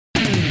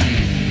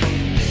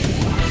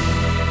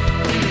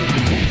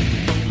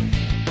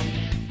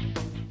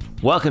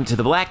Welcome to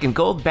the Black and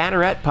Gold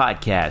Banneret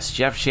Podcast.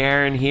 Jeff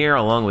Sharon here,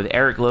 along with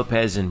Eric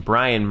Lopez and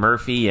Brian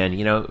Murphy. And,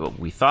 you know,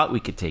 we thought we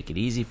could take it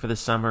easy for the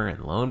summer,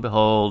 and lo and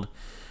behold,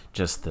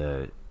 just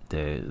the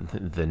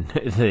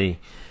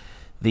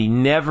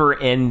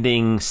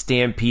never-ending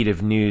stampede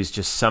of news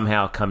just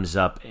somehow comes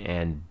up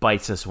and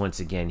bites us once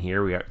again.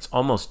 Here we are. It's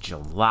almost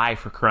July,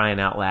 for crying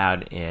out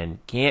loud, and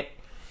can't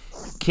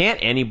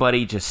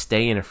anybody just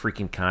stay in a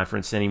freaking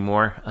conference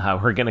anymore?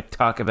 We're going to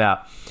talk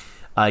about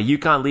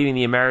UConn leaving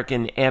the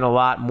American and a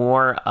lot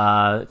more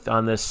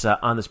on this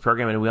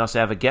program. And we also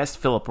have a guest,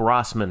 Philip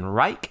Rossman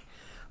Reich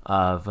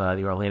of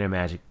the Orlando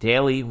Magic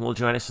Daily will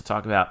join us to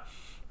talk about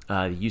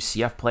the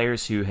UCF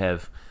players who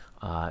have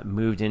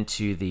moved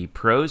into the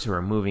pros, who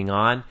are moving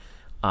on,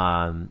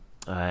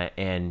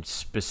 and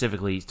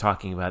specifically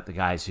talking about the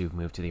guys who've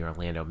moved to the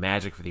Orlando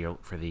Magic for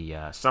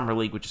the Summer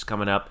League, which is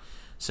coming up.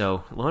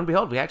 So lo and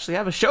behold, we actually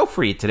have a show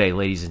for you today,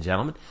 ladies and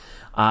gentlemen.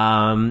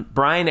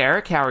 Brian,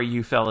 Eric, how are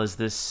you fellas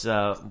this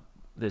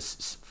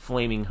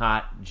flaming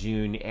hot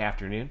June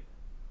afternoon?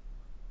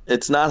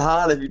 It's not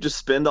hot if you just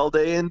spend all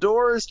day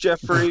indoors,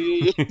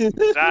 Jeffrey.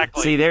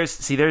 Exactly. See,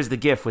 there's the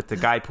GIF with the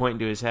guy pointing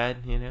to his head.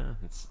 You know,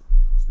 it's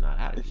not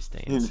hot if you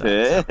stay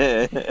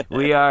inside. So.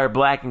 We are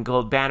Black and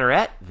Gold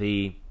Banneret,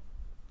 the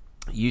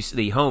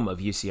home of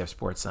UCF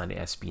Sports on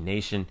SB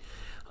Nation.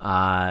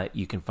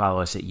 You can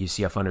follow us at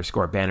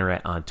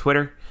UCF_Banneret on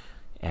Twitter,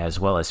 as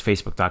well as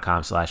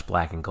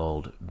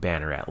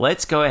Facebook.com/blackandgoldbanneret.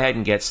 Let's go ahead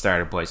and get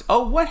started, boys.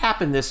 Oh, what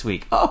happened this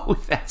week? Oh,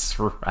 that's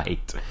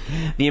right.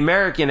 The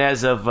American,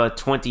 as of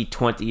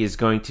 2020, is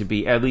going to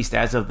be, at least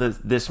as of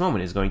this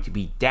moment, is going to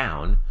be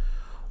down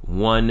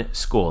one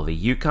school.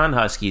 The UConn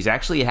Huskies.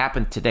 Actually, it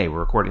happened today. We're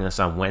recording this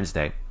on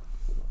Wednesday.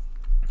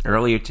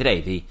 Earlier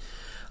today, the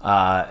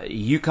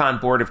UConn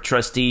Board of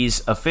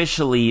Trustees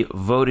officially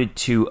voted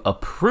to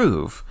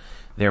approve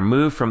their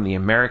move from the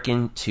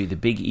American to the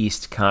Big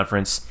East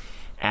Conference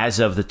as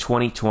of the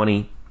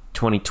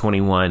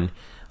 2020-2021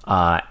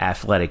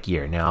 athletic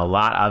year. Now, a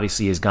lot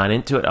obviously has gone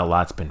into it. A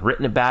lot's been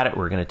written about it.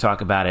 We're going to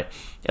talk about it,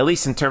 at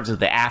least in terms of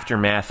the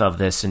aftermath of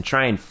this, and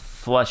try and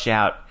flush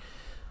out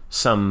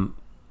some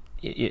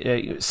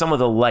of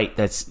the light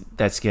that's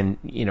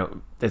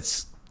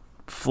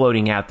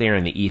floating out there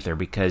in the ether.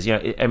 Because, you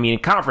know, I mean, in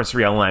conference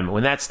realignment,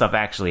 when that stuff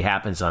actually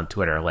happens on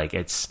Twitter, like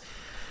it's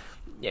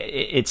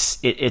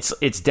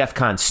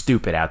DEFCON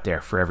stupid out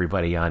there for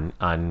everybody on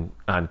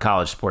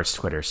college sports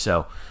Twitter.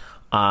 So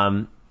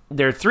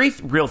there are three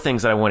real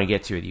things that I want to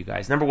get to with you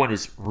guys. Number one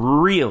is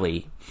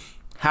really,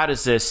 how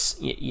does this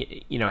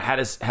how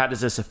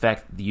does this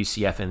affect the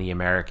UCF and the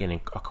American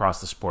and across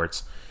the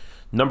sports?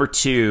 Number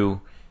two,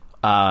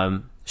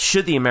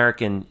 should the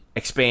American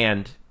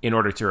expand in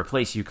order to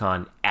replace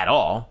UConn at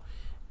all?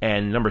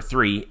 And number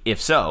three,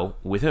 if so,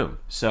 with whom?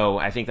 So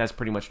I think that's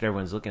pretty much what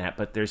everyone's looking at.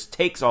 But there's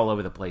takes all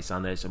over the place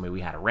on this. I mean,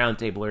 we had a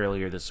roundtable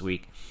earlier this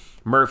week.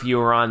 Murph, you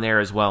were on there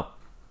as well.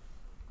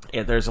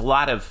 Yeah, there's a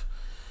lot of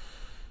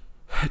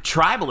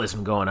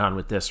tribalism going on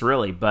with this,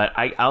 really. But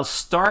I'll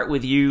start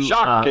with you.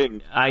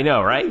 Shocking. I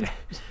know, right?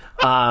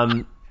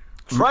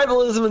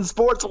 Tribalism in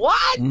sports?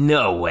 What?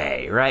 No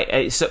way, right?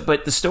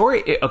 But the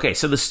story. Okay,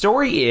 so the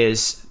story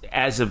is,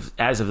 as of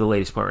the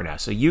latest point right now.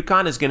 So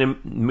UConn is going to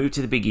move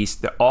to the Big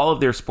East. All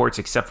of their sports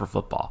except for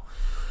football.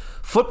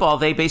 Football,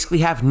 they basically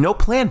have no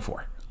plan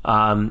for.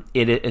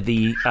 It's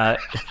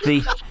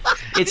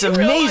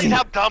amazing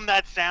how dumb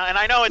that sounds. And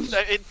I know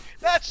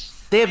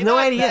they have no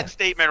idea. That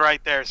statement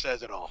right there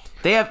says it all.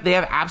 They have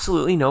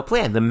absolutely no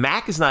plan. The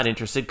MAC is not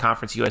interested.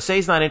 Conference USA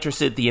is not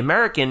interested. The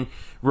American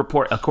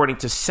report, according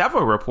to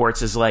several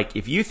reports, is like,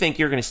 if you think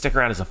you're going to stick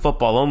around as a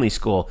football only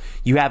school,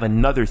 you have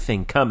another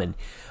thing coming.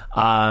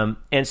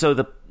 And so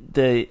the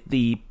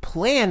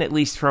plan, at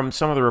least from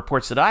some of the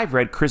reports that I've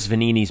read, Chris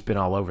Vanini's been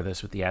all over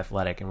this with The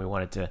Athletic, and we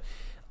wanted to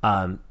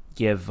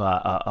give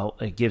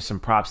some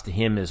props to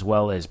him as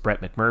well as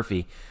Brett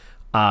McMurphy.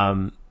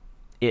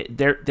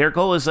 Their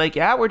goal is like,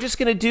 we're just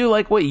going to do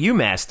like what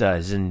UMass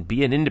does and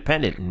be an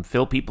independent and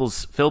fill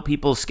people's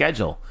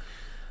schedule,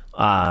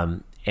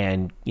 and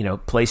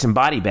play some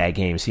body bag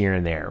games here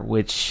and there,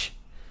 which.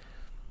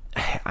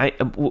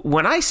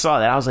 When I saw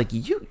that, I was like,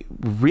 "You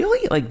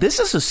really? Like, this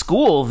is a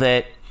school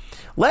that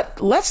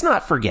let's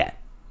not forget."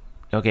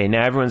 Okay,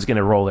 now everyone's going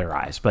to roll their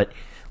eyes, but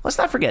let's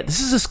not forget, this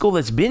is a school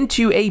that's been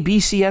to a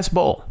BCS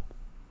bowl.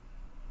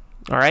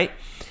 All right,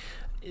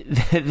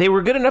 they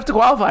were good enough to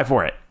qualify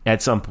for it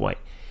at some point,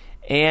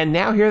 and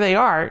now here they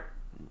are.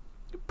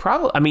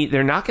 Probably, I mean,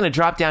 they're not going to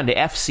drop down to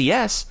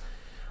FCS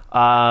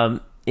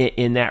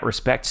in that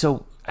respect.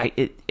 So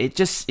it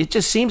just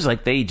seems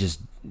like they just.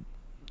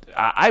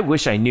 I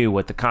wish I knew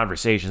what the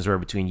conversations were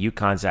between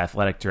UConn's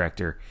athletic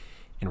director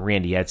and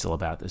Randy Edsall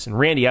about this. And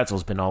Randy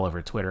Edsall's been all over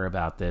Twitter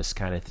about this,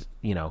 kind of,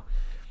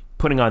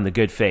 putting on the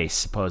good face,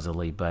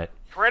 supposedly. But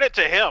credit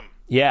to him.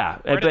 Yeah,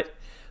 but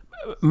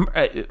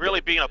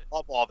really being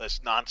above all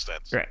this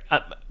nonsense. Right,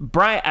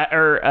 Brian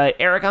or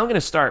Eric, I'm going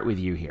to start with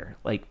you here.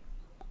 Like,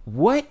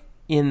 what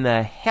in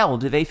the hell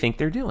do they think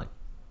they're doing?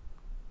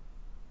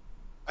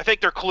 I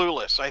think they're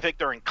clueless. I think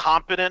they're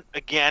incompetent.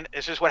 Again,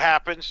 this is what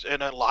happens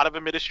in a lot of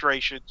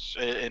administrations.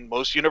 In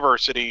most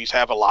universities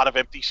have a lot of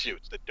empty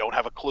suits that don't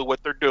have a clue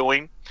what they're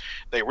doing.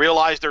 They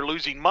realize they're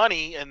losing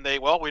money, and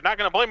we're not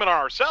going to blame it on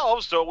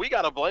ourselves, so we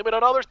got to blame it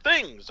on other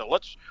things. So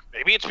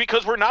maybe it's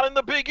because we're not in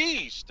the Big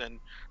East and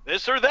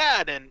this or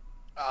that, and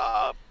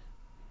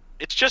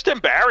it's just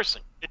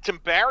embarrassing. It's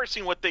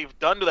embarrassing what they've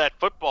done to that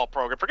football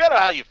program. Forget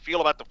how you feel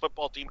about the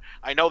football team.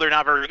 I know they're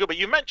not very good, but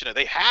you mentioned it.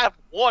 They have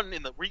won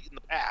in the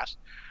past.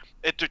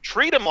 And to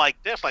treat them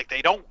like this, like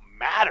they don't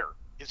matter,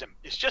 is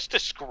just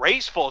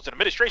disgraceful as an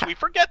administration. We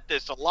forget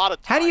this a lot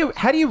of times.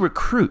 How do you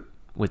recruit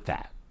with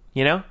that?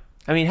 You know,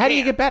 I mean, how do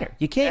you get better?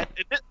 You can't.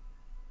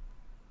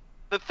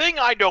 The thing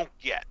I don't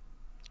get,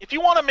 if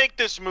you want to make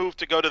this move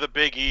to go to the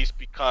Big East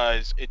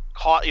because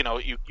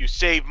you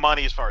save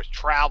money as far as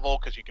travel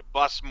because you can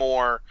bus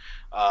more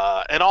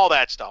and all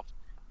that stuff,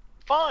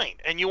 fine.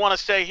 And you want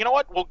to say, you know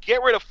what, we'll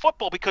get rid of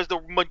football because the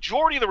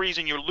majority of the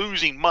reason you're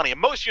losing money, in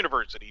most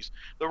universities,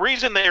 the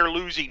reason they're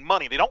losing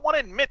money, they don't want to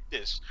admit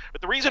this,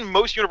 but the reason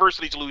most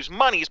universities lose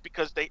money is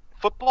because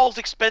football's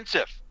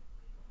expensive.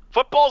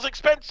 Football's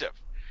expensive.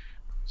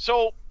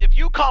 So if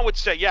UConn would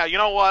say, yeah, you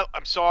know what,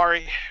 I'm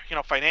sorry,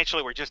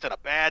 financially we're just in a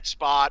bad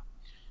spot.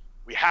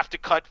 We have to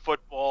cut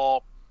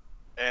football,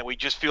 and we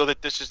just feel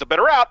that this is the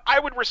better route, I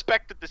would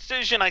respect the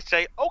decision. I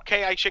say,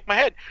 okay, I shake my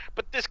head.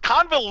 But this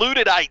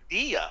convoluted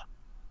idea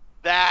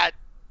that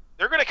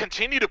they're going to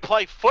continue to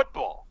play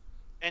football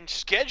and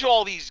schedule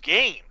all these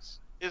games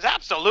is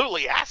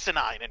absolutely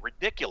asinine and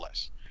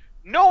ridiculous.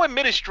 No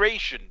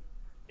administration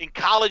in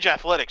college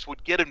athletics would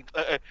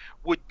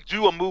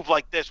do a move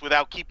like this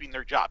without keeping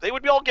their job. They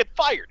would all get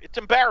fired. It's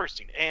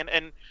embarrassing.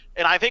 And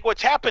I think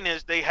what's happened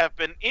is they have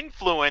been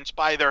influenced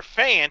by their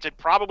fans and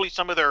probably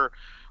some of their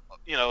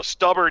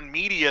stubborn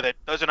media that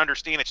doesn't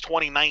understand it's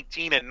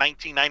 2019 and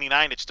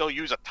 1999 that still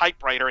use a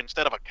typewriter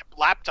instead of a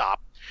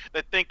laptop,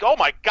 that think, oh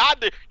my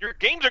God, your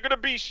games are going to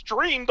be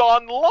streamed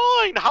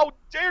online. How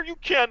dare you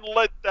can't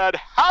let that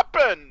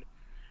happen?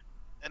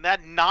 And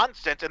that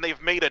nonsense, and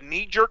they've made a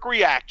knee-jerk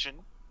reaction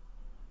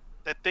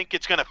that think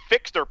it's going to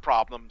fix their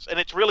problems, and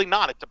it's really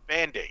not. It's a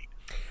Band-Aid.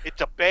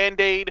 It's a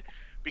Band-Aid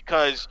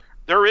because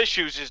their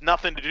issues is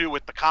nothing to do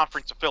with the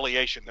conference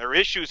affiliation. Their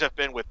issues have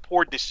been with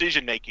poor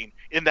decision-making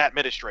in that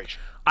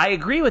administration. I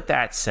agree with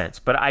that sense,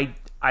 but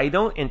I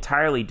don't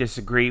entirely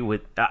disagree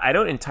with. I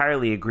don't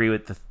entirely agree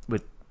with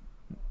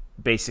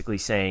basically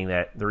saying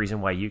that the reason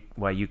why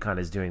UConn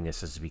is doing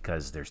this is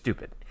because they're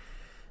stupid.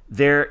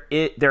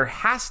 There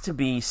has to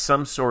be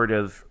some sort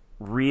of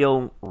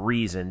real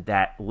reason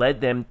that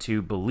led them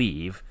to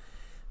believe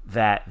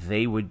that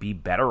they would be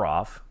better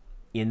off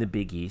in the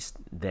Big East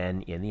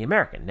than in the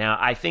American. Now,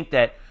 I think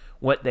that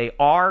what they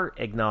are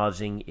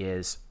acknowledging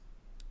is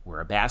we're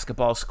a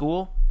basketball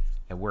school,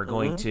 and we're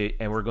going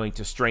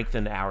to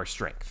strengthen our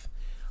strength.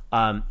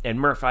 And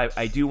Murph,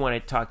 I do want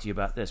to talk to you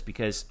about this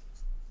because,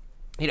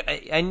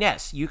 and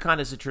yes, UConn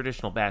is a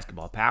traditional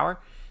basketball power.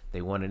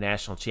 They won a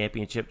national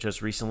championship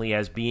just recently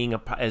as being a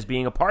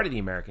part of the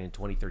American in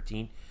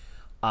 2013.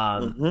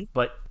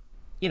 But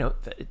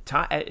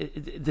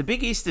the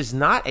Big East is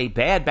not a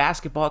bad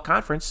basketball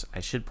conference. I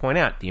should point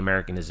out the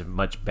American is a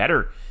much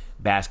better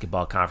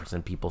basketball conference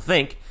than people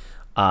think.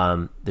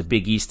 The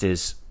Big East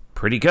is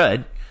pretty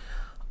good.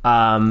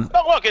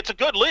 Look, it's a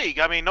good league.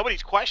 I mean,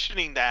 nobody's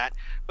questioning that.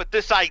 But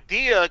this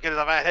idea, because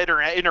I've had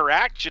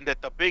interaction,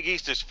 that the Big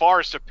East is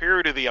far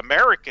superior to the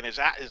American is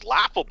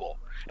laughable.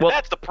 And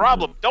that's the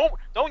problem.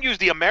 Don't use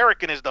the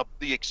American as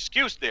the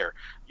excuse there.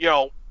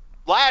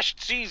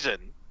 Last season,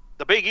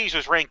 the Big East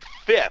was ranked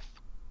 5th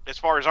as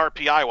far as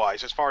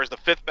RPI-wise, as far as the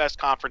 5th best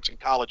conference in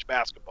college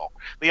basketball.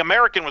 The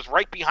American was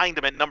right behind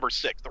them at number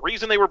 6. The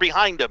reason they were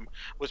behind them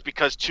was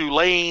because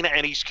Tulane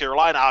and East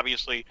Carolina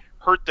obviously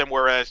hurt them,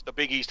 whereas the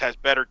Big East has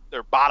better.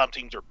 Their bottom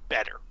teams are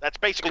better. That's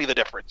basically the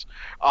difference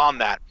on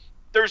that.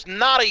 There's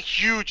not a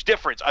huge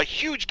difference. A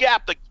huge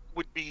gap that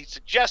would be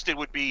suggested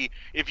would be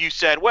if you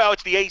said, well,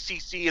 it's the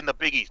ACC and the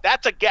Big East.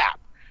 That's a gap.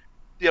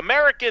 The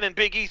American and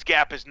Big East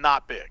gap is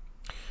not big.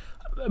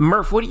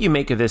 Murph, what do you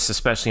make of this,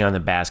 especially on the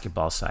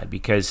basketball side?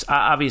 Because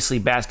obviously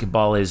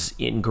basketball is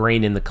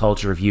ingrained in the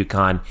culture of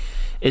UConn.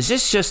 Is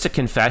this just a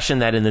confession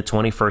that in the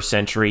 21st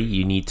century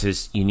you need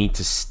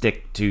to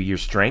stick to your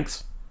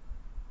strengths?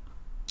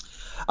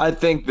 I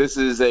think this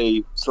is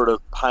a sort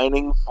of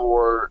pining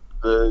for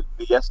the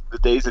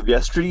days of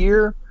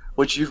yesteryear,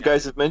 which you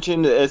guys have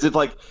mentioned, as if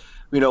it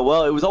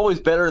was always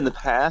better in the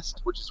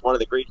past, which is one of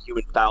the great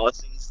human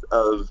fallacies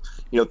of,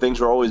 things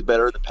were always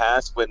better in the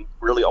past, when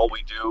really all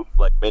we do,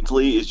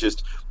 mentally, is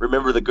just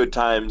remember the good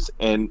times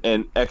and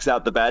X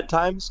out the bad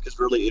times, because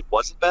really it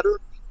wasn't better.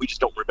 We just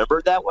don't remember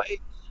it that way.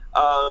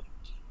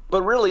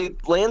 But really,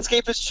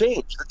 landscape has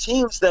changed. The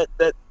teams that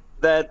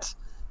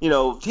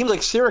teams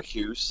like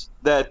Syracuse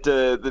that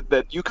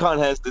UConn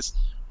has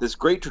this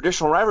great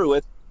traditional rivalry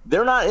with,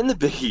 they're not in the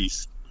Big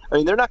East. I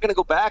mean, they're not going to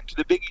go back to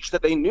the Big East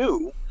that they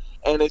knew.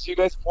 And as you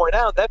guys point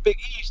out, that Big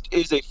East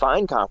is a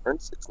fine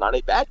conference. It's not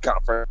a bad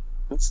conference,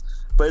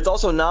 but it's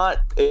also not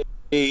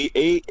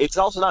it's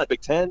also not a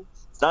Big Ten.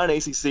 It's not an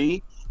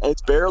ACC. and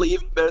it's barely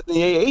even better than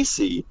the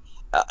AAC.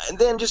 And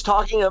then just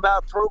talking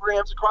about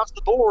programs across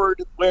the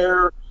board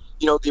where,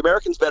 the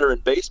American's better in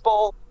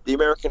baseball, the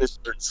American is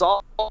better in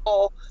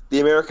softball, the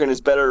American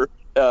is better,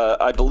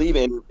 I believe,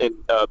 in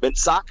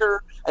men's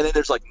soccer, and then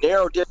there's like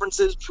narrow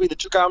differences between the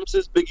two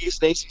conferences, Big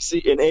East and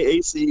ACC and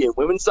AAC and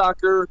women's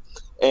soccer.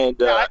 And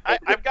I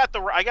got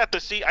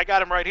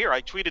him right here.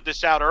 I tweeted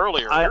this out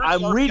earlier.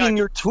 I'm reading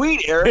your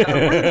tweet, Eric.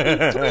 I'm reading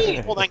your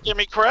tweet. Well, then give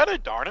me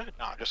credit, darn it.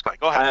 No, I'm just going.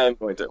 Go ahead. I'm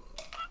going to.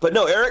 But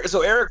no,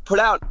 Eric put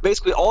out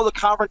basically all the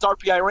conference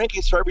RPI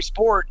rankings for every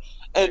sport,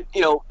 and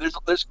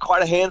there's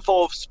quite a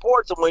handful of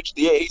sports in which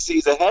the AAC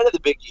is ahead of the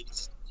Big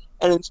East,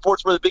 and in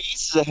sports where the Big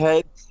East is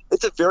ahead,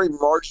 it's a very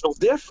marginal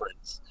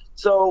difference.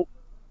 So,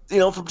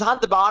 from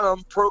top to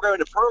bottom, program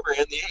to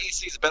program, the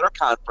AAC is a better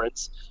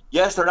conference.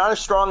 Yes, they're not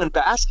as strong in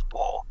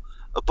basketball,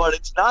 but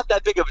it's not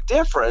that big of a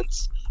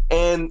difference.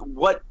 And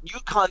what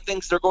UConn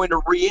thinks they're going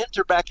to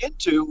re-enter back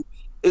into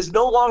is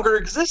no longer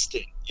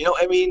existing. The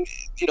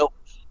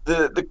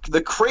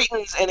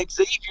Creightons and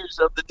Xaviers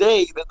of the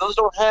day, those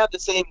don't have the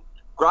same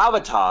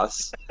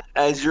gravitas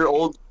as your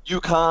old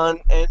UConn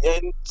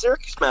and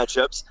Syracuse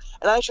matchups.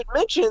 And I should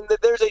mention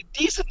that there's a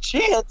decent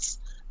chance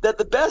that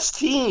the best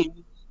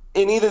team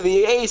in either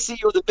the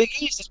AAC or the Big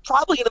East is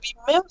probably going to be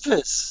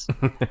Memphis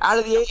out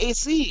of the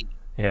AAC.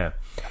 Yeah.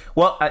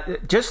 Well,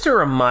 just to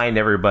remind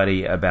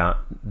everybody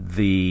about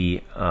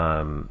the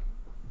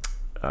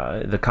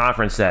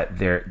conference that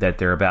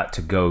they're about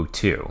to go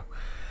to,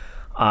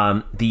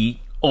 the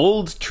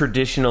old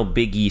traditional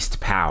Big East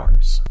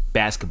powers,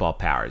 basketball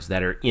powers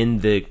that are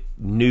in the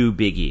new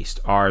Big East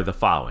are the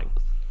following: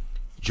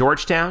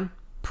 Georgetown,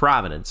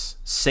 Providence,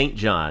 St.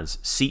 John's,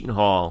 Seton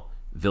Hall,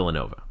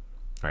 Villanova.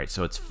 All right,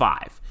 so it's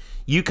 5.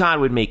 UConn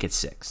would make it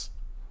 6.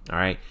 All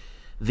right.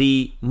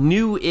 The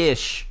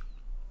new-ish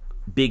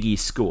Big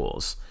East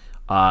schools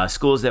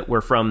that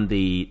were from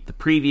the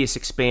previous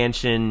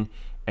expansion,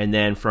 and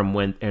then from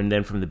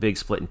the big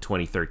split in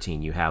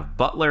 2013. You have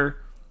Butler,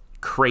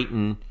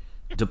 Creighton,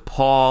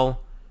 DePaul,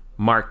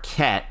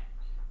 Marquette,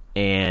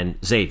 and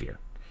Xavier.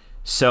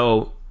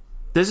 So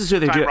this is who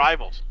they're doing.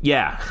 Rivals.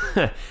 Yeah,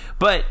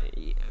 but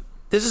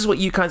this is what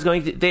UConn's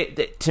going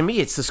to. To me,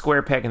 it's the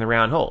square peg in the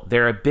round hole.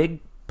 They're a big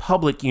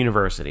public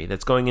university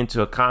that's going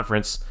into a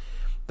conference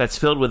that's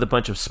filled with a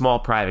bunch of small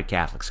private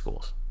Catholic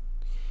schools.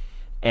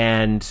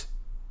 And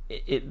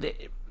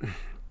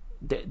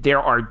there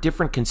are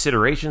different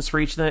considerations for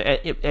each of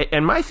them.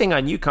 And my thing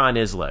on UConn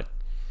is, look,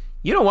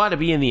 you don't want to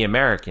be in the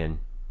American,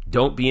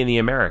 don't be in the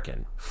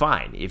American.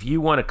 Fine. If you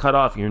want to cut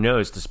off your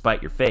nose to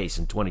spite your face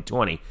in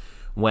 2020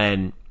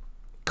 when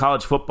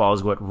college football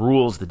is what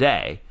rules the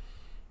day,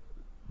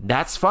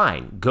 that's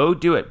fine. Go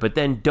do it. But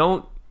then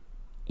don't,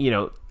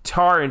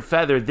 tar and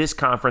feather this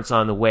conference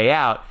on the way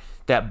out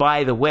that,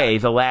 by the way,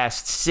 the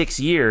last 6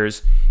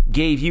 years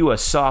gave you a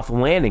soft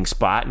landing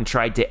spot and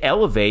tried to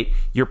elevate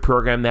your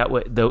program,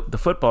 the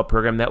football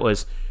program that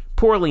was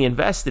poorly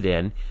invested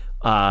in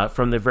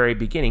from the very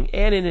beginning.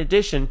 And in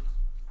addition,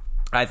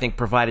 I think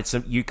provided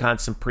UConn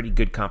some pretty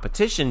good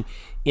competition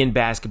in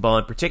basketball,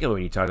 in particular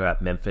when you talk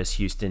about Memphis,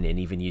 Houston, and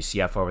even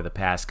UCF over the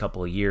past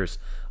couple of years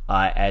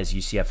as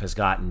UCF has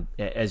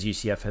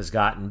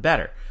gotten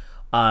better.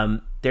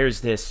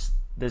 There's this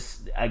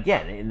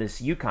again in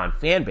this UConn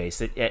fan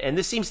base and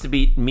this seems to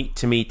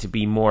me to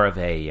be more of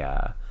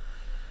a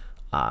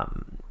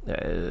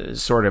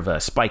sort of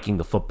a spiking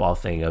the football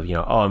thing of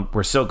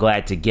we're so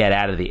glad to get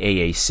out of the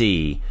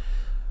AAC,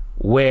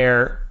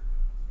 where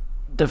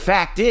the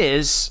fact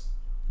is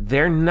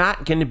they're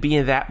not going to be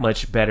in that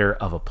much better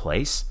of a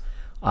place.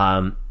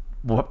 One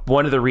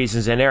of the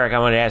reasons, and Eric, I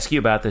want to ask you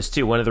about this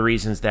too. One of the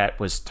reasons that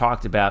was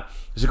talked about,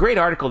 there's a great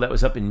article that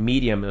was up in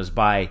Medium. It was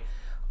by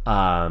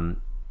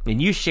and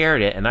you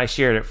shared it, and I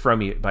shared it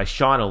from you, by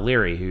Sean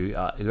O'Leary, who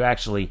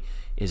actually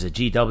is a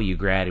GW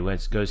grad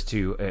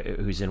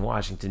who's in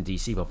Washington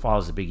D.C. but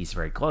follows the Big East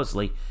very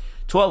closely.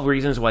 12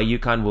 reasons why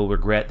UConn will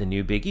regret the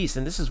new Big East,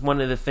 and this is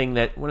one of the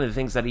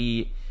things that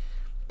he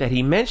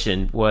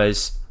mentioned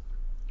was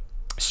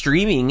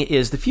streaming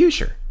is the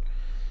future.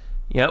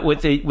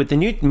 With the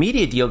new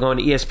media deal going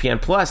to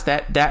ESPN Plus,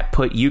 that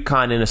put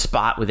UConn in a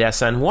spot with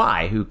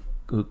SNY,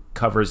 who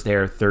covers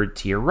their third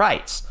tier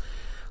rights.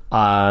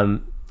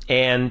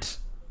 And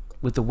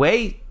with the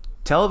way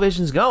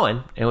television's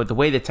going, and with the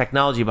way the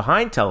technology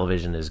behind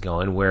television is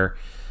going, where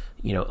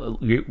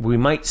we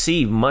might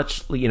see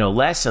much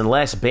less and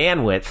less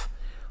bandwidth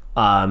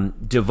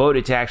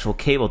devoted to actual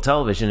cable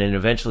television, and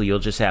eventually you'll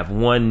just have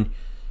one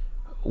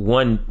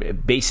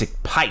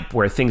basic pipe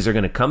where things are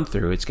going to come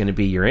through. It's going to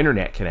be your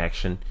internet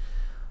connection.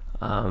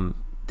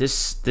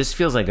 This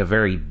feels like a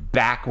very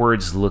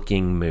backwards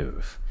looking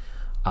move.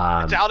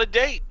 It's out of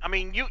date. I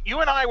mean, you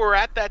and I were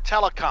at that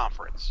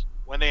teleconference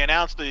when they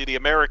announced the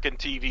American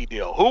TV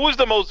deal. Who was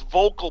the most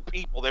vocal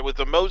people? There was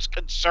the most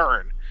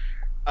concern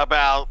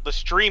about the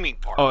streaming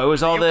part. Oh, it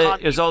was all the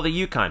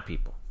UConn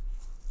people.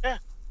 Yeah.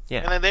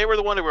 And then they were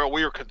the one who were,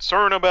 we were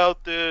concerned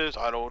about this.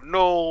 I don't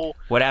know.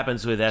 What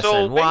happens with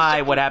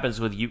SNY? What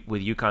happens with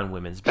UConn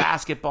women's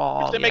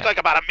basketball? They make like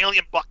about $1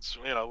 million.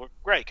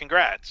 Great,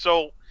 congrats.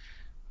 So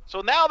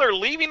So now they're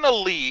leaving the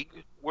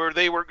league where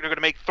they're going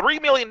to make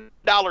 $3 million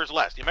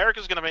less. The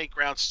Americans going to make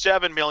around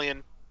 $7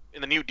 million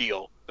in the new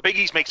deal. The Big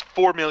East makes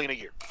 $4 million a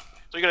year.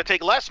 So you're going to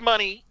take less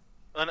money,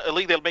 a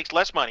league that makes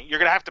less money. You're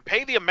going to have to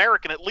pay the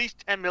American at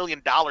least $10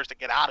 million to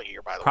get out of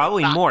here, by the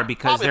Probably way. more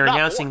because they're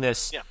announcing more.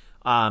 this. Yeah.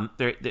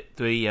 The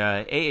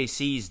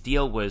AAC's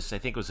deal was, I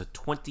think it was a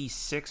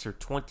 26 or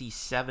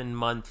 27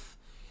 month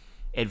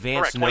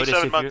advance Correct, notice.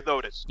 27-month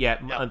notice. Yeah,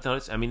 month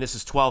notice. I mean, this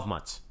is 12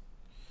 months.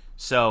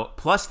 So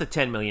plus the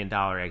 $10 million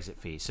exit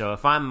fee. So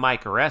if I'm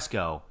Mike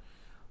Oresco,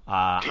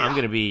 I'm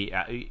going to be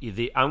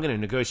I'm going to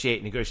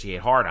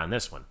negotiate hard on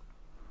this one.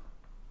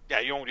 Yeah,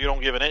 you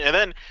don't give it in. And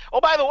then,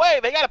 oh, by the way,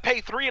 they got to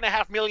pay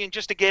 $3.5 million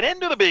just to get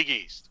into the Big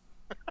East.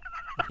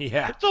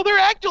 Yeah. So they're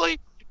actually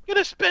going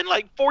to spend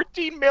like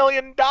 $14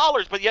 million,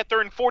 but yet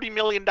they're in $40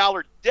 million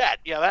debt.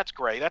 Yeah, that's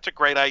great. That's a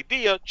great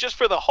idea, just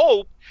for the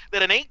hope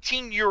that an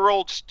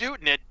 18-year-old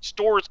student at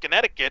Storrs,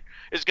 Connecticut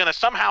is going to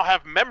somehow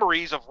have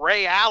memories of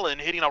Ray Allen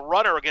hitting a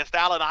runner against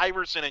Allen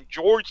Iverson in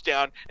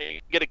Georgetown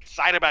and get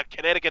excited about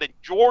Connecticut and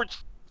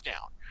Georgetown.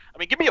 I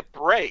mean, give me a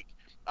break.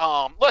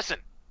 Listen,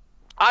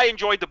 I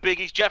enjoyed the Big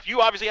East. Jeff,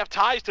 you obviously have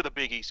ties to the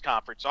Big East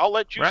Conference. I'll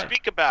let you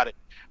speak about it.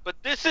 But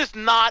this is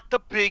not the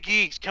Big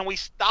East. Can we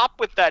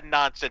stop with that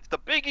nonsense? The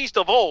Big East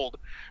of old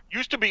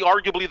used to be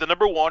arguably the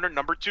number 1 or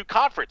number 2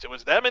 conference. It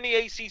was them and the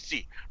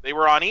ACC. They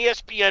were on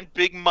ESPN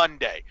Big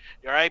Monday.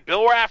 All right,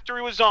 Bill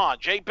Raftery was on.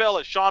 Jay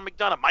Bellis, Sean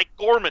McDonough, Mike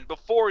Gorman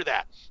before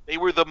that. They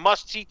were the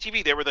must-see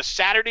TV. They were the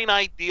Saturday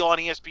night deal on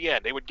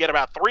ESPN. They would get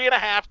about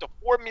 3.5 to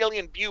 4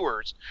 million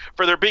viewers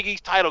for their Big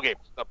East title game.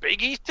 The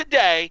Big East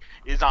today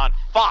is on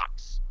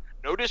Fox.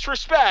 No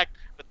disrespect,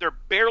 but they're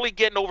barely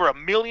getting over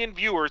 1 million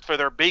viewers for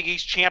their Big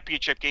East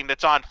championship game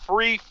that's on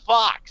free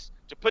Fox.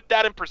 To put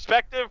that in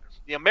perspective,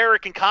 the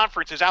American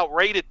Conference has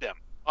outrated them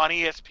on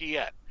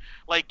ESPN.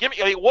 Like,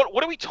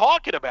 what are we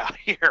talking about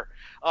here?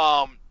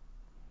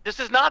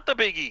 This is not the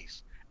Big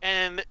East.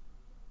 And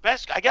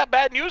I got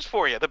bad news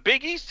for you. The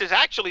Big East is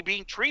actually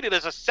being treated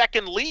as a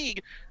second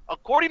league,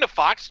 according to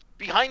Fox,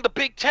 behind the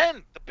Big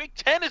Ten. The Big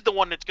Ten is the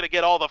one that's going to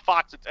get all the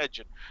Fox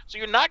attention. So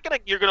you're going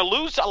to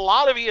lose a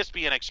lot of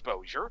ESPN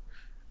exposure.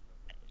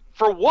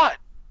 For what?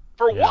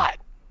 What?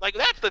 Like,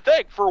 that's the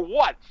thing. For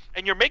what?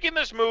 And you're making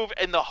this move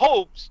in the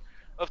hopes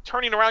of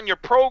turning around your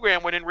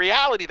program when in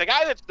reality,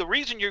 the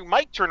reason you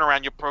might turn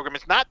around your program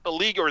is not the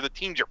league or the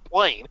teams you're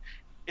playing.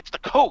 It's the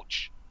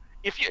coach.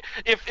 If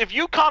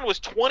UConn was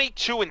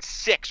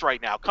 22-6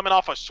 right now, coming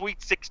off a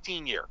Sweet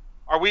 16 year,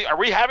 are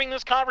we having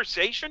this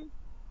conversation?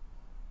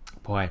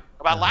 Boy,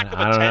 about lack of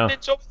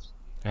attendance?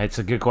 It's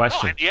a good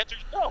question. No, the answer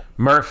is no.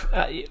 Murph,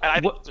 what are you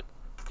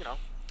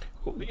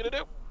gonna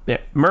do? Yeah,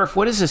 Murph,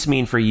 what does this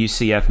mean for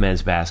UCF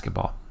men's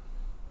basketball?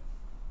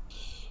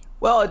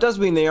 Well, it does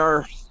mean they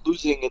are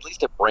losing at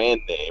least a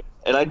brand name,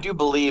 and I do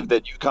believe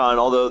that UConn,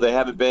 although they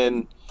haven't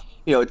been,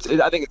 I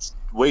think it's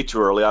way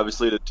too early,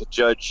 obviously, to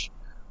judge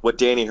what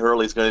Danny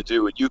Hurley is going to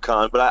do at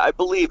UConn, but I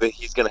believe that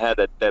he's going to have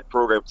that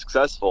program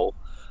successful.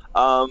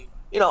 I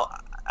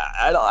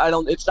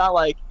don't. It's not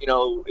like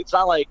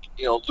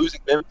losing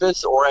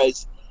Memphis, or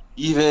as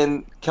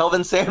even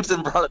Kelvin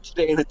Sampson brought up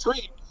today in a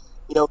tweet.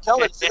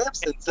 Kelvin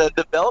Sampson said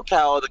the bell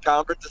cow of the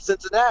conference is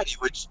Cincinnati,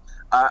 which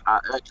I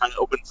kind of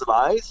opened some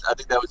eyes. I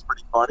think that was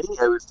pretty funny.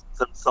 It was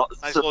some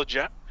little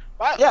gem.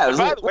 By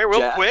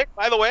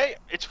the way,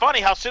 it's funny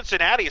how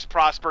Cincinnati has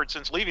prospered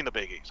since leaving the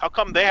Big East. How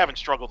come they haven't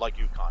struggled like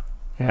UConn?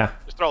 Yeah.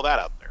 Just throw that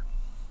out there.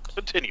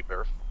 Continue,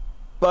 Murph.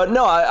 But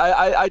no,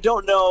 I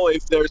don't know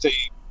if there's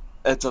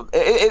I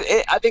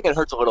think it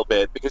hurts a little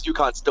bit because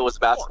UConn still is a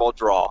basketball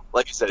draw.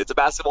 Like you said, it's a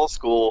basketball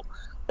school,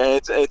 and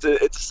it's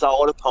a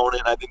solid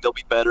opponent. I think they'll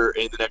be better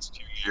in the next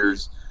few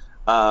years.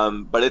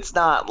 But it's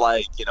not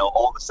like,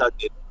 all of a sudden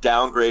it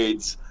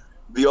downgrades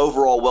the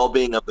overall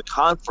well-being of the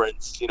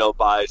conference,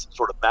 by some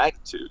sort of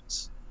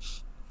magnitudes.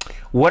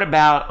 What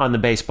about on the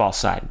baseball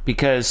side?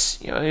 Because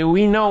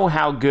we know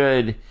how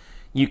good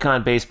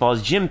UConn baseball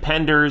is. Jim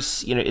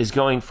Penders, is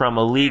going from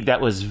a league that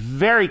was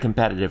very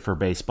competitive for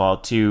baseball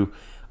to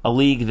a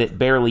league that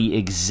barely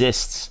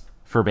exists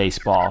for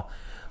baseball.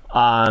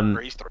 Yeah,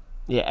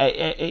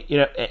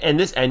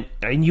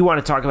 and you want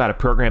to talk about a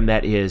program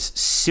that is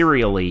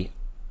serially,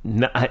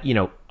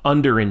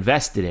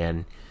 underinvested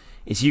in.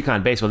 It's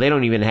UConn baseball. They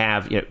don't even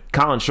have,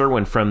 Colin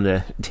Sherwin from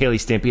the Daily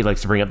Stampede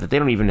likes to bring up that they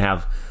don't even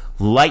have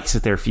lights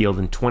at their field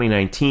in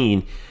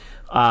 2019.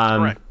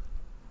 Correct.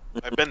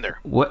 I've been there.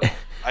 What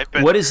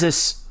does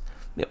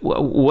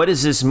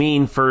this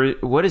mean for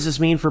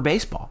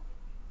baseball?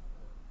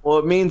 Well,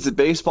 it means that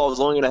baseball is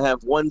only going to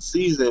have one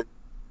season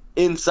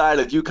inside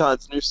of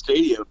UConn's new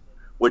stadium,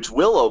 which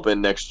will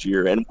open next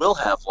year and will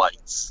have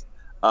lights.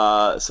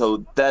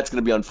 So that's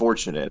going to be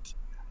unfortunate.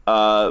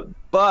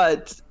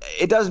 But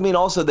it does mean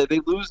also that they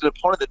lose an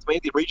opponent that's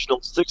made the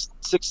regional six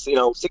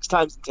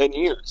times in 10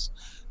 years.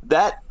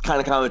 That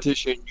kind of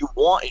competition you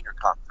want in your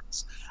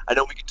conference. I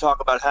know we can talk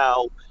about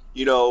how,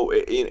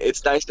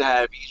 it's nice to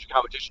have easier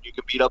competition you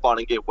can beat up on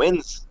and get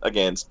wins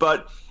against.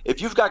 But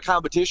if you've got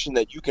competition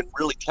that you can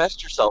really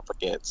test yourself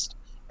against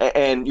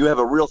and you have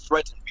a real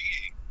threat to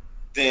beating,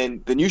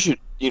 then you should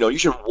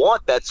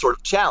want that sort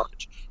of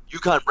challenge.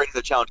 UConn brings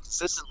the challenge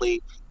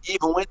consistently,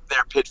 even with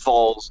their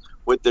pitfalls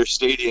with their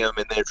stadium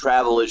and their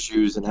travel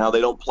issues and how they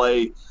don't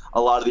play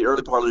a lot of the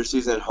early part of their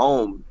season at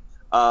home.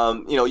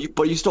 But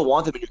you still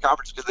want them in your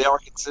conference because they are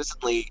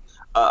consistently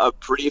a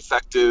pretty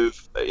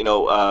effective,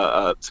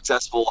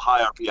 successful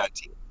high RPI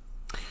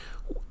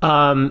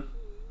team.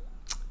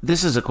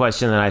 This is a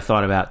question that I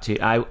thought about too.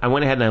 I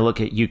went ahead and I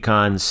looked at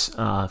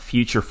UConn's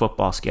future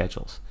football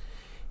schedules,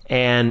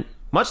 and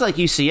much like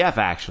UCF,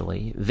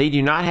 actually, they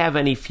do not have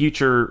any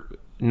future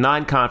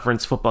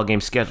non-conference football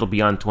games scheduled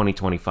beyond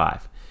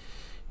 2025.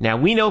 Now,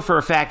 we know for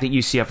a fact that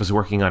UCF is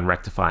working on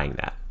rectifying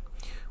that.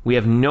 We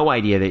have no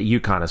idea that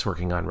UConn is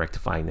working on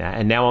rectifying that.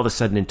 And now all of a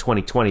sudden in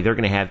 2020, they're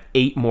going to have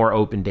 8 more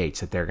open dates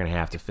that they're going to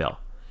have to fill.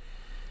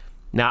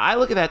 Now, I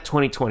look at that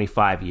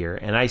 2025 year,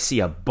 and I see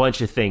a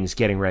bunch of things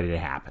getting ready to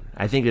happen.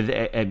 I think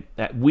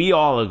that we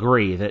all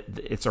agree that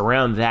it's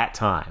around that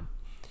time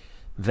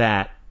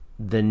that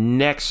the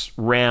next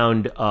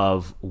round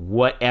of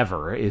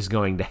whatever is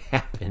going to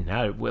happen.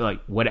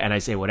 And I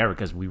say whatever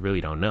because we really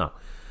don't know.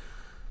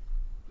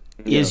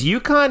 Yeah. Is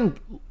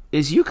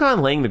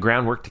UConn laying the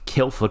groundwork to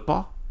kill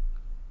football?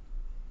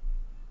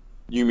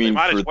 You mean they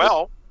might as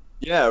well?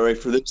 Yeah, right.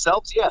 For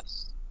themselves,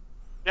 yes.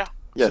 Yeah.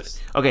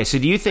 Yes. Okay, so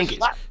do you think?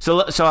 So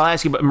I'll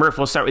ask you, but Murph,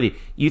 we'll start with you.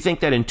 You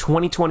think that in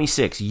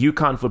 2026,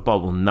 UConn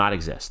football will not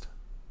exist?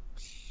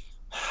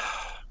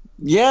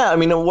 Yeah, I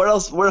mean, what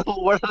else? What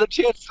other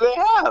chance do they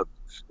have?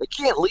 They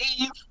can't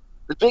leave.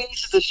 The Big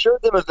East has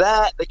assured them of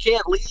that. They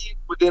can't leave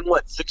within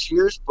 6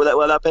 years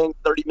without paying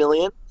 $30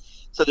 million.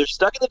 So they're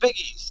stuck in the Big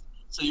East.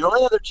 So your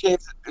only other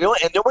chance, and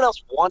no one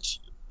else wants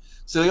you.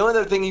 So the only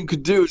other thing you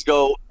could do is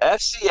go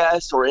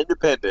FCS or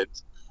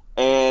independent,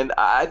 and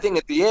I think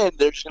at the end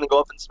they're just going to go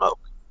up in smoke.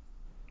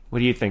 What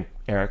do you think,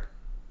 Eric?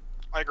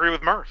 I agree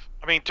with Murph.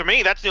 I mean, to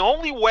me, that's the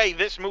only way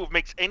this move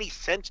makes any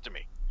sense to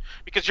me,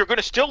 because you're going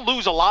to still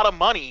lose a lot of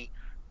money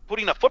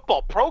putting a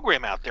football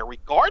program out there,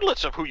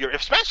 regardless of who you're,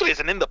 especially as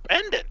an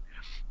independent.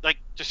 Like,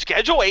 to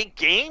schedule 8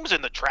 games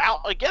and the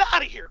trial, get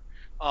out of here.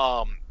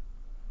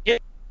 Yeah,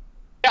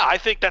 I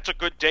think that's a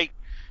good date.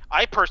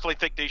 I personally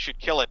think they should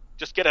kill it.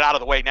 Just get it out of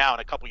the way now in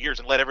a couple of years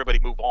and let everybody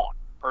move on.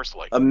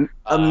 Personally,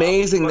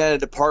 amazing that a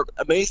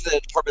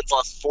department's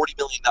lost $40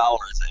 million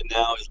and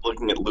now is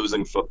looking at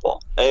losing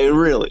football.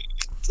 Really.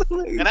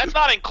 And that's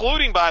not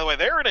including, by the way,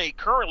 they're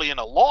currently in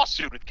a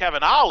lawsuit with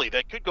Kevin Ollie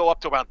that could go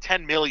up to about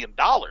 $10 million.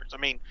 I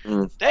mean,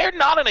 they're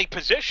not in a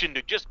position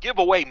to just give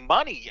away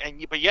money,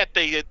 but yet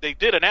they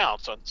did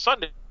announce on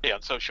Sunday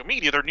on social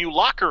media their new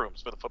locker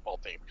rooms for the football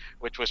team,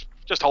 which was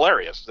just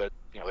hilarious that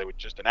they would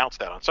just announce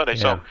that on Sunday. Yeah.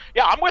 So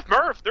yeah, I'm with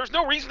Murph. There's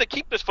no reason to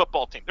keep this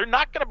football team. They're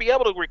not going to be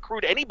able to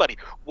recruit anybody.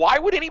 Why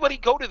would anybody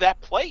go to that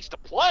place to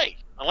play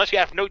unless you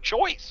have no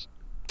choice?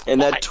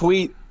 And that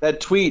tweet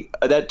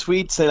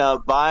sent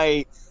out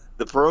by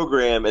the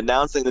program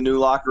announcing the new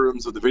locker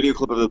rooms with the video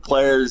clip of the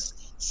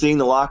players seeing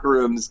the locker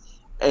rooms,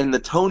 and the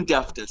tone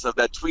deafness of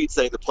that tweet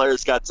saying the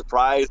players got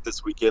surprised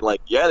this weekend.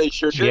 Like, yeah, they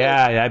sure did.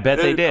 Yeah, I bet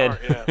they did.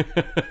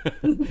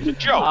 It's a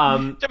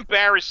joke. It's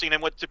embarrassing.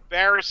 And what's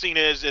embarrassing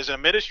is, as an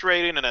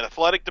administrating and an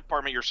athletic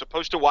department, you're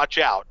supposed to watch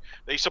out.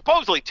 They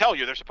supposedly tell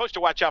you they're supposed to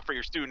watch out for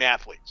your student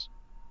athletes.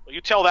 Well,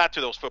 you tell that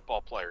to those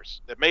football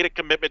players that made a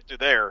commitment to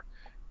there,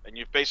 and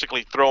you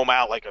basically throw them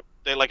out like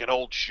an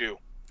old shoe.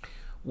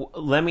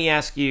 Let me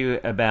ask you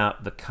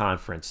about the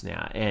conference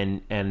now,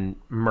 and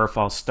Murph,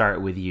 I'll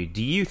start with you.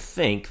 Do you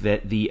think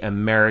that the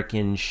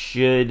American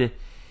should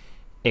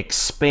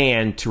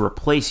expand to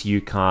replace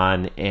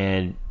UConn,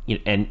 and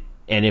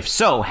if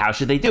so, how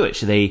should they do it?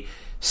 Should they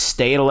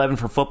stay at 11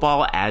 for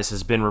football, as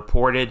has been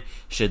reported?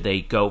 Should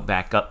they go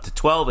back up to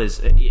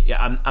 12?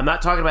 I'm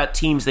not talking about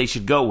teams they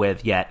should go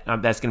with yet.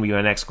 That's going to be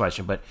my next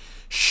question. But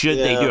should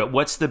they do it?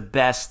 What's the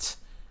best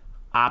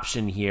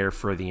option here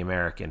for the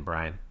American,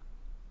 Brian?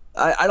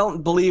 I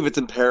don't believe it's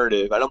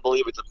imperative. I don't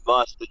believe it's a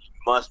must that you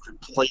must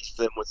replace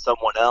them with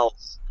someone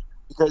else,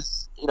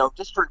 because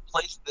just to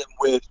replace them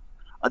with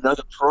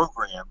another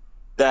program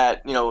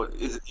that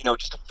is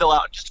just to fill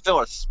out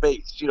a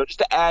space, just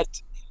to add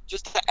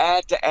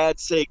to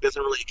add's sake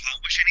doesn't really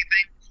accomplish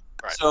anything.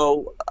 Right.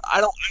 So I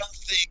don't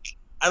think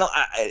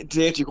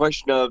to answer your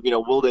question of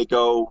will they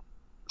go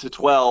to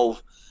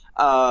 12?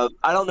 I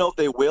don't know if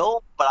they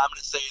will, but I'm going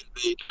to say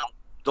they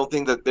don't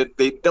think that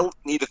they don't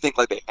need to think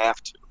like they have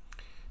to.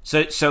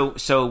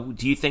 So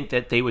do you think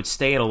that they would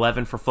stay at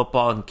 11 for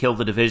football and kill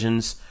the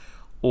divisions,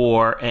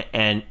 or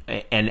and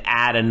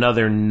add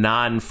another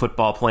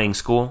non-football playing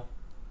school?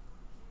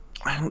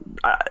 I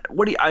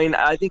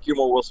think you're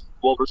more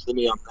well versed than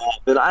me on that,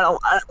 but I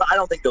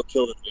don't think they'll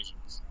kill the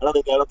divisions. I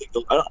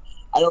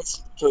don't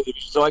see them kill the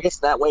divisions. So I guess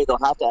that way they'll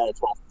have to add a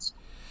 12th.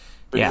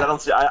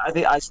 Because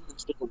I see them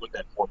sticking with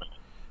that format.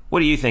 What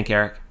do you think,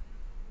 Eric?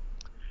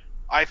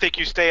 I think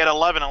you stay at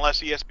 11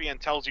 unless ESPN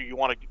tells you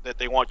that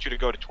they want you to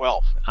go to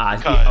 12.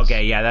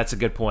 Okay, yeah, that's a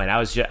good point.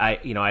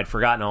 I'd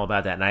forgotten all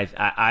about that, and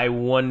I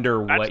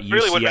wonder what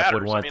UCF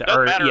would want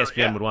or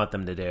ESPN would want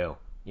them to do.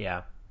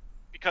 Yeah,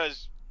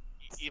 because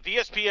if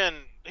ESPN,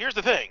 here's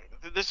the thing: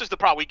 this is the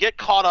problem. We get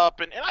caught up,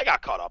 and I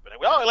got caught up in it.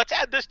 Well, let's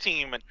add this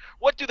team, and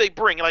what do they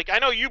bring? Like, I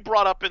know you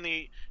brought up in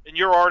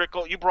your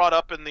article, you brought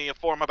up in the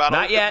forum about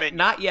not Old yet, Dominion.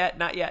 not yet.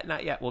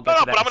 We'll get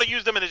to that. But I'm going to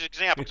use them as an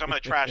example because I'm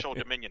going to trash Old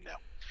Dominion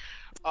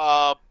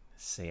now.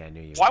 See, I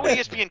knew you. Why would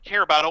ESPN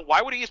care about it?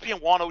 Why would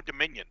ESPN want Old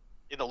Dominion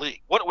in the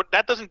league? What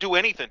that doesn't do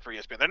anything for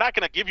ESPN. They're not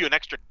going to give you an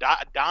extra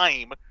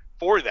dime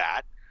for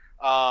that.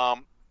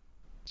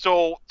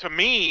 So to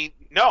me,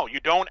 no, you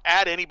don't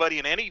add anybody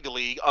in any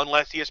league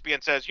unless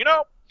ESPN says,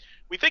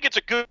 we think it's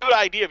a good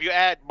idea if you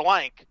add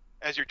blank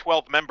as your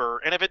 12th member,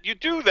 and if you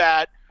do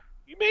that,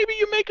 maybe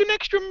you make an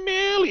extra $1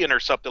 million or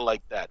something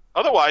like that.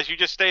 Otherwise, you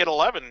just stay at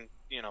 11.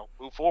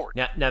 Move forward.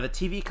 Now the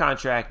TV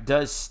contract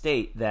does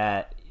state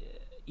that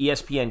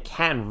ESPN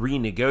can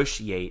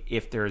renegotiate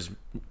if there's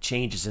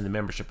changes in the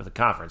membership of the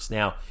conference.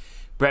 Now,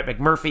 Brett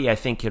McMurphy, I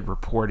think, had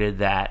reported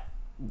that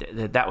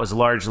was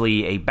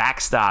largely a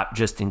backstop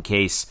just in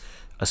case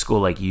a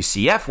school like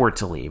UCF were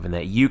to leave, and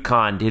that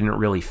UConn didn't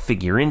really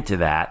figure into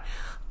that.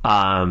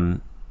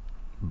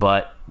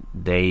 But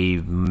they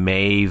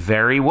may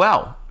very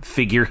well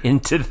figure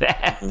into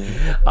that.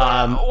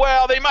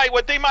 Well, they might.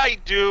 What they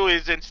might do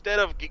is, instead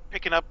of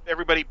picking up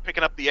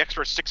the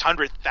extra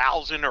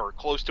 600,000 or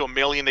close to $1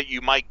 million that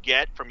you might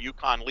get from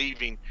UConn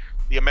leaving,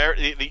 the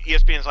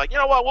ESPN's like,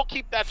 we'll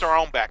keep that to our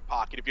own back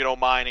pocket if you don't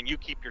mind, and you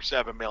keep your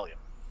 $7 million.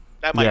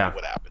 That might be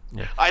what happens.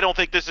 Yeah. I don't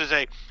think this is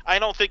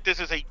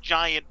a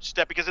giant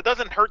step because it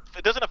doesn't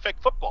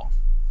affect football.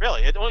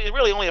 Really, it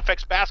really only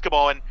affects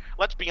basketball. And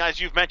let's be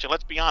honest, you've mentioned.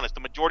 Let's be honest, the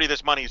majority of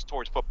this money is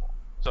towards football.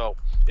 So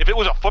if it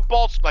was a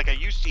football like a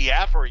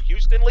UCF or a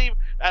Houston leave,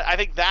 I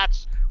think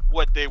that's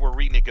what they were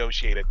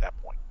renegotiating at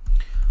that point.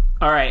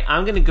 All right,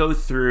 I'm going to go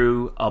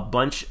through a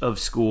bunch of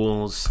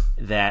schools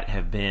that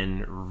have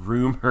been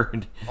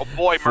rumored. Oh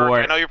boy,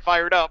 Merck, I know you're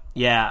fired up.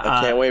 Yeah,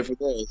 I can't wait for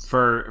this.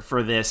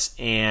 For this,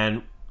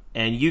 and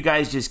you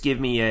guys just give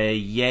me a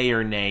yay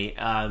or nay.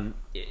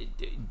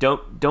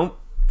 Don't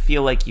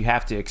feel like you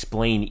have to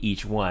explain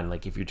each one.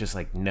 Like if you're just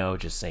like no,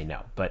 just say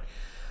no. But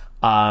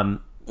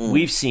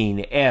we've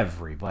seen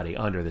everybody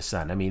under the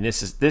sun. I mean,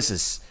 this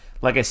is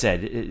like I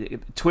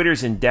said,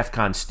 Twitter's in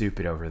DEFCON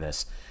stupid over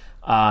this.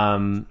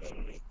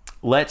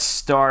 Let's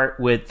start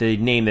with the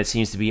name that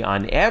seems to be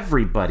on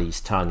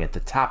everybody's tongue at the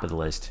top of the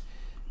list,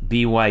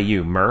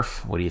 BYU.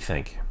 Murph, what do you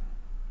think?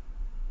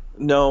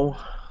 No.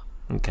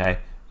 Okay.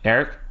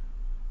 Eric?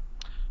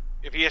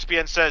 If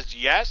ESPN says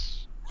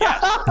yes. No,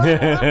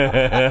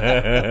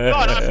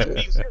 I'm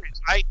being serious.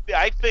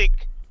 I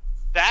think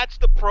that's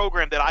the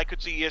program that I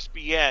could see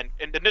ESPN,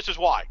 and this is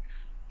why.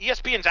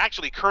 ESPN's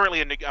actually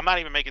currently I'm not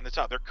even making this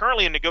up. They're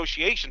currently in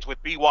negotiations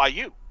with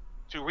BYU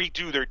to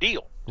redo their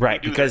deal.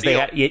 Right, because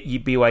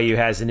BYU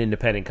has an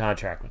independent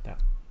contract with them.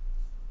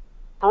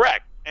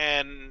 Correct,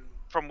 and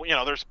from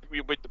there's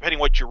depending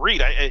what you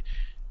read,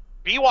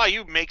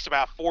 BYU makes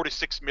about $4 to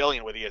 $6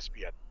 million with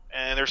ESPN,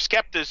 and there's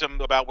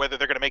skepticism about whether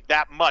they're going to make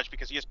that much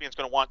because ESPN's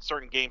going to want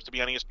certain games to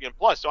be on ESPN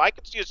Plus. So I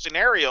could see a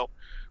scenario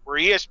where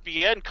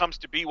ESPN comes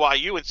to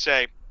BYU and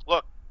say,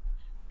 "Look,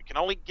 we can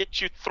only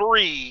get you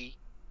 3,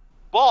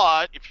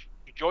 but if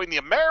you join the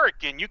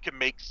American, you can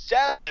make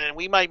 7, and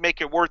we might make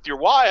it worth your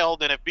while."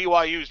 Then if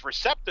BYU is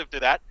receptive to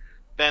that,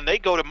 then they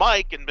go to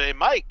Mike and say,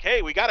 "Mike,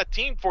 hey, we got a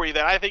team for you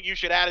that I think you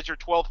should add as your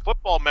 12th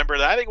football member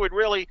that I think would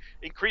really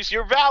increase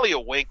your value."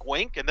 Wink,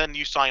 wink, and then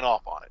you sign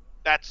off on it.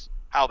 That's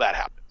how that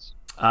happens.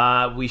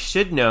 We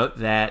should note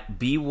that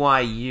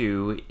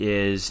BYU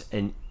is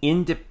an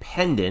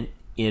independent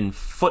in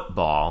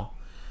football,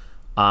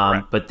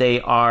 but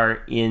they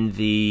are in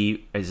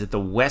is it the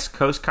West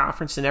Coast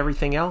Conference and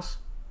everything else?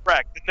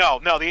 Correct. No,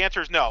 the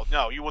answer is no.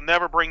 No, you will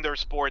never bring their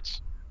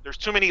sports. There's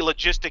too many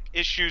logistic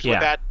issues with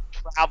that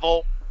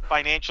travel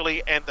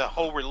financially and the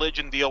whole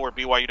religion deal where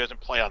BYU doesn't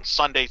play on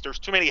Sundays. There's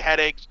too many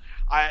headaches.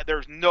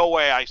 There's no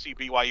way I see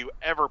BYU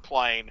ever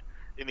playing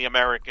in the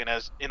American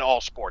as in all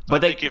sports.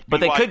 But they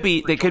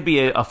could be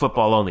a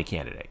football only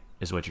candidate,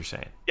 is what you're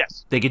saying.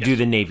 Yes. They could do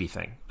the Navy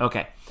thing.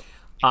 Okay.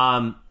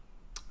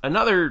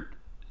 Another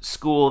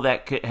school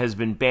that has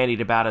been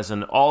bandied about as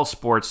an all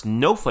sports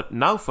no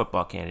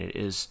football candidate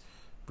is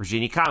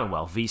Virginia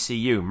Commonwealth,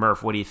 VCU.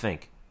 Murph, what do you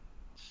think?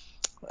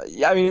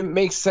 Yeah, I mean, it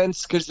makes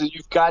sense because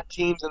you've got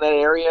teams in that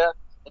area.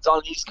 It's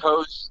on the East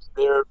Coast.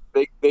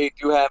 They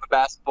do have a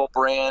basketball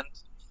brand.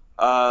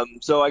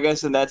 So I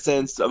guess in that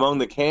sense, among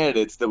the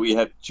candidates that we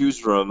have to choose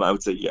from, I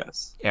would say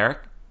yes. Eric?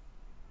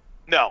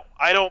 No,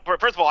 I don't.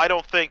 First of all, I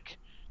don't think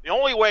the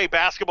only way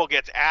basketball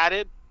gets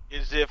added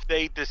is if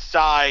they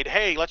decide,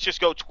 hey, let's just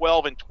go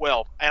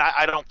 12-12. And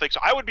I don't think so.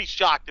 I would be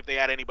shocked if they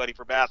add anybody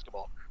for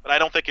basketball, but I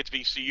don't think it's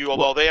VCU,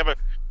 although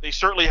they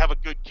certainly have a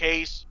good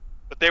case,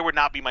 but they would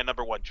not be my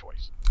number one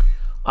choice.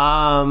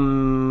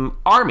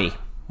 Army,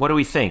 what do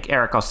we think?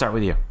 Eric, I'll start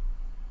with you.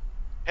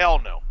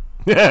 Hell no.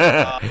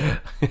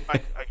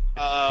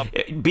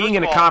 Being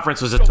in a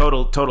conference was a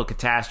total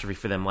catastrophe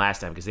for them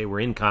last time because they were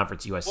in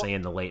Conference USA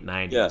in the late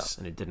 90s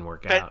and it didn't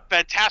work out.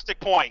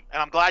 Fantastic point,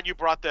 and I'm glad you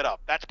brought that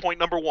up. That's point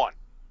number 1.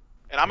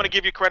 And I'm going to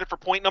give you credit for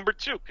point number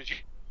 2 because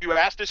you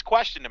asked this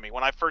question to me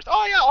when I first,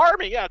 oh yeah,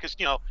 Army, yeah, because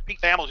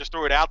Pete Thamel just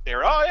threw it out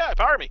there. Oh yeah, it's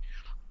Army,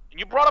 and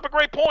you brought up a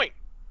great point.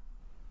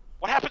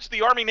 What happens to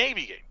the Army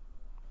Navy game?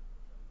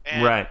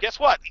 And right. Guess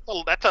what?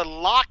 That's a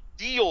locked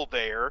deal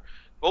there.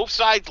 Both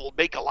sides will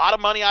make a lot of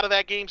money out of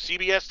that game.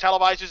 CBS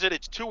televises it.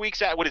 It's 2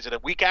 weeks at, what is it, a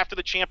week after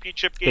the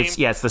championship game?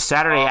 It's the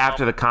Saturday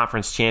after the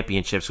conference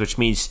championships, which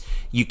means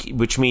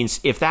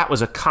if that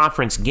was a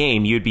conference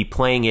game, you'd be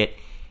playing it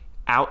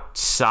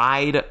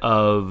outside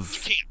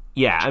of.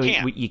 You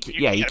can't.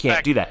 Yeah, you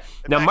can't do that.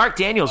 Now, Mark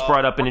Daniels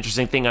brought up an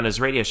interesting thing on his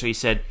radio show. He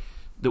said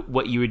that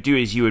what you would do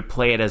is you would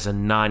play it as a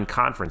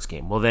non-conference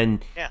game. Well,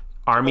 then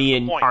Army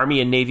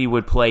and Navy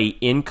would play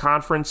in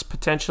conference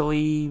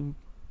potentially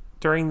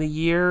during the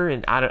year,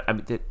 and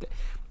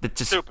that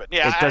just stupid.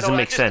 Yeah, it doesn't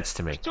make sense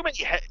to me.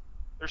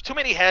 There's too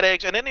many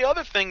headaches, and then the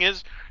other thing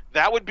is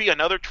that would be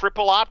another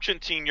triple option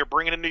team you're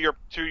bringing into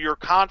your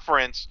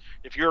conference.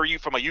 If you're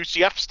from a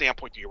UCF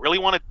standpoint, do you really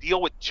want to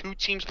deal with two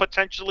teams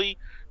potentially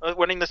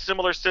winning the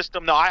similar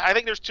system? No, I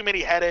think there's too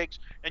many headaches,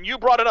 and you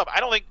brought it up.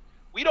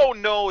 We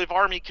don't know if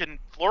Army can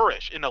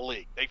flourish in the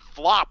league. They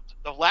flopped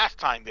the last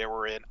time they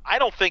were in. I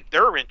don't think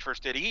they're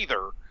interested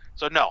either.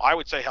 So no, I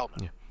would say hell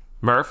no. Yeah.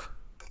 Murph?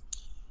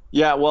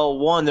 Yeah, well,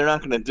 one, they're not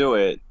going to do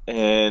it,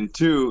 and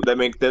two,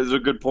 those are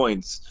good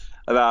points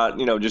about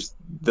just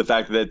the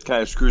fact that it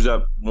kind of screws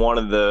up one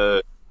of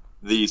the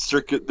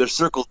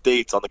circle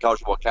dates on the college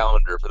football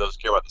calendar for those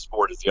who care about the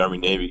sport is the Army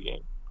Navy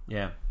game.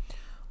 Yeah,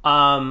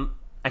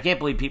 I can't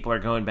believe people are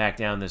going back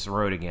down this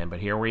road again, but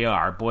here we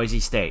are, Boise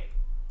State.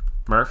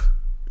 Murph?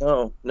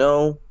 No.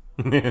 No.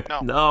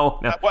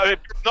 Well,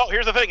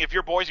 here's the thing. If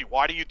you're Boise,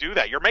 why do you do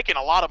that? You're making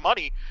a lot of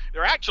money.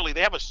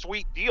 They have a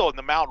sweet deal in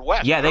the Mountain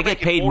West. Yeah, they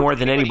get paid more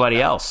than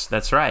anybody else.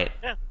 That's right.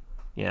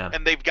 Yeah.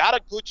 And they've got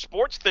a good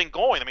sports thing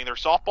going. I mean, their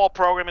softball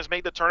program has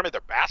made the tournament.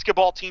 Their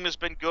basketball team has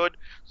been good.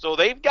 So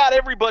they've got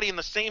everybody in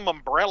the same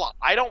umbrella.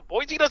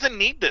 Boise doesn't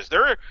need this.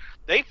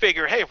 They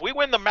figure, hey, if we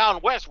win the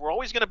Mountain West, we're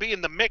always going to be in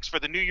the mix for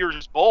the New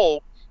Year's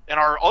Bowl, and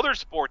our other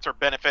sports are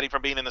benefiting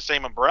from being in the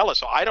same umbrella.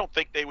 So I don't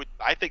think they would.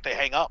 I think they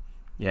hang up.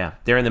 Yeah,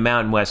 they're in the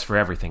Mountain West for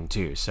everything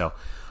too. So,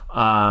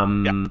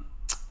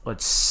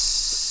 let's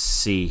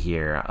see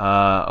here.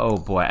 Oh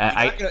boy,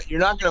 you're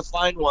not gonna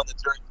find one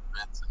that's very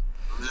convincing.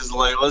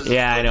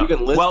 I know.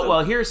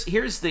 Well, here's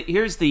the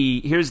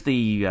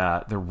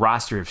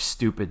roster of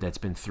stupid that's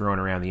been thrown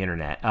around the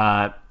internet.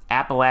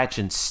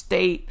 Appalachian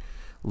State,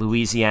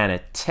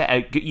 Louisiana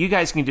Tech. You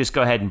guys can just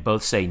go ahead and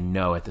both say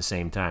no at the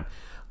same time.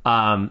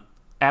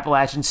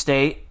 Appalachian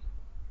State.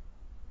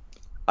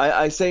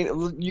 I say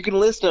you can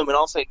list them, and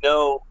I'll say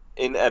no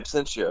in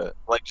absentia.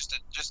 Like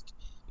just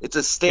it's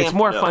a stamp. It's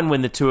more fun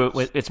when the two.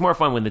 It's more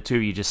fun when the two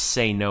of you just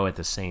say no at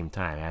the same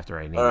time after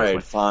I name. All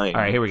right, fine.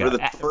 All right, here we go.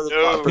 For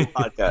the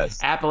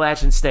podcast.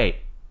 Appalachian State.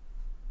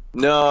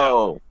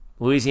 No.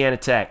 Louisiana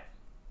Tech.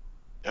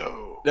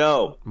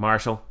 No.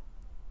 Marshall.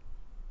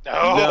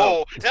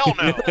 No. Hell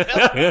no.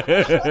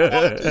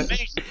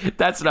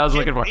 That's what I was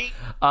looking for.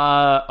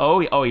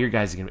 Your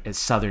guys are gonna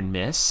Southern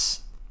Miss.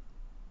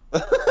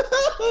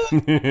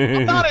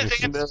 I'm not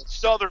as into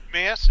Southern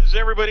Miss as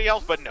everybody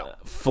else, but no.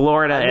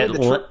 Florida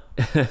Atlantic.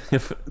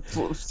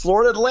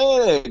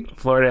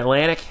 Florida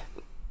Atlantic.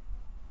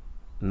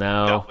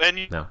 No.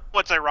 And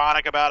what's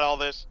ironic about all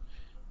this?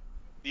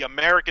 The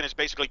American is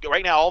basically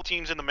right now. All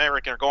teams in the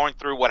American are going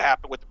through what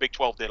happened with the Big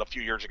 12 did a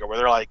few years ago, where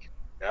they're like,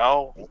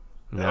 no.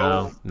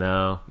 Yeah,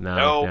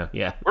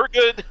 we're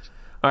good.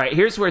 All right,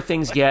 here's where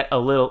things get a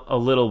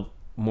little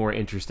more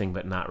interesting,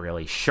 but not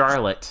really.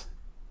 Charlotte.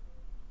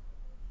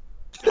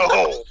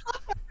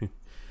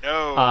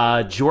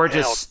 No.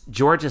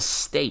 Georgia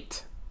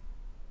State.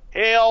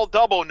 Hell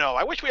double no.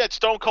 I wish we had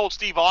Stone Cold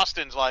Steve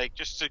Austin's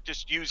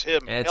just use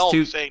him.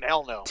 Saying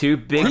hell no. Too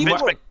big.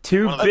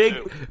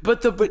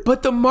 But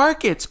the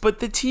markets, but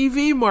the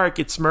TV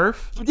markets,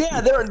 Murph.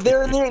 Yeah, they're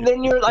near.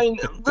 I mean,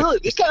 really,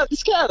 this guy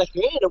had a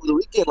hand over the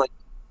weekend. Like,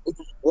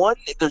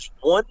 there's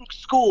one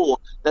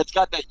school that's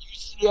got that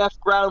UCF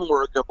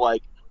groundwork of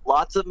like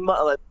lots of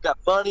got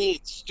money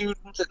and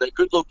students and a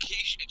good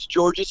location. It's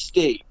Georgia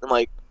State. I'm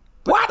like,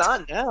 what?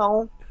 Not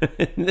now.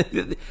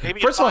 Maybe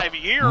First in 5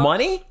 years.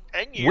 Money?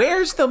 10 years.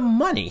 Where's the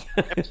money?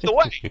 It's the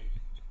way.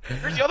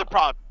 Here's the other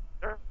problem.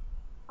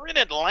 We're in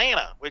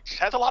Atlanta, which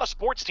has a lot of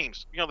sports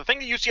teams. The thing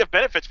that UCF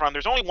benefits from,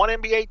 there's only one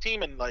NBA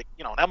team and an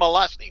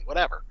MLS team,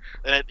 whatever.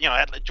 And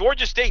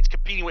Georgia State's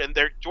competing with,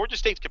 Georgia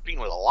State's competing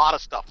with a lot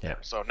of stuff there.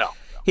 So no.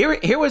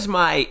 Here's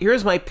my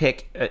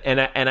pick,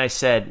 and I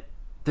said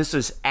this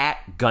was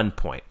at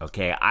gunpoint.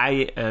 Okay,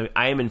 I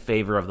am in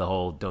favor of the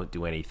whole don't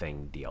do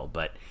anything deal,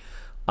 but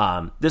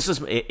this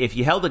is if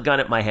you held a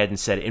gun at my head and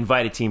said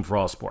invite a team for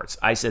all sports,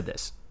 I said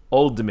this: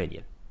 Old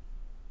Dominion.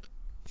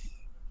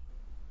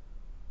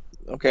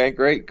 Okay,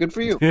 great, good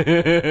for you. Yeah,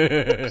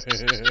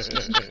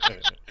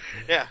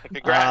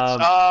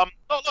 congrats.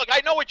 Look,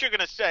 I know what you're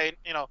gonna say.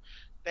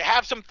 They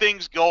have some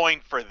things going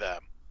for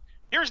them.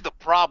 Here's the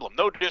problem.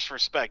 No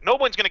disrespect. No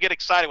one's gonna get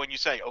excited when you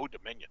say Old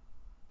Dominion.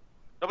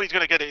 Nobody's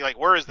gonna get it. Like,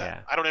 where is that?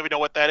 Yeah. I don't even know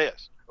what that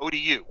is.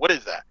 ODU. What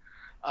is that?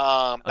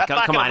 That's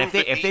not come gonna on, move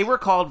if they were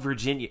called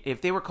Virginia,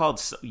 if they were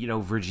called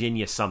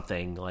Virginia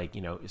something like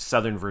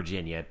Southern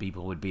Virginia,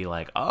 people would be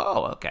like,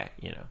 oh, okay,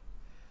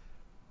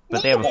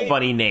 But they have a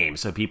funny name,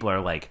 so people are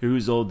like,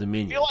 who's Old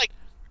Dominion? I feel like,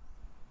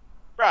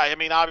 right. I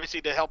mean,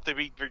 obviously to help to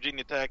beat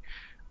Virginia Tech.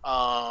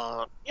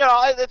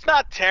 It's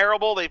not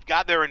terrible.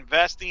 They're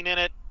investing in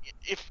it.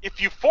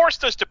 If you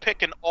forced us to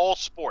pick an all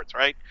sports,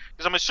 right?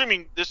 Because I'm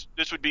assuming this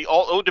would be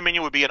Old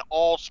Dominion would be an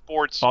all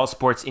sports. All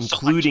sports,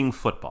 including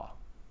football.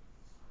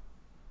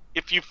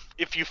 If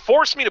you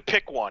force me to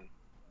pick one,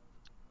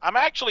 I'm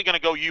actually going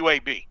to go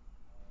UAB, and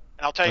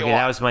I'll tell you why.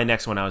 That was my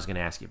next one I was going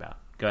to ask you about.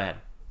 Go ahead,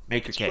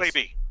 make your case.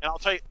 UAB, and I'll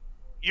tell you,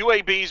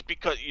 UAB's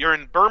because you're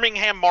in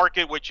Birmingham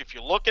market, which if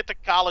you look at the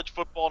college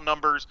football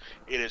numbers,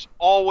 it is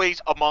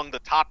always among the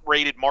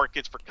top-rated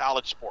markets for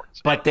college sports.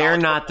 But they're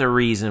not the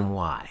reason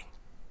why.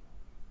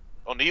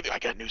 Well, neither. I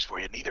got news for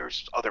you. Neither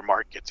is other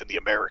markets in the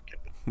American.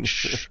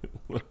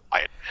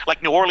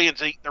 Like New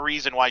Orleans ain't the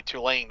reason why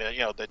Tulane,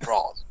 that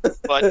draws.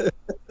 But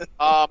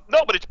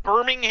no, but it's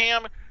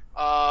Birmingham.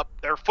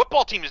 Their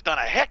football team has done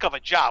a heck of a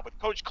job with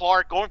Coach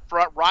Clark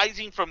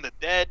rising from the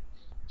dead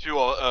to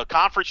a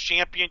conference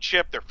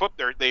championship.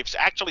 They've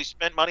actually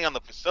spent money on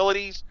the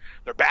facilities.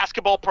 Their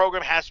basketball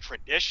program has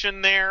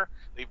tradition there.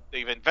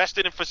 They've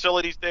invested in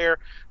facilities there.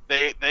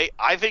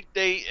 I think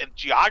in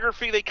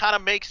geography they kind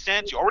of make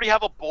sense. You already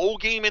have a bowl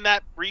game in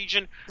that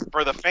region.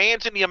 For the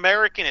fans in the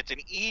American, it's an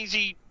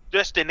easy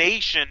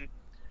destination.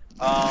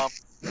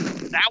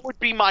 That would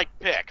be my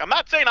pick. I'm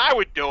not saying I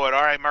would do it,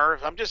 all right,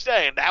 Murph. I'm just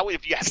saying that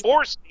if you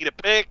forced me to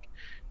pick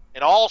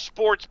an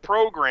all-sports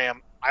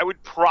program, I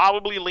would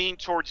probably lean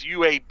towards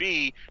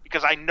UAB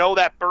because I know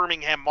that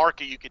Birmingham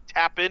market, you could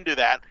tap into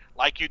that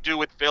like you do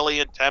with Philly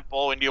and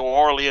Temple and New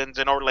Orleans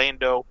and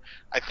Orlando.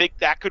 I think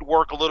that could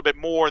work a little bit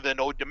more than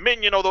Old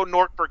Dominion, although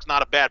Norfolk's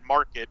not a bad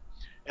market.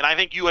 And I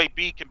think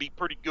UAB can be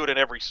pretty good in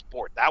every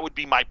sport. That would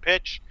be my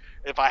pitch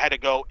if I had to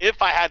go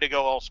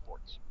all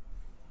sports.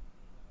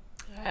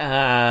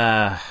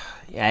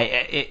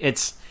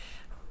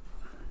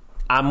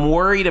 I'm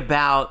worried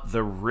about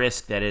the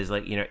risk that is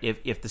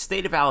if the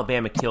state of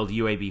Alabama killed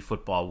UAB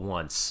football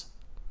once,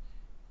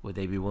 would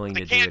they be willing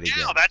to do it again?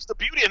 Now. That's the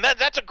beauty, and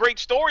that's a great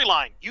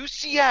storyline.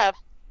 UCF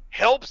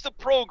helps the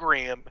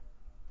program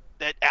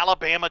that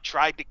Alabama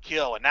tried to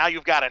kill, and now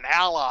you've got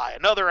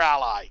another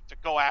ally to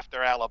go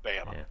after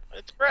Alabama. Yeah.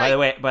 It's great.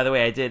 By the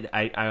way,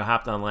 I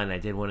hopped online and I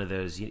did one of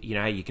those. You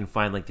know how you can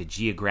find like the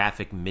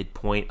geographic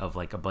midpoint of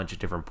like a bunch of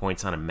different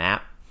points on a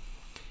map,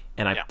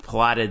 and I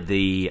plotted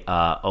the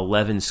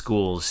 11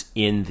 schools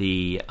in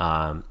the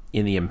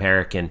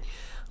American.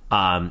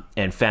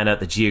 And found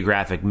out the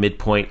geographic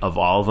midpoint of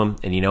all of them,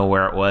 and you know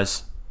where it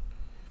was?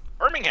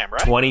 Birmingham,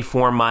 right?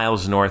 24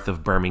 miles north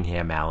of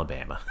Birmingham,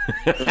 Alabama.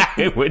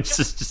 Which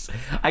is just,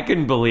 I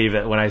couldn't believe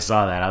it when I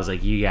saw that. I was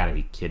like, you got to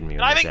be kidding me.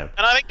 And I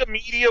think the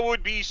media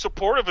would be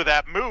supportive of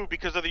that move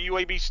because of the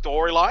UAB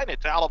storyline.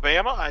 It's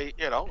Alabama.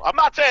 I'm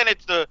not saying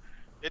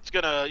it's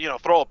gonna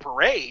throw a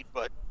parade,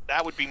 but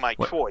that would be my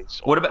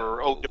choice.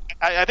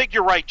 I think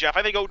you're right, Jeff.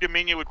 I think Old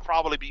Dominion would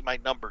probably be my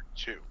number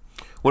 2.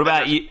 What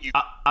about you?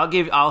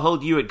 I'll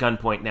hold you at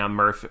gunpoint now,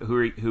 Murph.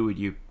 Who would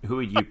you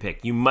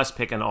pick? You must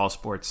pick an all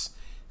sports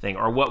thing,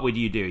 or what would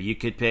you do? You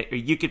could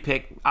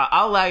pick.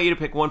 I'll allow you to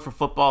pick one for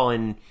football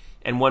and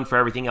one for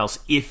everything else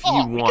if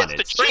you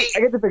wanted. I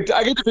get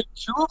to pick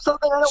 2 of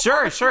something.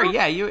 Sure.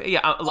 Yeah.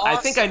 I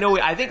think I know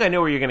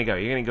where you're going to go.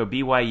 You're going to go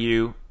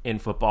BYU in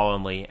football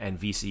only and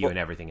VCU and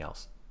everything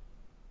else.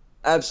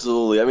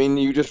 Absolutely. I mean,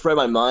 you just read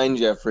my mind,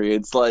 Jeffrey.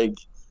 It's like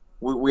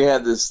we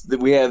have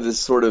this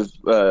sort of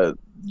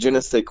je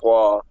ne sais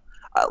quoi.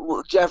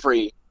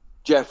 Jeffrey.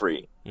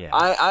 Yeah.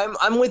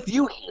 I'm with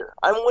you here.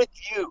 I'm with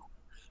you.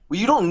 Well,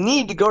 you don't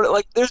need to go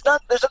to there's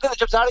nothing that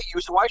jumps out at you.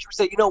 So why should we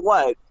say, you know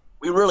what?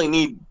 We really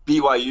need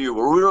BYU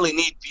or we really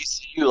need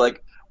VCU.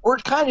 Like we're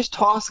kind of just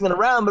tossing it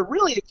around, but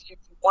really, if you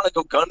want to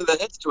go gun to the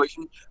head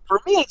situation,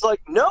 for me, it's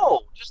like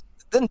no, just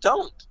then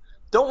don't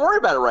worry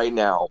about it right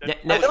now.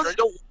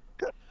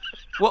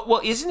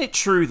 Well, isn't it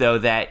true, though,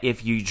 that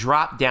if you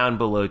drop down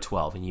below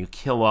 12 and you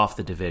kill off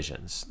the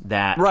divisions,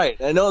 that... Right.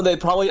 I know they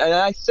probably... And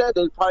I said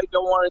they probably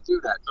don't want to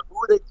do that. So who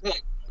would they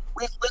pick?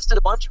 We've listed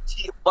a bunch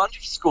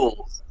of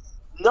schools,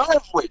 none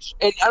of which,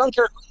 and I don't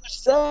care who you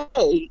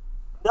say,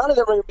 none of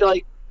them are going to be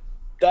like,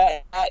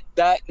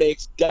 that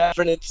makes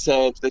definite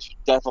sense. They should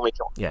definitely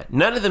kill them. Yeah,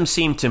 none of them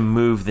seem to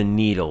move the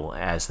needle,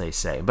 as they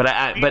say. But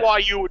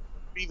BYU would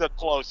be the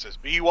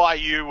closest.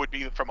 BYU would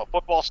be, from a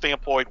football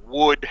standpoint,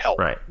 would help.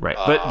 Right.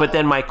 But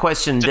then my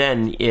question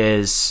then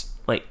is,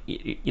 like,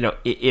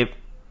 if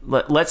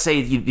let's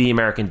say the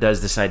American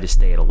does decide to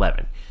stay at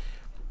 11.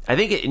 I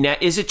think now,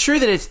 is it true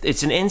that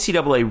it's an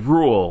NCAA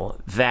rule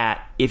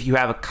that if you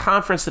have a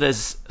conference that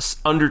has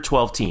under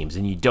 12 teams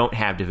and you don't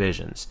have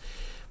divisions,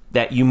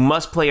 that you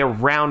must play a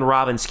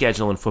round-robin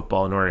schedule in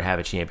football in order to have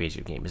a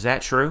championship game? Is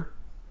that true?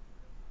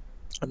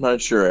 I'm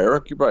not sure,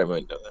 Eric. You probably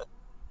might know that.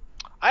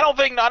 I don't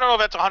know if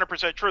that's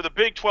 100% true. The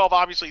Big 12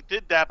 obviously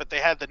did that, but they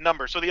had the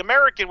number. So the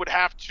American would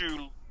have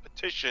to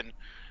petition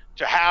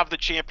to have the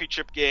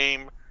championship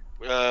game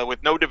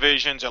with no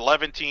divisions,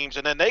 11 teams,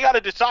 and then they got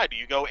to decide: do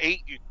you go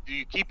 8? Do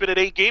you keep it at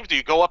 8 games? Do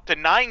you go up to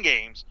 9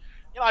 games?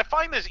 I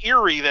find this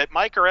eerie that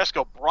Mike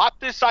Oresco brought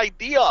this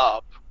idea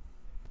up.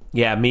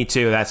 Yeah, me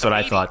too. That's what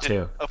I thought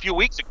too. A few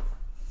weeks ago,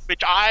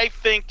 which I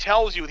think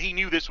tells you he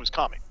knew this was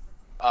coming.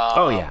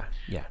 Yeah.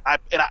 I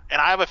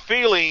have a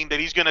feeling that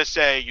he's going to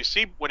say, you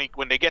see,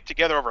 when they get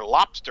together over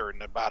lobster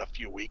in about a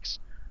few weeks,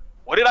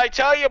 what did I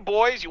tell you,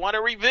 boys? You want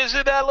to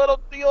revisit that little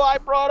deal I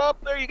brought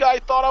up there? You guys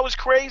thought I was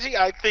crazy?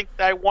 I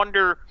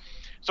wonder.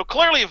 So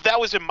clearly, if that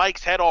was in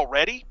Mike's head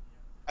already,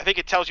 I think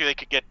it tells you they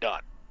could get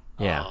done.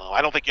 Yeah.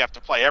 I don't think you have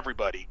to play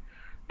everybody.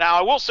 Now,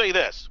 I will say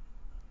this,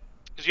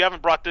 because you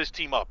haven't brought this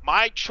team up.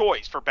 My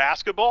choice for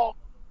basketball,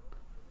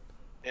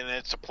 and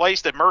it's a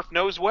place that Murph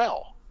knows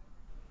well,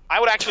 I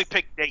would actually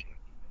pick Dayton.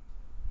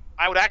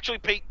 And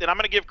I'm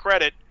going to give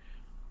credit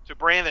to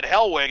Brandon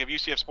Hellwig of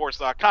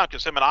UCFsports.com,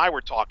 because him and I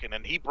were talking,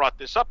 and he brought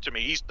this up to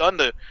me. He's done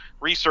the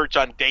research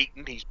on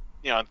Dayton,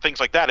 and things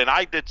like that, and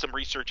I did some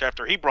research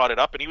after he brought it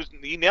up, and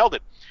he nailed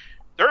it.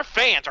 Their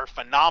fans are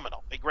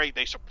phenomenal.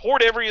 They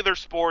support every of their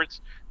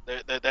sports.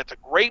 That's a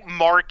great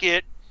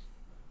market.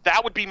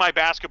 That would be my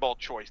basketball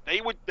choice. They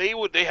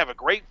have a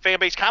great fan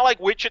base, kind of like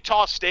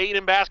Wichita State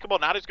in basketball,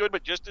 not as good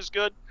but just as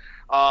good.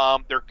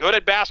 They're good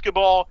at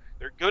basketball.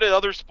 They're good at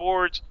other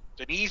sports.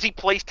 It's an easy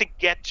place to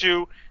get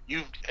to.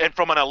 And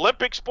from an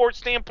Olympic sports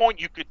standpoint,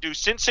 you could do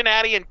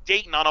Cincinnati and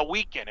Dayton on a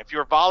weekend. If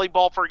you're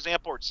volleyball, for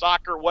example, or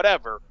soccer,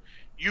 whatever,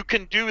 you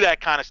can do that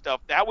kind of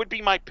stuff. That would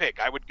be my pick.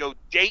 I would go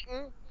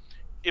Dayton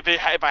if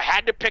I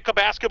had to pick a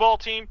basketball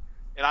team,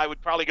 and I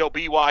would probably go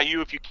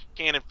BYU if you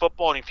can in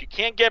football. And if you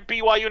can't get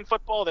BYU in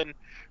football, then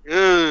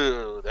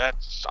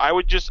I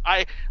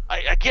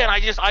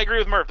agree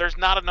with Murph. There's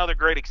not another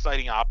great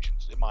exciting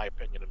options in my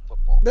opinion in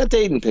football. That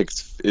Dayton pick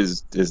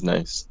is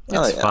nice.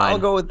 It's fine. I'll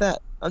go with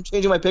that. I'm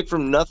changing my pick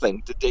from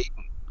nothing to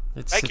Dayton.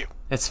 Thank you.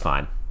 It's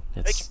fine.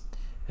 It's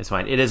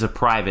fine. It is a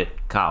private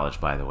college,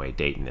 by the way.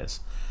 Dayton is.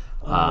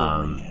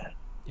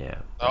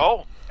 Yeah.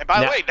 Oh, and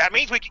by the way, that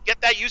means we can get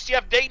that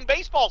UCF Dayton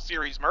baseball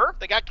series, Murph.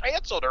 They got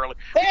canceled early.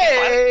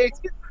 Hey,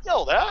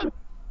 Huh?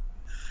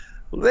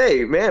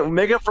 Hey, man,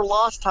 make up for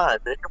lost time.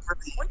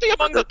 Weren't they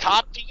among the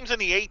top teams in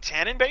the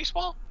A10 in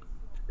baseball?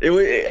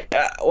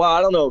 Well,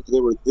 I don't know if they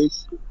were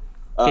this year.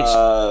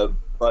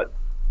 But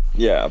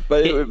yeah,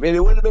 but it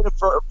wouldn't have been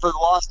for the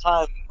lost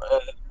time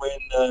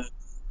when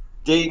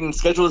Dayton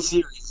scheduled a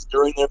series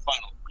during their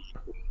final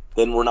week.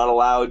 Then we're not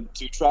allowed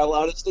to travel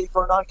out of state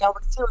for a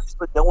non-conference series,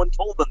 but no one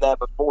told them that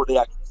before they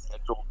actually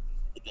scheduled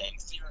the dang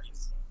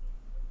series.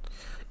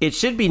 It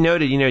should be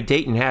noted,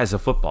 Dayton has a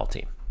football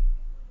team.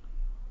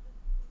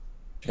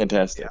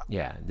 Fantastic.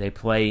 Yeah, they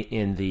play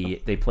in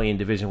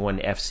Division I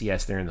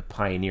FCS. They're in the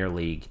Pioneer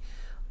League.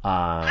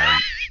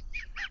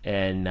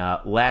 And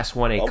last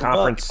won a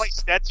conference. Do they play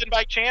Stetson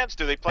by chance?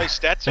 Do they play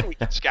Stetson? We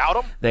can scout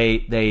them.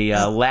 They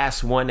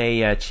last won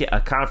a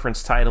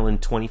conference title in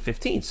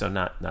 2015, so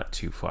not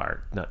too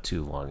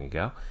long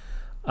ago.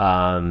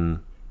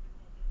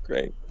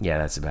 Great. Yeah,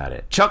 that's about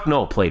it. Chuck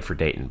Knoll played for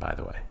Dayton, by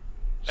the way.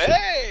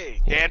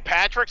 Hey, Dan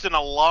Patrick's an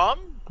alum.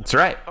 That's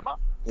right. Come on.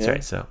 That's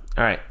right. So,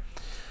 all right.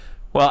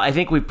 Well, I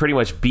think we've pretty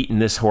much beaten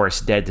this horse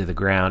dead to the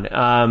ground.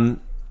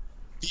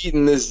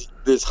 Beaten this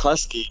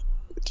husky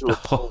to a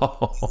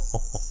pulp.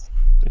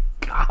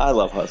 God. I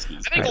love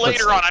huskies. I think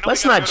later on.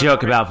 Let's not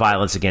joke about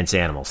violence against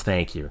animals.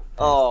 Thank you.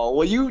 Oh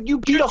well, you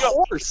beat a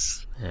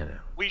horse. I know.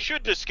 We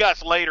should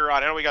discuss later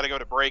on. I know we got to go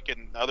to break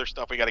and other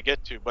stuff we got to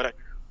get to, but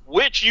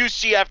which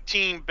UCF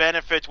team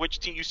benefits? Which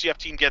UCF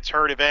team gets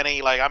hurt, if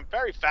any? I'm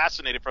very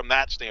fascinated from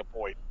that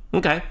standpoint.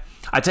 Okay,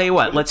 I tell you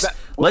what. Let's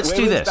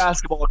do this.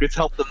 Basketball gets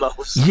helped the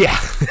most. Yeah,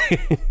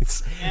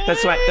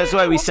 that's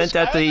why we sent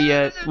out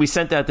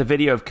the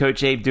video of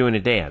Coach Abe doing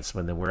a dance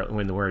when the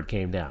word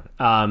came down.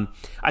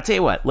 I tell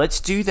you what. Let's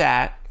do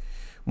that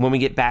when we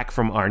get back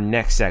from our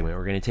next segment.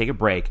 We're going to take a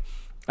break.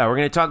 We're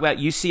going to talk about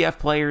UCF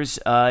players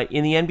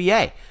in the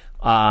NBA.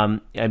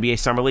 NBA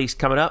Summer League's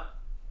coming up.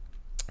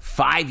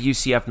 5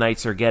 UCF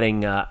Knights are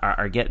getting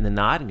the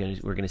nod.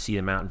 We're going to see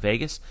them out in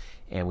Vegas.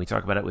 And we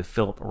talk about it with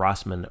Philip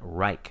Rossman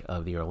Reich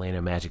of the Orlando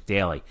Magic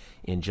Daily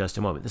in just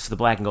a moment. This is the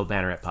Black and Gold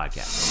Banneret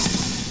Podcast.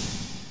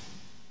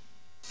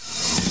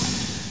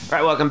 All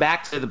right, welcome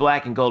back to the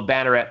Black and Gold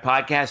Banneret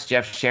Podcast.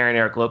 Jeff Sharon,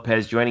 Eric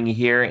Lopez joining you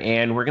here.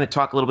 And we're going to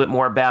talk a little bit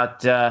more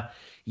about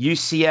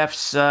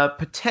UCF's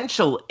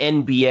potential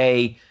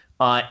NBA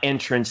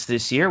entrance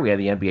this year. We have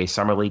the NBA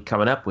Summer League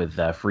coming up with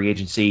free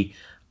agency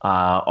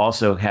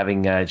also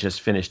having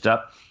just finished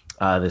up.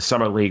 The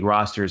Summer League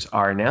rosters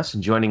are announced,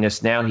 and joining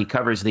us now, he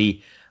covers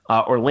the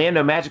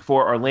Orlando Magic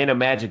for Orlando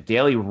Magic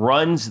Daily,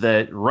 runs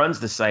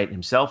the site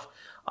himself.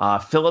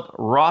 Philip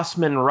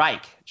Rossman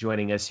Reich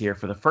joining us here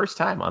for the first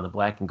time on the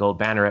Black and Gold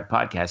Banneret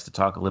Podcast to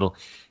talk a little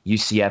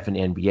UCF and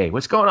NBA.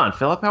 What's going on,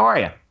 Philip? How are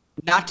you?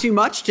 Not too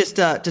much.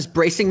 Just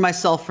bracing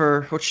myself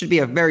for what should be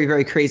a very,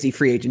 very crazy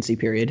free agency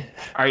period.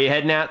 Are you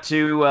heading out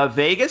to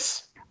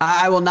Vegas?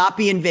 I will not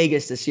be in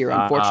Vegas this year,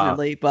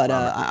 unfortunately, but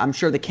I'm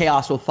sure the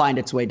chaos will find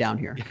its way down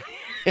here.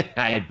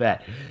 I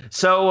bet.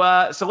 So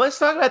let's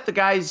talk about the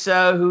guys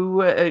who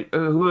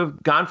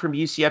have gone from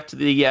UCF to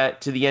the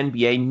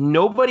NBA.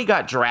 Nobody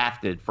got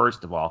drafted.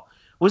 First of all,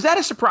 was that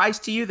a surprise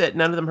to you that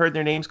none of them heard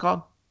their names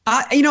called?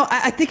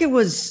 I think it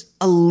was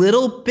a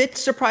little bit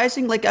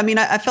surprising. Like, I mean,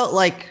 I felt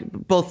like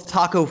both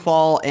Taco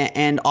Fall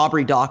and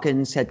Aubrey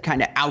Dawkins had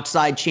kind of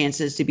outside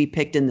chances to be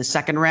picked in the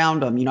second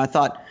round. I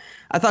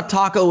thought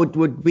Taco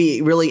would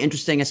be really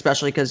interesting,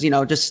 especially because,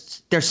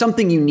 just there's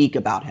something unique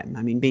about him.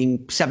 I mean, being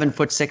 7'6",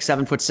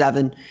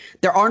 7'7",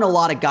 there aren't a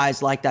lot of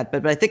guys like that.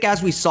 But I think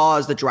as we saw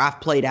as the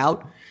draft played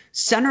out,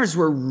 centers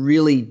were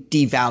really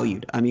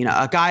devalued. I mean,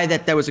 a guy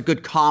that there was a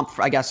good comp,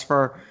 I guess,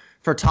 for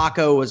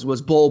Taco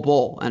was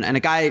Bol, and a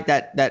guy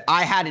that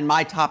I had in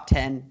my top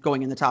 10,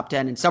 going in the top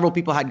 10, and several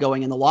people had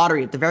going in the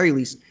lottery at the very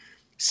least,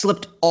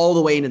 slipped all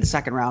the way into the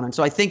second round. And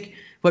so I think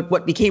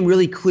what became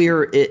really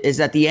clear is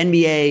that the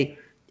NBA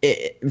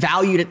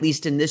valued, at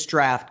least in this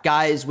draft,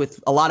 guys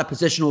with a lot of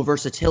positional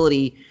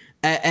versatility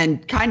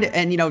and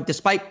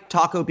despite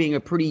Taco being a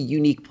pretty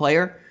unique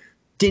player,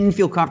 didn't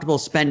feel comfortable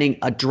spending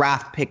a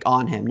draft pick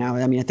on him. Now,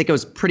 I mean, I think it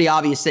was pretty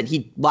obvious that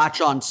he'd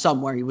latch on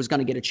somewhere. He was going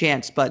to get a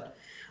chance, but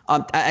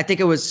I think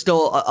it was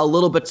still a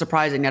little bit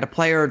surprising that a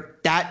player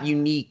that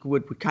unique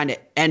would kind of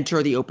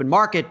enter the open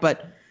market.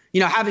 But,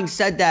 having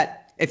said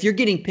that, if you're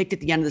getting picked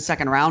at the end of the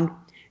second round,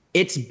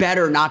 it's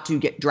better not to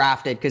get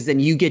drafted because then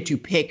you get to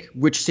pick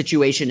which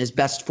situation is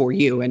best for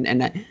you.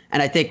 And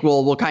I think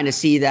we'll kind of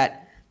see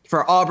that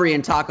for Aubrey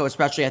and Taco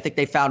especially. I think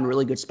they found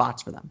really good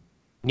spots for them.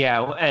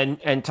 Yeah,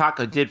 and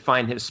Taco did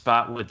find his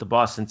spot with the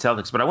Boston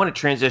Celtics, but I want to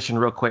transition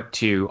real quick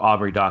to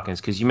Aubrey Dawkins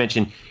because you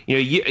mentioned,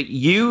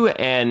 you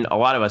and a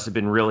lot of us have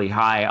been really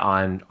high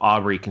on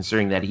Aubrey,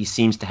 considering that he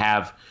seems to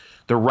have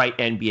the right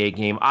NBA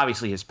game.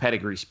 Obviously, his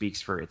pedigree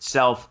speaks for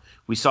itself.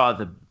 We saw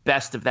the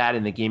best of that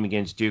in the game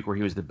against Duke, where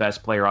he was the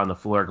best player on the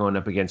floor going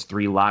up against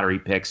 3 lottery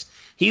picks.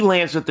 He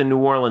lands with the New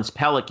Orleans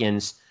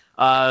Pelicans.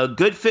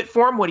 Good fit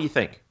for him? What do you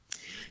think?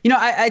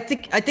 I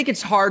think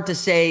it's hard to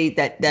say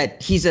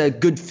that he's a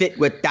good fit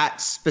with that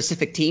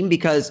specific team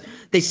because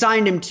they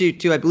signed him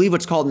to I believe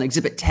what's called an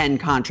Exhibit 10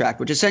 contract,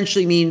 which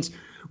essentially means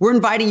we're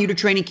inviting you to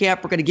training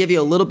camp. We're going to give you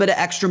a little bit of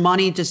extra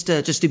money just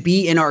to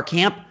be in our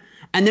camp,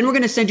 and then we're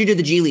going to send you to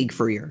the G League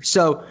for a year.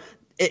 So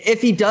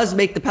if he does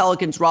make the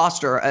Pelicans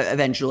roster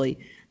eventually,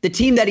 the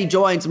team that he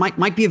joins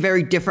might be a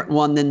very different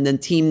one than the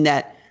team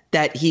that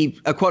he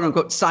quote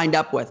unquote signed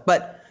up with.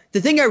 But the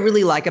thing I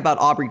really like about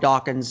Aubrey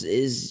Dawkins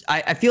is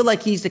I feel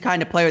like he's the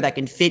kind of player that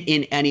can fit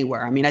in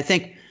anywhere. I mean, I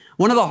think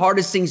one of the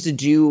hardest things to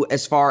do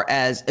as far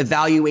as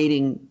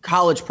evaluating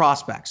college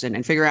prospects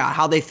and figuring out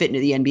how they fit into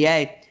the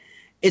NBA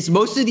is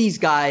most of these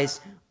guys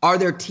are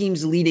their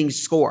team's leading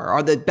scorer,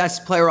 are the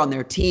best player on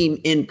their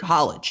team in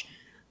college.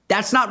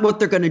 That's not what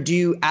they're going to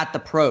do at the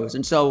pros.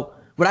 And so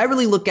what I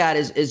really look at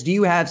is do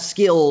you have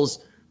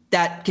skills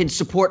that can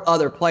support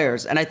other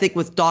players? And I think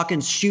with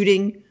Dawkins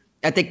shooting,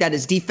 I think that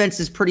his defense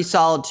is pretty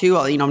solid too.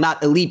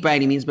 Not elite by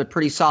any means, but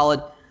pretty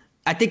solid.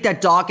 I think that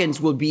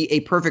Dawkins would be a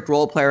perfect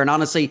role player. And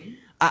honestly,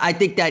 I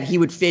think that he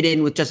would fit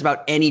in with just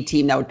about any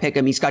team that would pick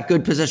him. He's got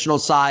good positional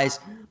size,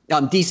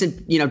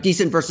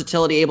 decent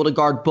versatility, able to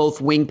guard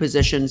both wing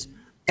positions.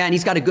 And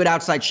he's got a good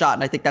outside shot.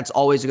 And I think that's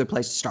always a good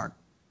place to start.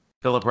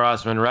 Philip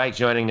Rossman-Reich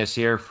joining us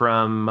here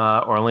from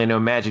Orlando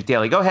Magic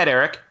Daily. Go ahead,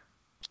 Eric.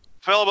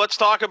 Philip, let's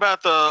talk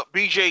about the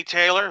B.J.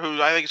 Taylor,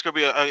 who I think is going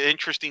to be an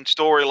interesting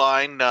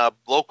storyline.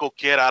 Local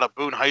kid out of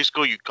Boone High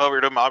School. You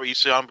covered him,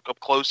 obviously, up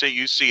close at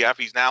UCF.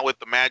 He's now with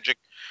the Magic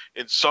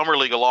in Summer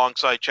League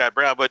alongside Chad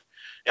Brown. But,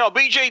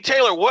 B.J.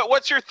 Taylor,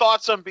 what's your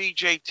thoughts on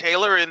B.J.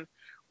 Taylor? And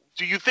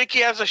do you think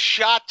he has a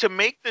shot to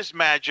make this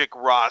Magic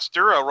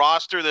roster, a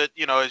roster that,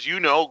 as you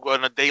know,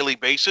 on a daily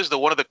basis,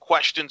 one of the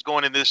questions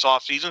going into this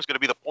offseason is going to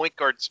be the point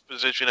guard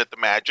position at the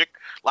Magic.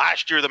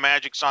 Last year, the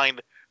Magic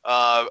signed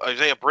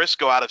Isaiah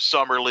Briscoe out of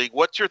Summer League.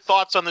 What's your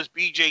thoughts on this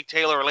B.J.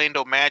 Taylor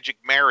Orlando Magic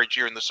marriage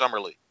here in the Summer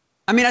League?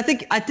 I mean, I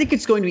think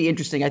it's going to be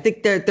interesting. I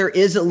think there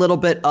is a little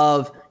bit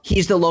of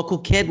he's the local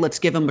kid, let's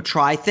give him a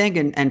try thing,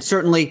 and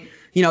certainly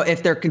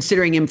if they're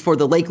considering him for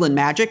the Lakeland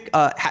Magic,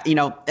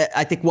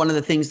 I think one of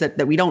the things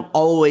that we don't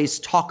always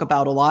talk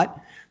about a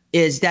lot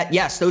is that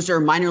yes, those are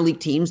minor league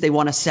teams, they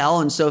want to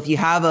sell, and so if you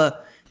have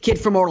a kid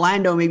from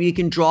Orlando, maybe you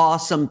can draw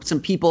some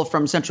people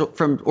from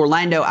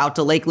Orlando out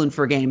to Lakeland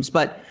for games,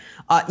 but.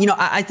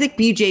 I think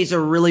BJ's a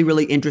really,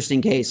 really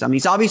interesting case. I mean,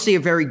 he's obviously a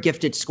very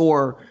gifted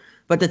scorer,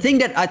 but the thing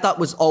that I thought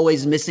was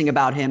always missing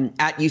about him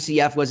at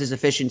UCF was his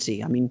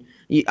efficiency. I mean,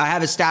 I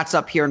have his stats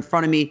up here in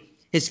front of me.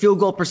 His field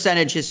goal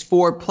percentage, his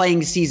 4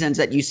 playing seasons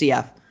at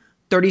UCF,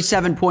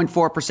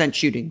 37.4%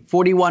 shooting,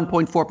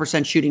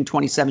 41.4% shooting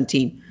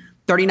 2017,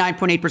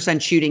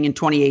 39.8% shooting in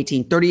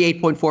 2018,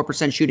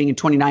 38.4% shooting in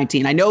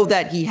 2019. I know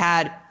that he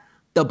had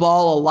the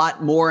ball a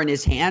lot more in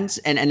his hands,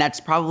 and that's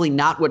probably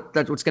not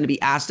what's going to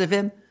be asked of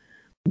him.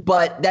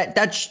 But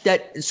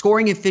that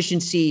scoring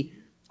efficiency,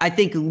 I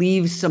think,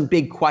 leaves some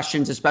big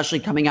questions, especially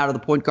coming out of the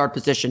point guard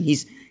position.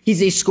 He's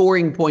a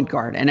scoring point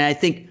guard, and I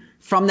think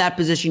from that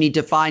position, he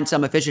defined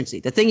some efficiency.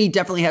 The thing he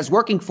definitely has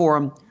working for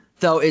him,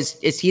 though, is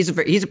he's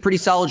a pretty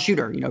solid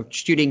shooter.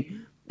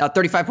 Shooting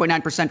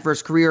 35.9% for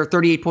his career,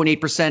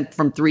 38.8%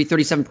 from three,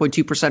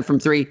 37.2% from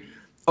three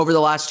over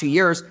the last 2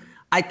 years.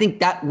 I think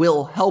that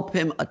will help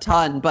him a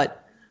ton.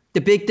 But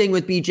the big thing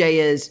with BJ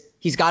is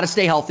he's got to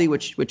stay healthy,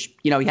 which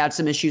he had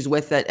some issues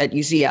with at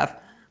UCF,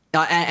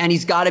 and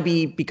he's got to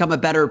become a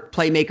better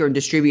playmaker and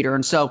distributor.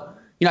 And so,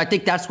 I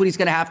think that's what he's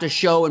going to have to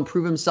show and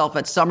prove himself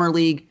at Summer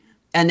League.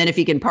 And then if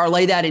he can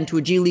parlay that into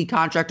a G League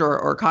contract or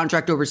a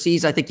contract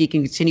overseas, I think he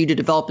can continue to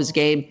develop his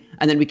game,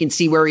 and then we can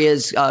see where he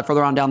is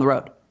further on down the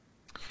road.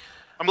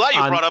 I'm glad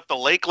you brought up the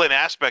Lakeland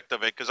aspect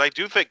of it, because I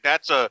do think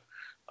that's an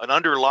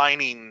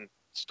underlining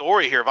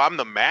story here. If I'm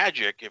the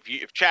Magic,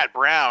 if Chad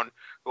Brown,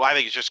 who I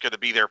think is just going to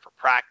be there for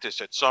practice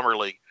at Summer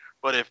League,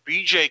 but if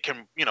BJ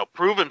can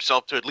prove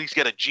himself to at least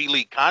get a G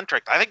League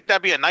contract, I think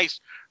that'd be a nice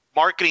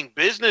marketing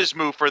business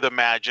move for the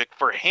Magic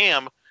for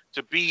him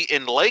to be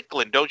in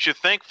Lakeland, don't you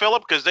think,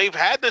 Philip? Because they've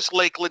had this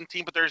Lakeland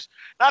team, but there's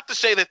not to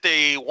say that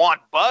they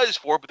want buzz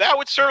for it, but that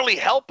would certainly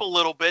help a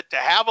little bit to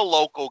have a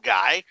local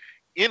guy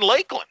in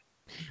Lakeland.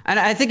 And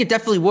I think it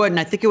definitely would, and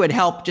I think it would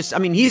help.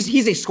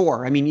 He's a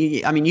scorer.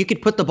 You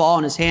could put the ball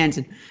in his hands,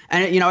 and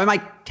it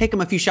might take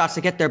him a few shots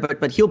to get there,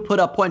 but he'll put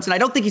up points. And I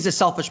don't think he's a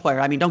selfish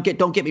player. Don't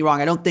get me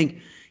wrong. I don't think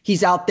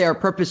he's out there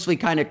purposely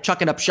kind of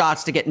chucking up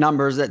shots to get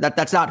numbers.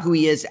 That's not who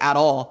he is at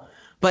all.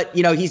 But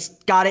he's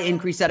got to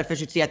increase that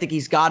efficiency. I think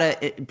he's got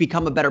to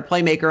become a better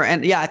playmaker.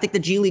 And yeah, I think the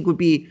G League would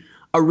be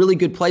a really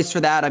good place for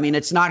that.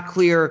 It's not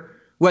clear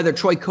whether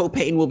Troy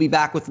Copayton will be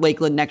back with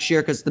Lakeland next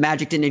year, because the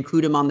Magic didn't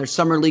include him on their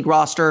Summer League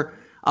roster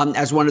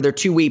as one of their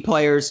two-way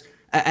players.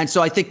 And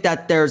so I think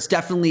that there's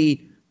definitely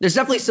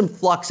some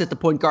flux at the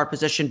point guard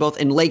position, both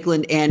in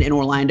Lakeland and in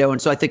Orlando.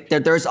 And so I think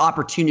that there's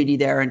opportunity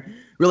there. And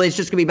really, it's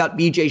just going to be about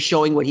BJ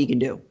showing what he can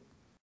do.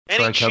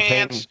 Any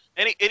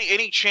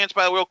chance,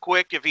 by the way, real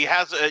quick, if he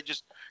has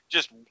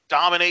just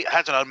dominate,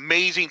 has an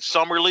amazing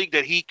Summer League,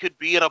 that he could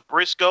be in a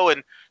Briscoe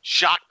and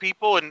shock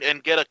people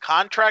and get a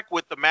contract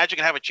with the Magic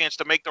and have a chance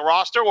to make the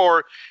roster?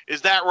 Or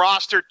is that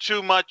roster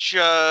too much,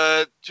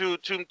 too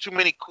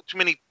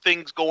many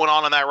things going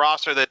on in that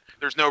roster that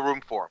there's no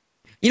room for him?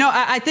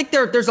 I think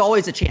there's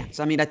always a chance.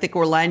 I think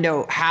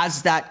Orlando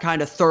has that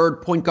kind of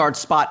third point guard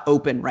spot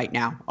open right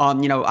now.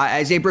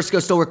 Isaiah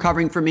Briscoe's still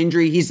recovering from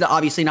injury. He's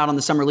obviously not on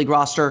the Summer League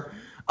roster.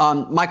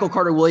 Michael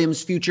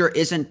Carter-Williams' future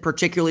isn't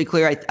particularly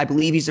clear. I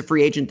believe he's a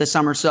free agent this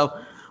summer. So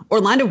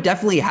Orlando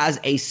definitely has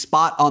a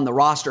spot on the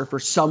roster for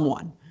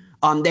someone.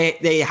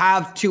 They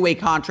have two-way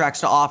contracts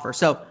to offer.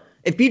 So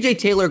if BJ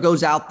Taylor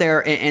goes out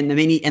there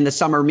in the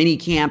summer mini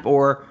camp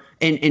or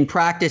in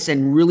practice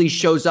and really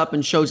shows up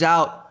and shows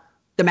out,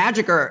 the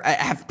Magic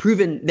have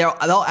proven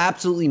they'll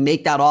absolutely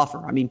make that offer.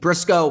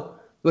 Briscoe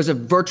was a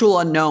virtual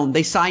unknown.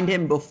 They signed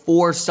him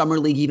before Summer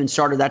League even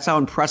started. That's how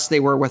impressed they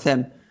were with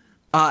him.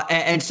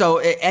 And so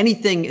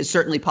anything is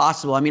certainly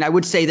possible. I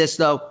would say this,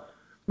 though.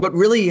 What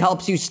really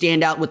helps you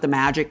stand out with the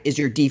Magic is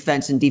your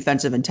defense and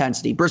defensive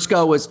intensity.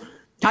 Briscoe was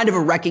kind of a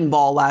wrecking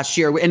ball last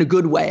year in a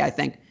good way, I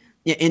think,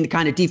 in the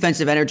kind of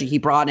defensive energy he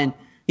brought in.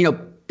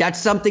 That's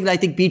something that I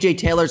think BJ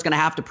Taylor is going to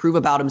have to prove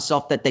about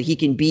himself, that he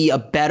can be a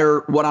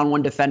better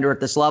one-on-one defender at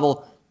this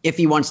level if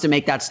he wants to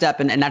make that step.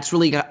 And that's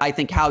really, I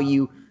think, how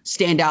you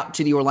stand out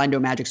to the Orlando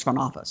Magic's front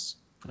office.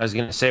 I was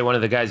going to say, one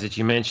of the guys that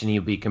you mentioned,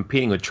 he'll be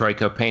competing with Troy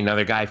Copayton,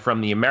 another guy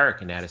from the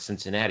American out of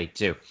Cincinnati,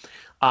 too.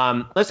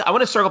 I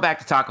want to circle back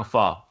to Tacko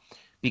Fall,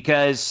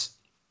 because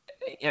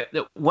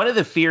one of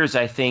the fears,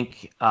 I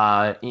think,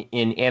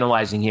 in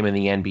analyzing him in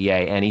the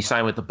NBA, and he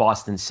signed with the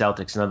Boston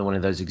Celtics, another one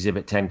of those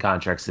Exhibit 10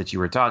 contracts that you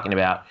were talking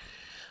about,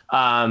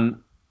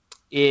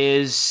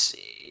 is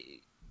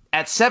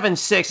at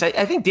 7'6",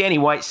 I think Danny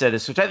White said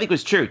this, which I think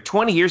was true.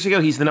 20 years ago,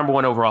 he's the number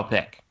one overall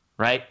pick,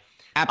 right?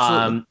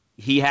 Absolutely.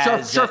 He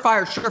has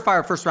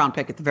surefire first round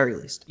pick at the very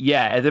least.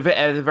 Yeah, at the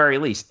very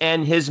least.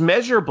 And his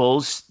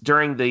measurables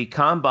during the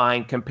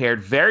combine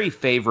compared very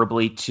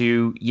favorably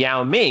to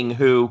Yao Ming,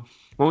 who,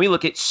 when we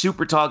look at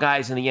super tall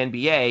guys in the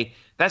NBA,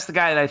 that's the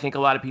guy that I think a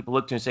lot of people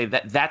look to and say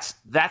that's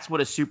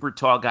what a super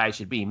tall guy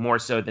should be, more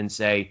so than,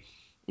 say,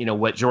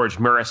 what George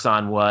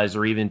Murison was,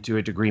 or even to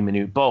a degree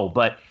Manute Bol.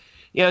 But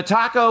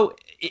Tacko,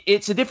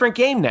 it's a different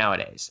game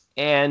nowadays,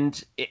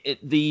 and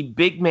the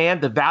big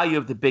man, the value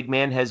of the big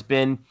man, has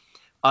been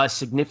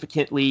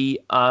significantly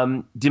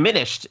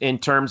diminished in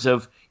terms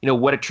of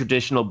what a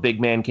traditional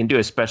big man can do,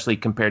 especially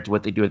compared to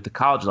what they do at the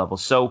college level.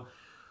 So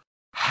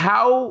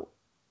how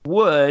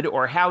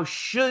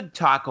should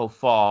Tacko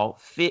Fall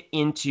fit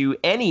into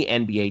any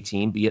NBA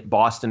team, be it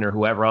Boston or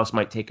whoever else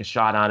might take a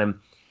shot on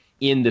him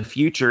in the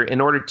future,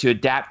 in order to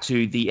adapt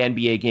to the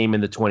NBA game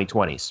in the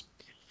 2020s?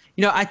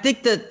 I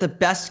think that the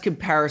best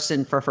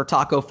comparison for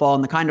Tacko Fall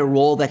and the kind of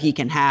role that he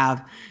can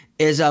have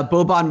is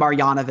Boban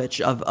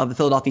Marjanovic of the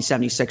Philadelphia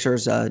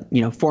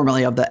 76ers,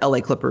 formerly of the LA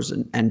Clippers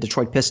and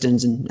Detroit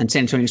Pistons and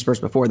San Antonio Spurs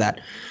before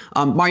that.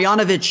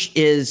 Marjanovic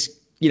is,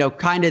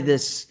 kind of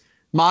this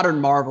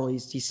modern marvel.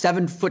 He's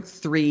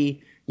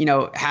 7'3",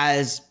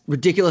 has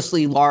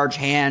ridiculously large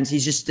hands.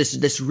 He's just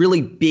this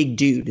really big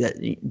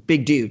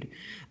dude.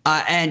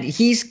 And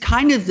he's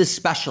kind of the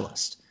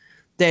specialist.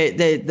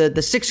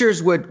 The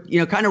Sixers would,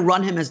 kind of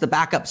run him as the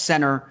backup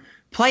center,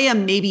 play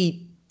him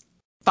maybe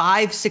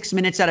 5-6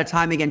 minutes at a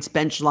time against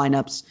bench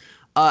lineups,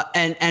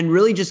 and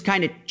really just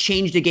kind of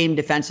change the game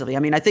defensively. I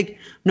mean, I think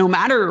no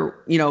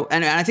matter,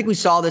 and I think we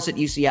saw this at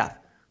UCF,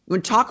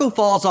 when Taco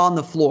Fall's on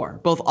the floor,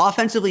 both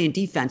offensively and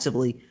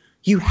defensively,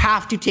 you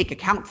have to take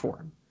account for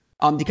him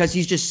because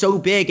he's just so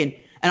big. And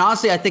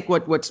honestly, I think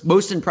what's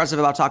most impressive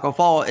about Taco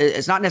Fall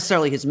is not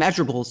necessarily his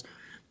measurables.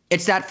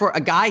 It's that for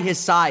a guy his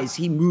size,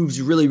 he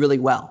moves really, really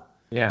well.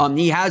 Yeah.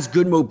 He has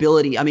good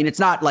mobility. I mean, it's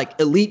not like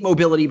elite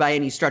mobility by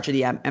any stretch of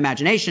the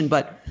imagination,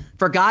 but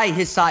for a guy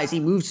his size, he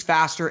moves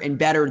faster and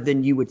better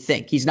than you would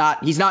think. He's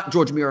not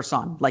George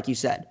Mirasan, like you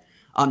said.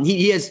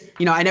 He is,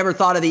 I never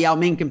thought of the Yao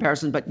Ming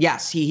comparison, but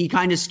yes, he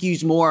kind of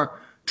skews more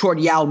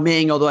toward Yao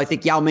Ming, although I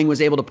think Yao Ming was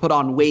able to put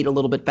on weight a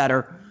little bit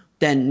better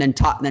than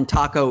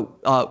Taco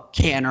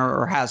can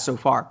or has so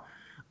far.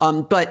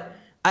 But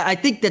I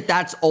think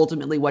that's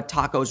ultimately what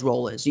Taco's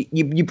role is.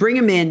 You bring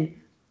him in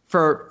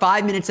for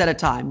 5 minutes at a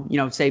time,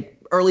 say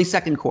early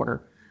second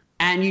quarter,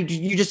 and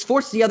you just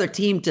force the other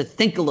team to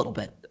think a little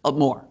bit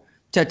more,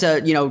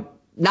 to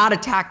not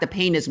attack the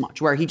paint as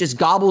much, where he just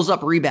gobbles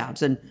up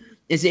rebounds and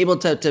is able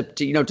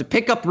to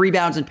pick up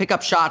rebounds and pick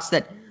up shots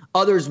that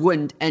others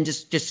wouldn't, and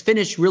just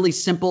finish really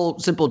simple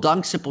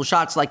dunks, simple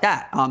shots like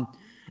that.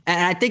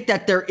 And I think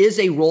that there is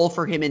a role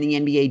for him in the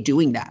NBA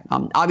doing that.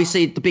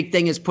 Obviously, the big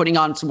thing is putting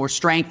on some more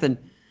strength and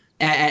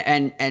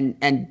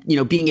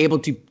being able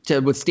to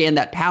withstand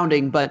that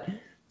pounding. But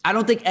I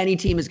don't think any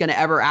team is going to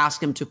ever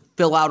ask him to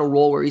fill out a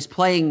role where he's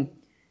playing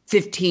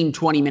 15,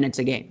 20 minutes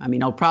a game. I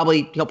mean, he'll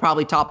probably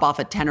top off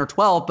at 10 or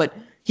 12, but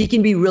he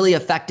can be really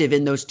effective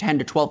in those 10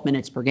 to 12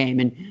 minutes per game.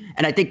 And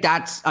I think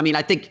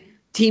I think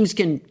teams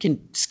can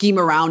scheme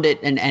around it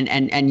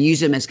and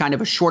use him as kind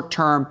of a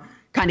short-term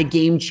kind of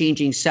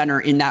game-changing center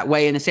in that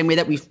way, in the same way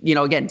that we,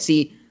 again,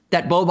 see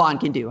that Boban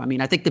can do. I mean,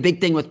 I think the big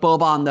thing with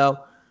Boban, though,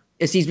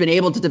 is he's been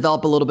able to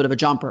develop a little bit of a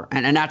jumper.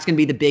 And that's going to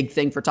be the big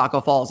thing for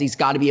Taco Falls. He's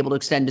got to be able to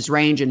extend his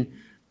range and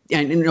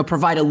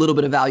provide a little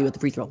bit of value at the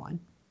free throw line.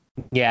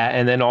 Yeah,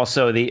 and then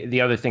also the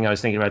other thing I was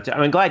thinking about,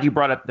 I'm glad you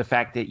brought up the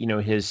fact that,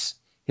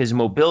 his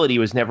mobility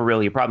was never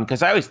really a problem,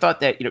 because I always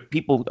thought that,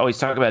 people always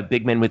talk about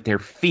big men with their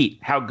feet.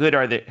 How good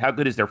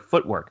is their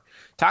footwork?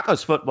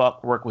 Taco's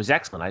footwork was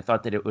excellent. I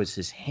thought that it was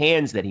his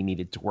hands that he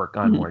needed to work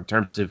on more in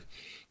terms of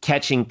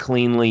catching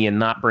cleanly and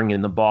not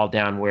bringing the ball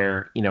down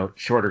where,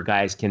 shorter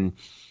guys can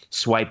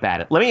swipe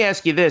at it. Let me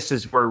ask you this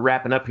as we're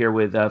wrapping up here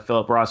with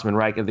Philip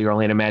Rossman-Reich of the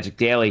Orlando Magic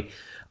Daily.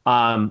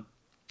 At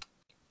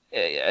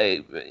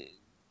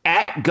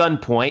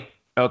gunpoint,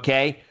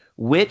 okay,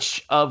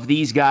 which of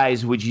these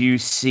guys would you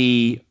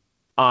see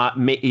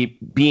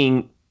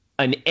being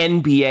an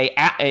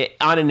NBA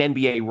on an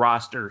NBA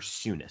roster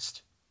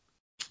soonest?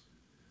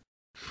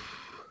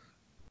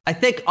 I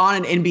think on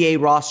an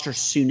NBA roster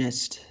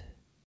soonest.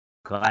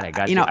 God, I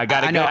got you.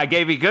 I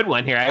gave you a good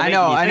one here. I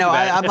know.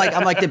 I'm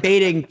like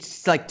debating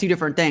like two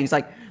different things.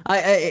 Like,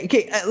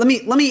 okay, let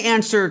me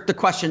answer the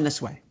question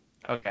this way.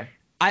 Okay.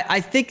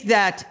 I think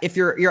that if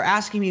you're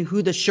asking me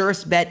who the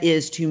surest bet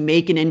is to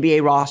make an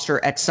NBA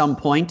roster at some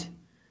point,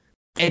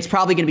 it's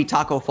probably going to be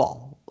Taco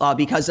Fall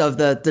because of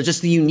the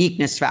just the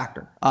uniqueness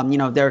factor.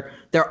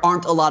 There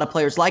aren't a lot of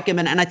players like him,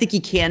 and I think he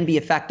can be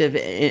effective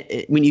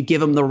when you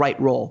give him the right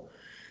role.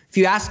 If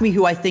you ask me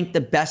who I think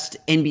the best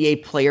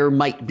NBA player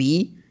might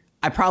be,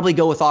 I probably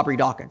go with Aubrey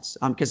Dawkins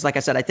because, like I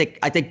said, I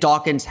think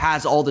Dawkins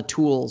has all the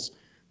tools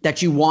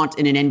that you want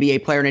in an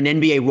NBA player and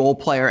an NBA role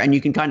player, and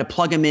you can kind of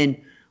plug him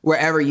in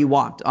wherever you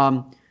want.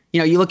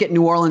 You look at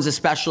New Orleans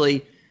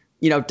especially,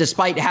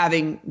 despite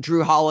having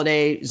Drew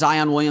Holiday,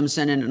 Zion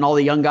Williamson, and all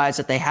the young guys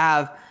that they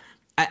have,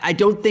 I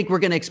don't think we're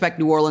going to expect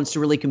New Orleans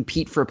to really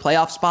compete for a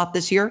playoff spot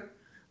this year.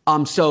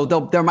 So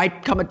there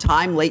might come a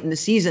time late in the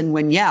season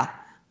when,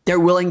 they're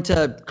willing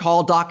to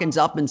call Dawkins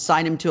up and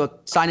sign him to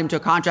a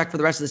contract for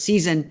the rest of the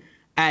season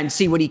and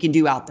see what he can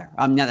do out there.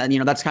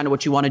 That's kind of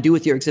what you want to do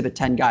with your Exhibit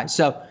 10 guys.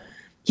 So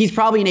he's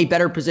probably in a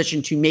better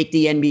position to make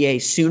the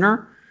NBA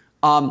sooner.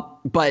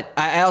 But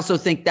I also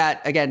think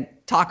that, again,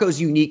 Taco's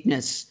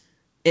uniqueness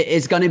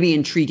is going to be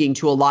intriguing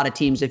to a lot of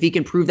teams. If he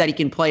can prove that he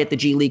can play at the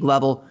G League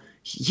level,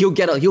 he'll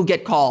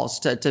get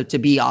calls to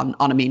be on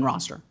a main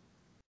roster.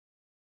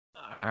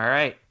 All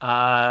right.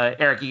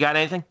 Eric, you got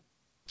anything?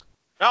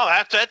 No,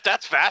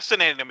 that's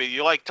fascinating to me.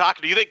 You like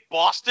talking. Do you think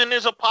Boston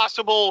is a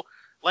possible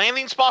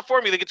landing spot for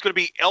him? You think it's going to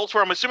be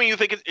elsewhere? I'm assuming you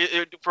think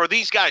for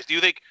these guys. Do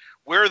you think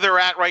where they're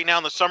at right now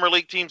in the summer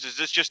league teams, is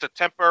this just a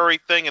temporary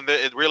thing and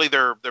really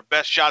their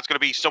best shot's going to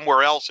be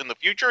somewhere else in the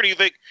future? Or do you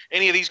think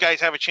any of these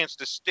guys have a chance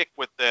to stick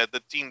with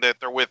the team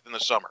that they're with in the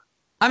summer?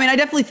 I mean, I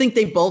definitely think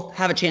they both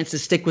have a chance to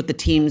stick with the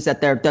teams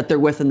that they're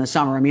with in the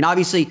summer. I mean,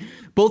 obviously,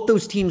 both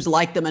those teams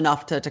like them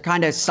enough to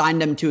kind of sign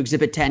them to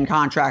Exhibit 10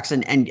 contracts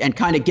and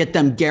kind of get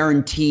them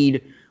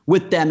guaranteed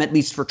with them, at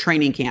least for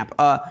training camp,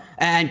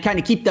 and kind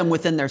of keep them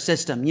within their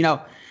system.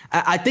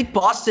 I think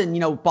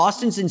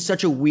Boston's in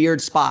such a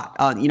weird spot.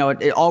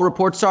 All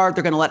reports are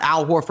they're going to let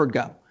Al Horford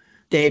go.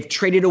 They've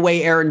traded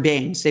away Aaron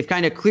Baines. They've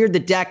kind of cleared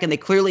the deck, and they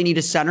clearly need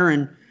a center.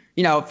 And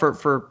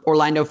for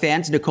Orlando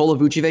fans, Nikola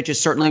Vucevic is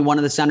certainly one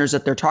of the centers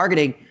that they're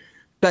targeting.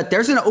 but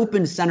there's an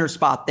open center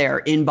spot there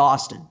in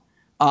Boston.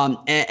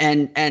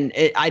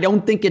 I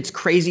don't think it's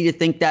crazy to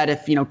think that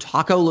if,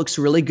 Taco looks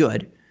really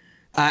good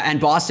and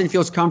Boston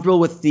feels comfortable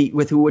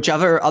with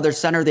whichever other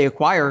center they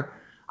acquire,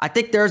 I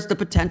think there's the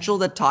potential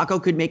that Taco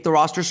could make the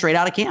roster straight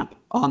out of camp.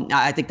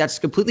 I think that's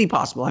completely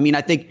possible. I mean,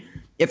 I think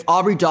if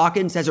Aubrey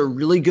Dawkins has a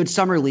really good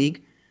summer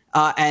league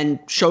and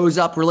shows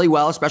up really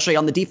well, especially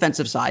on the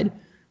defensive side,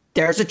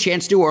 there's a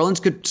chance New Orleans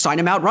could sign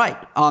him outright.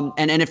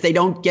 And if they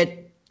don't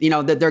get,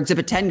 they're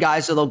Exhibit 10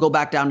 guys, so they'll go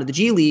back down to the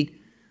G League.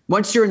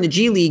 Once you're in the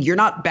G League, you're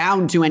not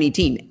bound to any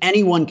team.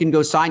 Anyone can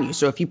go sign you.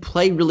 So if you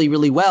play really,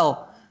 really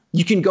well,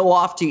 you can go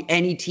off to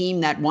any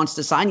team that wants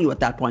to sign you at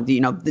that point.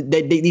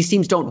 These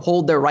teams don't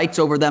hold their rights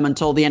over them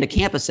until the end of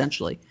camp,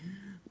 essentially.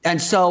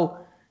 And so,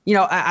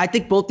 I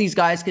think both these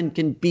guys can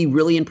be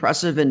really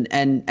impressive and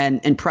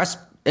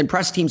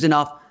impress teams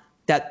enough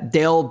that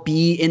they'll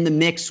be in the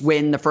mix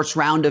when the first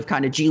round of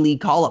kind of G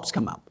League call-ups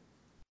come up.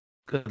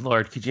 Good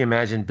Lord. Could you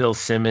imagine Bill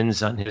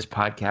Simmons on his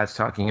podcast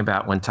talking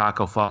about when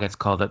Taco Fall gets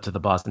called up to the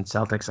Boston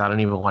Celtics? I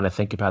don't even want to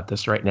think about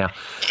this right now.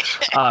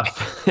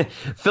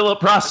 Philip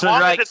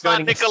Rossman-Reich. It's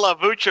not Nikola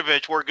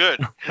Vucevic. We're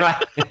good.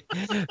 Right.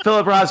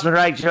 Philip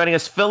Rossman-Reich joining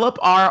us. Philip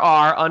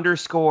RR_OMD.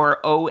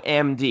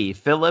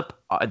 Philip,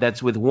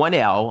 that's with one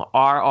L,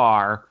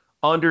 RR_OMD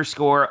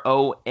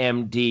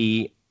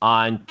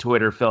on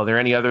Twitter. Phil, are there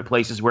any other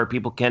places where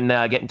people can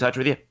get in touch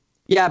with you?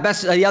 Yeah,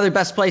 the other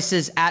best place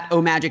is at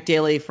OMagic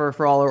Daily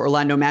for all our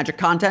Orlando Magic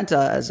content,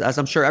 as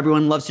I'm sure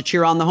everyone loves to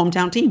cheer on the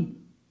hometown team.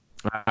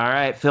 All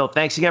right, Phil,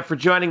 thanks again for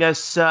joining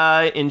us.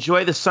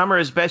 Enjoy the summer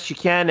as best you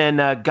can,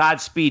 and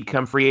Godspeed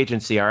come free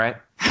agency, all right?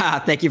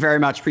 Thank you very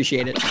much.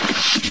 Appreciate it.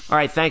 All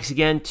right, thanks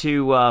again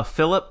to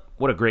Philip.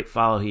 What a great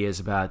follow he is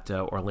about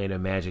Orlando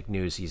Magic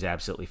news. He's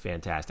absolutely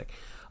fantastic.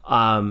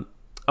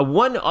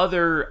 One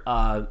other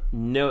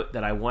note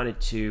that I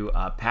wanted to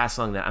pass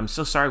along that I'm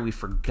so sorry we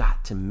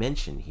forgot to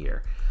mention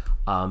here,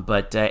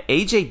 but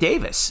AJ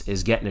Davis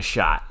is getting a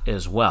shot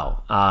as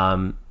well.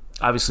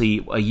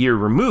 Obviously, a year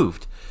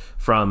removed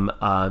from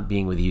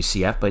being with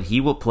UCF, but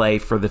he will play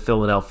for the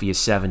Philadelphia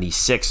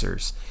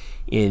 76ers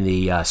in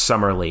the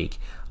Summer League.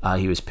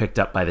 He was picked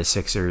up by the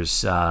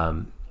Sixers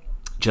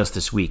just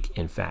this week,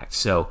 in fact.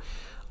 So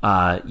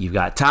you've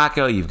got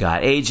Taco, you've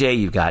got AJ,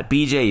 you've got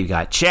BJ, you've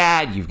got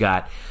Chad, you've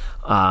got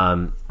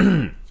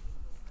you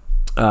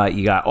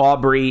got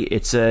Aubrey.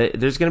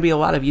 There's going to be a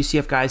lot of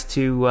UCF guys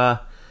to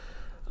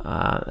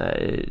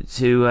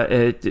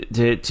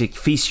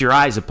feast your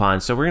eyes upon.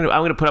 So I'm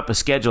going to put up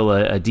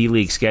a D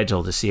League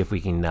schedule to see if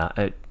we can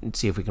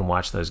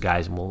watch those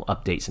guys, and we'll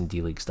update some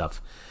D League stuff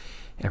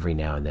every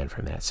now and then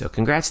from that. So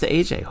congrats to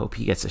AJ. Hope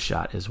he gets a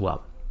shot as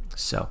well.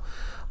 So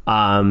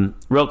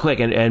real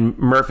quick, and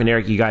Murph and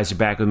Eric, you guys are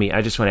back with me.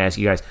 I just want to ask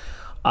you guys.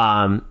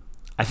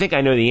 I think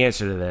I know the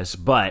answer to this,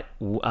 but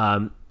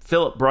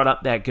Philip brought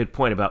up that good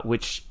point about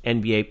which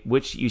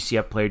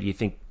UCF player do you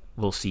think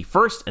we'll see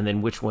first, and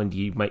then which one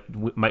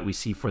might we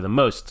see for the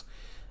most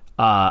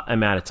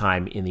amount of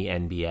time in the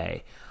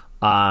NBA.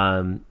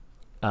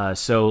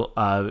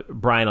 So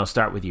Brian, I'll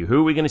start with you. Who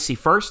are we going to see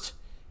first,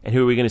 and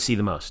who are we going to see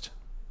the most?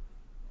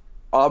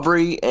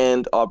 Aubrey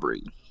and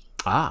Aubrey.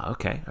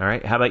 Okay. All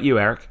right. How about you,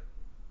 Eric?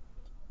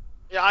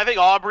 Yeah, I think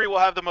Aubrey will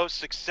have the most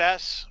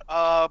success,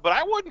 but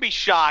I wouldn't be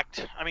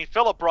shocked. I mean,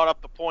 Philip brought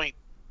up the point.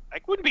 I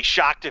wouldn't be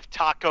shocked if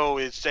Taco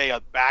is, say,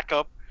 a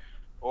backup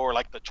or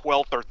like the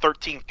 12th or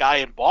 13th guy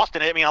in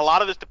Boston. I mean, a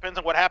lot of this depends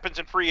on what happens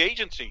in free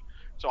agency.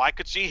 So I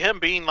could see him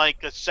being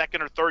like a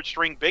second or third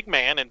string big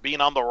man and being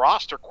on the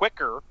roster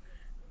quicker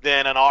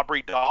than an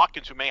Aubrey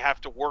Dawkins who may have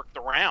to work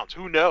the rounds.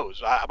 Who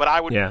knows? But I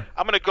would. Yeah.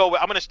 I'm going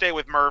to stay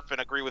with Murph and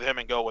agree with him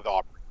and go with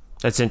Aubrey.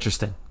 That's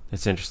interesting.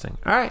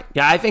 All right.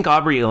 Yeah, I think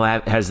Aubrey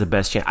has the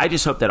best chance. I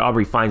just hope that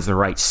Aubrey finds the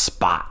right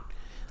spot.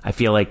 I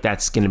feel like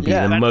that's going to be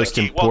the most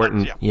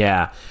important. Well,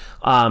 yeah.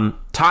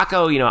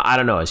 Taco, I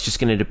don't know. It's just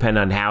going to depend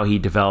on how he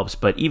develops.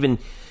 But even,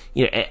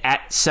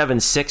 at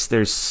 7'6",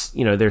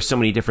 there's so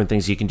many different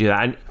things you can do.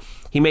 A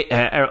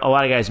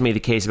lot of guys made the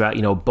case about,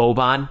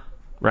 Boban,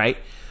 right?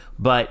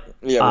 But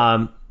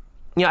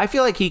I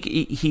feel like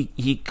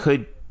he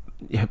could.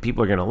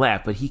 People are going to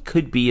laugh, but he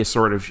could be a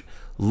sort of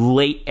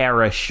late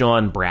era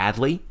Sean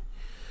Bradley,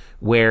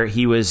 where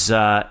he was,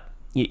 but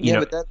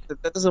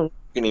that doesn't work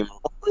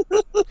anymore.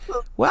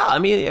 Well, I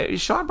mean,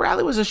 Sean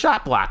Bradley was a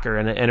shot blocker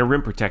and a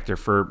rim protector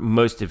for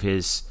most of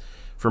his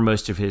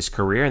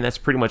career, and that's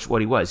pretty much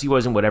what he was. He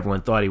wasn't what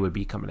everyone thought he would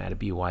be coming out of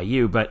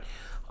BYU,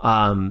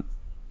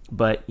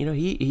 but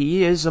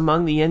he is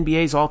among the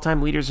NBA's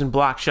all-time leaders in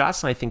block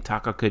shots, and I think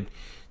Taco could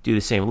do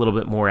the same. A little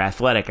bit more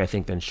athletic, I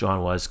think, than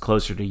Sean was,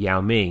 closer to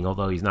Yao Ming,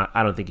 although he's not.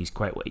 I don't think he's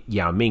quite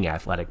Yao Ming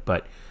athletic,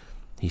 but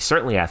he's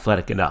certainly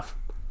athletic enough.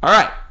 All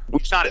right.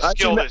 He's not as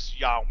skilled as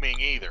Yao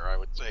Ming either, I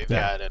would say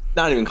that. And,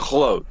 not even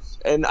close.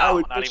 And I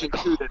would mention,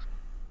 too,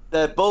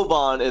 that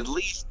Boban at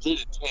least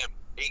did attempt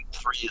 8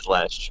 threes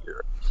last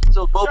year.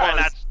 So Boban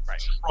is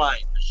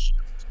trying to shoot.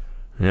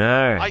 All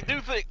right. I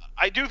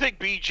do think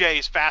BJ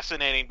is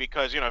fascinating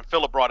because,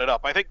 Philip brought it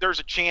up. I think there's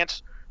a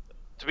chance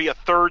to be a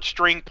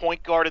third-string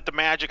point guard at the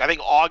Magic. I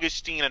think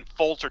Augustine and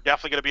Fultz are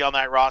definitely going to be on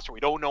that roster. We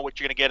don't know what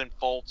you're going to get in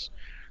Fultz.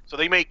 So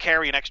they may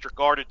carry an extra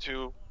guard or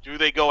two. Do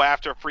they go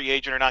after a free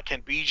agent or not?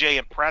 Can BJ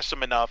impress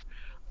them enough?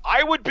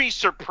 I would be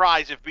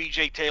surprised if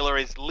BJ Taylor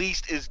at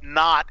least is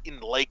not in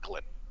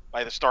Lakeland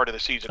by the start of the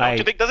season. Don't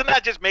you think? Doesn't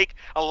that just make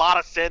a lot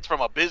of sense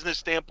from a business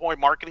standpoint,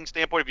 marketing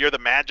standpoint, if you're the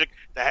Magic,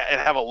 to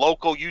have a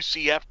local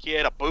UCF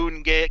kid, a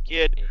Boone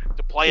kid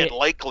to play at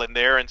Lakeland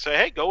there and say,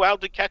 hey, go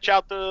out to catch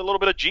out the little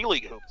bit of G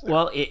League hoops there.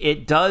 Well,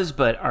 it does,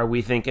 but are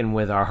we thinking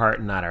with our heart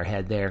and not our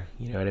head there?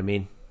 You know what I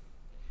mean?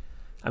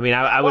 I mean,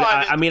 I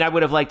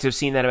would have liked to have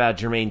seen that about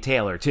Jermaine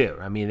Taylor too.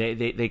 I mean,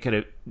 they could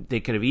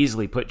have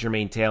easily put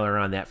Jermaine Taylor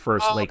on that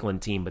first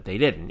Lakeland team, but they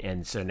didn't,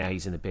 and so now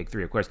he's in the Big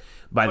Three. Of course,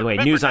 by the way,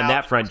 news on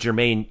that front: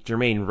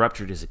 Jermaine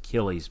ruptured his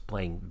Achilles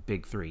playing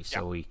Big Three,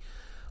 so we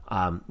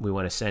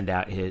want to send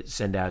out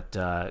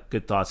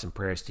good thoughts and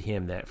prayers to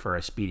him for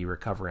a speedy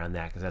recovery on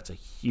that, because that's a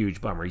huge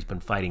bummer. He's been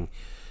fighting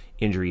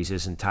injuries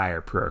his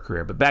entire pro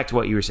career. But back to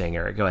what you were saying,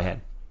 Eric. Go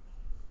ahead.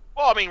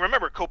 Well, I mean,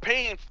 remember,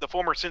 Copain, the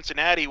former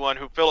Cincinnati one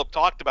who Philip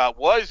talked about,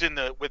 was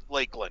with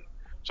Lakeland.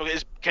 So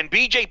can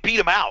BJ beat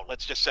him out,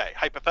 let's just say,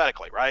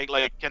 hypothetically, right?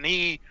 Like, can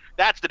he –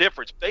 that's the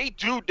difference. They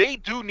do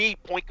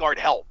need point guard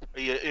help,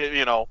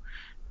 you know,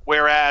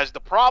 whereas the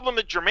problem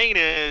that Jermaine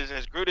is,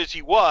 as good as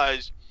he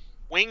was,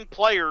 wing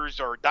players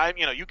are –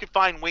 you know, you can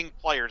find wing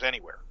players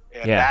anywhere.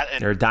 And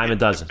they're a dime a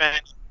dozen.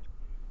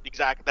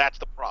 Exactly. That's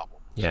the problem.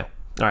 Yeah.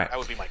 All right. That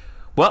would be my –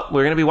 well,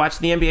 we're going to be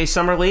watching the NBA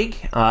Summer League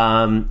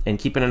and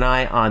keeping an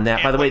eye on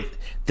that. By the way,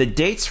 the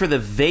dates for the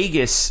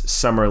Vegas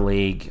Summer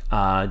League,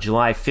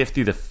 July 5th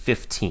through the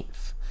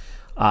 15th.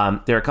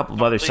 There are a couple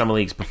of other Summer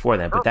Leagues before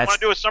that, but that's...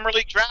 Want to do a Summer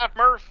League draft,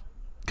 Murph?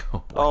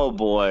 Oh,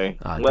 boy.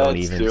 Don't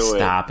even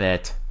stop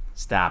it.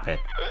 Stop it.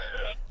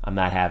 I'm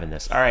not having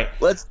this. All right.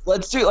 Let's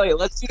do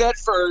that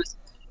first.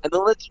 And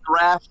then let's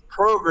draft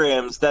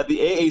programs that the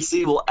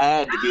AAC will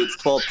add to be its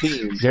 12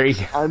 teams. There you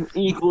go. I'm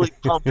equally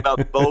pumped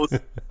about both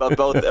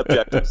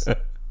objectives.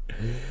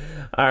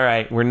 All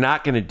right, we're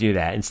not going to do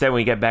that. Instead, when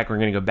we get back, we're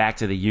going to go back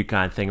to the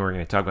UConn thing. We're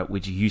going to talk about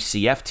which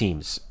UCF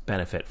teams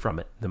benefit from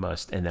it the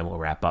most, and then we'll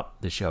wrap up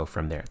the show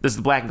from there. This is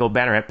the Black and Gold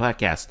Banneret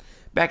podcast.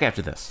 Back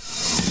after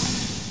this.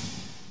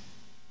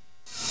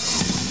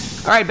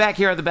 All right, back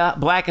here at the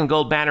Black and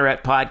Gold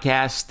Banneret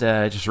podcast,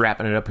 just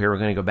wrapping it up here. We're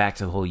going to go back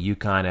to the whole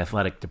UConn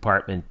athletic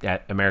department,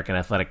 American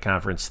Athletic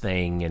Conference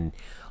thing, and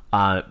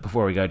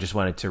before we go, I just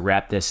wanted to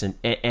wrap this and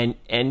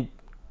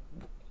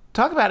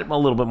talk about it a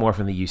little bit more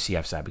from the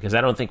UCF side, because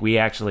I don't think we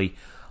actually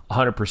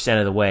 100%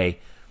 of the way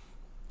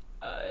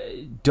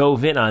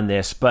dove in on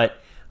this, but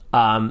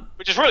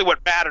which is really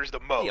what matters the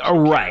most.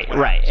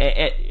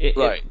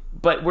 Right.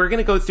 But we're going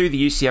to go through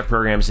the UCF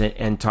programs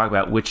and talk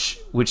about which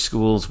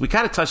schools, we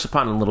kind of touched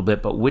upon it a little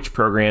bit, but which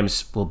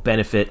programs will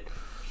benefit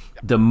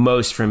the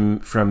most from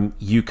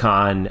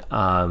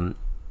UConn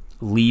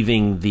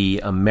leaving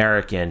the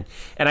American.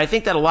 And I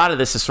think that a lot of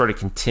this is sort of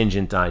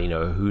contingent on,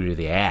 who do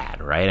they add,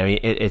 right? I mean,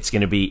 it's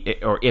going to be,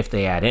 or if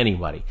they add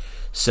anybody.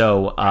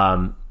 So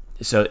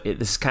this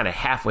is kind of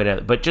halfway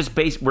down, but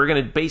we're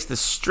going to base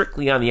this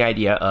strictly on the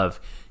idea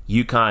of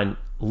UConn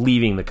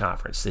leaving the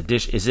conference.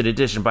 Is it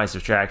addition by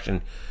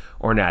subtraction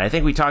or not? I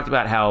think we talked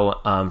about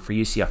how for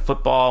UCF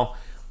football,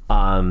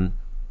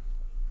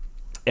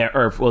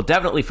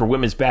 definitely for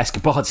women's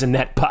basketball, it's a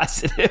net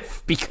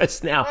positive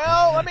because now.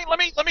 Well,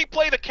 let me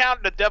play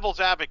the devil's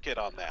advocate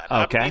on that.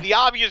 Okay. I mean, the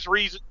obvious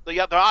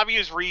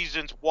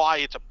reasons why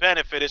it's a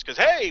benefit is because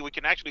we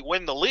can actually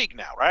win the league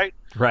now, right?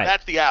 Right.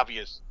 That's the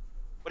obvious.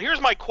 But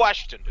here's my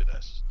question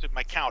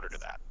my counter to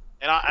that,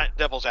 and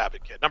devil's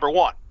advocate. Number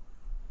one,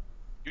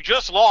 you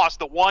just lost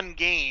the one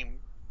game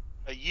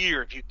a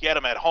year if you get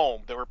them at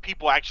home. There were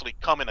people actually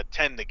come and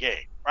attend the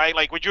game, right?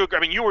 Like, would you agree?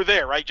 I mean, you were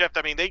there, right, Jeff?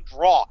 I mean, they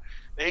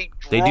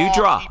do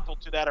draw people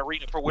to that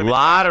arena for women. A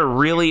lot of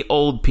really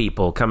old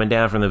people coming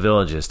down from the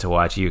villages to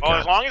watch UConn. Well,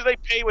 as long as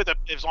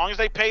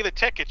they pay the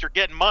tickets, you're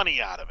getting money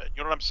out of it.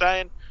 You know what I'm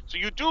saying? So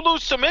you do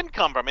lose some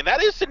income. I mean,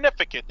 that is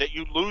significant that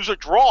you lose a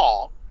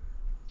draw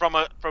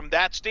from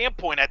that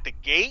standpoint at the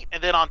gate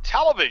and then on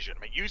television.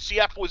 I mean,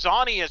 UCF was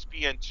on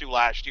ESPN2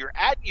 last year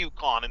at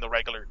UConn in the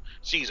regular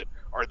season.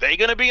 Are they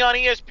going to be on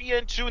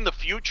ESPN2 in the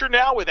future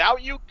now without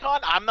UConn?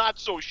 I'm not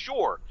so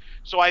sure.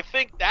 So I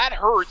think that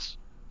hurts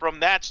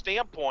from that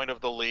standpoint of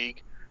the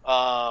league,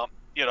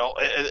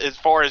 as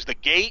far as the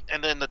gate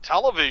and then the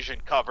television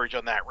coverage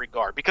on that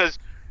regard.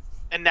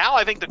 And now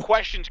I think the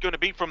question's going to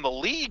be from the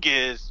league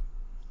is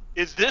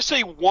this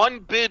a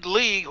one-bid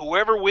league?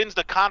 Whoever wins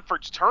the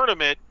conference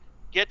tournament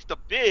gets the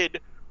bid,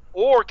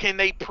 or can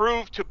they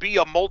prove to be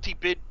a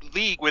multi-bid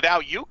league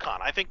without UConn?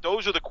 I think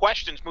those are the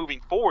questions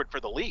moving forward for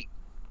the league.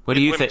 What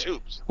do you think?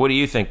 What do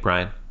you think,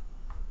 Brian?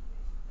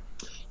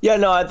 Yeah,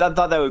 no, I thought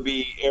that would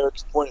be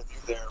Eric's point of view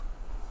there.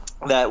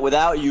 That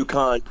without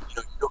UConn,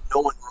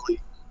 no one really.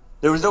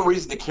 There was no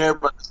reason to care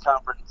about this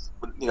conference.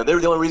 They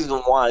were the only reason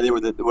why they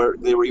were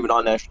even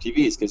on national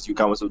TV is because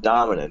UConn was so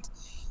dominant.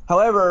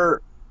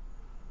 However,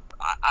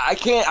 I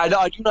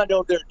do not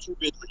know if they're a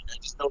two-bid league. I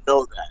just don't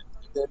know that.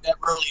 that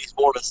really is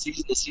more of a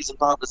season-to-season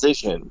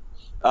proposition.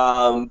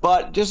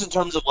 But just in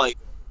terms of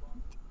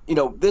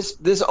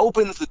this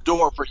opens the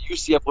door for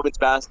UCF women's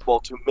basketball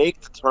to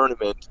make the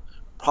tournament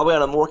probably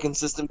on a more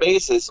consistent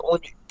basis,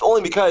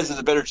 only because there's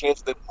a better chance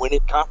of them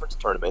winning conference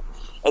tournament.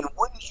 And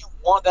wouldn't you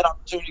want that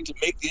opportunity to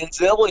make the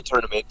NCAA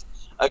tournament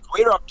a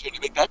greater opportunity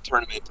to make that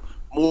tournament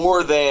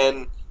more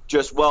than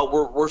just,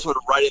 we're sort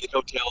of riding the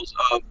coattails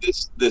of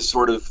this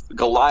sort of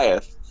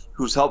Goliath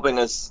who's helping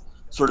us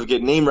sort of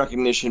get name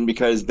recognition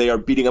because they are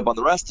beating up on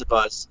the rest of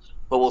us,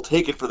 but we'll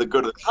take it for the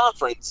good of the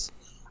conference.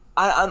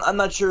 I'm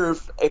not sure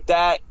if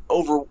that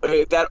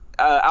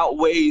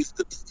outweighs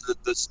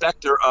the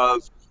specter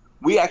of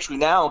we actually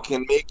now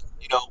can make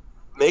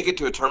it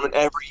to a tournament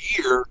every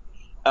year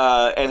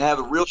and have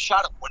a real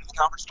shot at winning the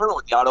conference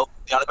tournament with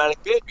the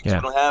automatic bid because we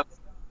don't have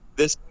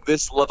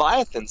this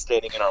Leviathan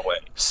standing in our way.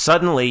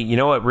 Suddenly, you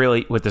know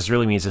what this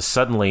really means is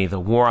suddenly the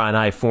war on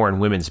I-4 in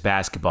women's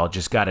basketball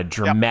just got a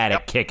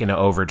dramatic kick into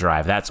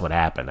overdrive. That's what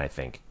happened, I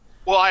think.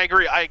 Well, I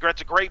agree.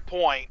 It's a great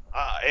point.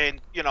 And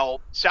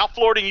South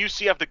Florida and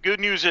UCF, the good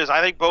news is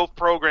I think both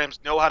programs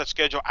know how to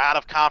schedule out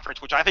of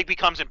conference, which I think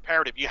becomes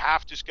imperative. You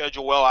have to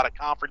schedule well out of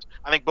conference.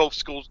 I think both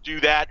schools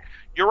do that.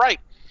 You're right.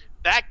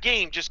 That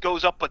game just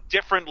goes up a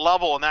different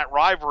level in that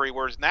rivalry,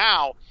 whereas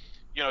now,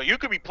 you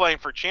could be playing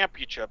for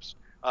championships.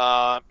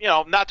 Not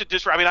to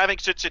disrupt. I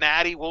think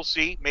Cincinnati, we'll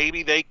see.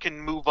 Maybe they can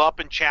move up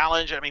and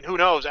challenge. Who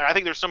knows? I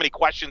think there's so many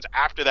questions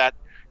after that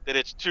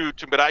it's too.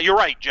 But you're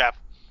right, Jeff.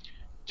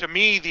 To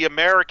me, the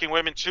American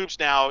women's hoops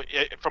now,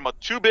 from a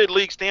two-bid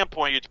league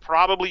standpoint, it's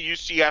probably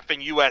UCF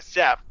and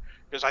USF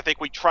because I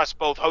think we trust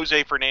both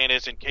Jose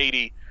Fernandez and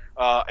Katie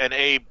and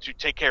Abe to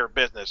take care of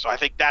business. So I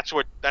think that's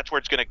where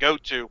it's going to go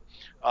to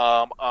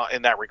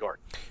in that regard.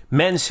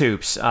 Men's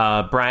hoops,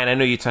 Brian. I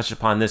know you touched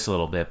upon this a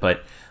little bit,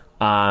 but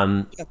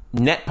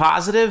net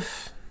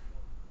positive.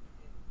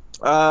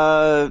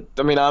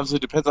 Obviously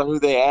it depends on who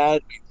they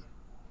add.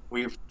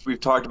 We've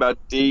talked about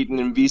Dayton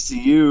and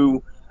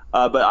VCU.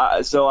 But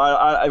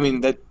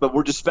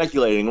we're just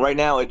speculating right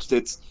now. It's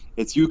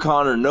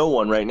UConn or no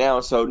one right now.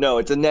 So no,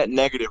 it's a net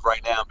negative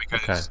right now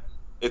because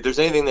if there's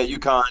anything that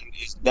UConn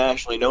is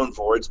nationally known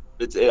for, it's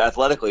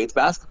athletically, it's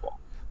basketball.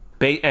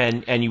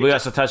 And we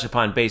also touched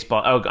upon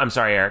baseball. Oh, I'm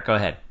sorry, Eric. Go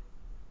ahead.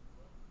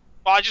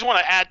 Well, I just want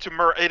to add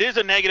to it is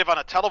a negative on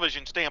a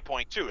television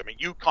standpoint too.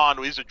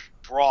 UConn is a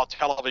draw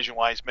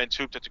television-wise. Men's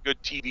hoops, it's a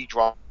good TV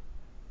draw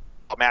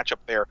matchup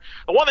there.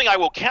 The one thing I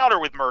will counter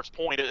with Murph's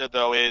point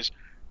though is,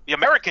 the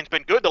American's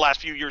been good the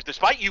last few years,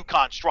 despite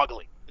UConn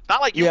struggling. It's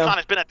not like UConn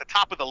has been at the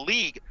top of the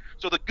league.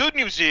 So the good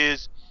news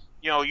is,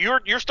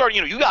 you're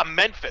starting. You got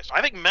Memphis.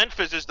 I think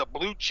Memphis is the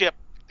blue chip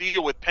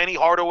deal with Penny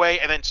Hardaway,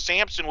 and then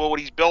Sampson, what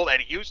he's built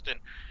at Houston.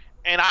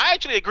 And I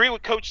actually agree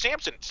with Coach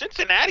Sampson.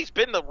 Cincinnati's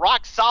been the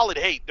rock solid.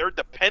 Hey, they're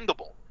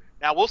dependable.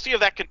 Now we'll see if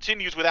that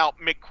continues without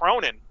Mick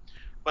Cronin.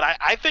 But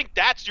I think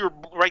that's your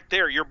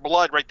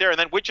blood right there. And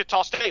then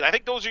Wichita State. I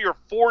think those are your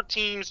four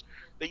teams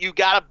that you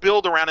got to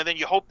build around, and then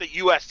you hope that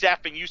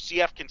USF and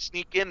UCF can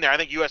sneak in there. I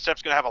think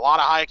USF's going to have a lot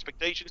of high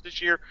expectations this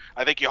year.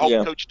 I think you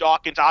hope Coach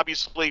Dawkins,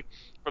 obviously,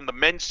 from the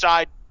men's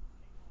side,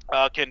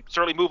 can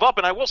certainly move up.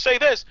 And I will say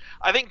this: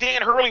 I think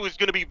Dan Hurley was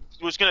going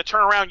to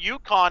turn around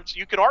UConn. So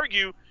you could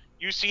argue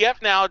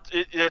UCF now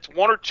it's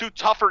one or two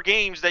tougher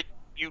games that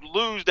you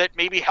lose that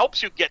maybe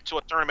helps you get to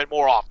a tournament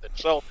more often.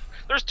 So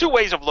there's two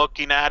ways of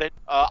looking at it.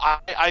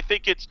 I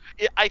think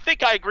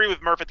I agree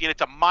with Murph at the end.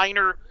 It's a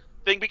minor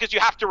thing because you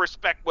have to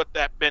respect what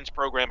that men's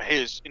program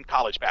is in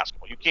college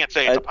basketball. You can't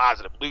say it's a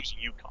positive losing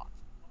UConn.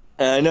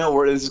 And I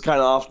know this is kind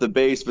of off the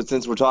base, but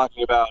since we're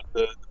talking about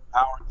the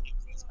power teams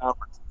in this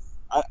conference,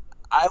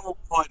 I will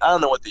put, I don't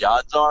know what the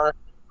odds are,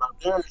 but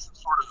there's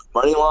sort of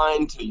money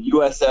line to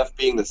USF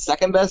being the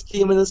second best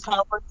team in this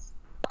conference.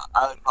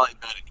 I would probably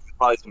bet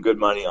probably some good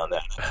money on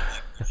that. I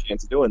think there's a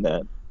chance of doing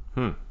that.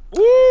 Woo!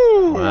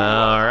 All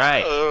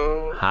right.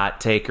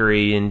 Hot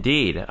takery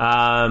indeed.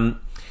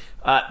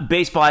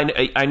 Baseball,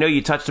 I know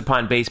you touched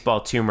upon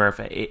baseball too, Murph.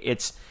 Now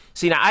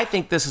I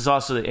think this is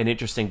also an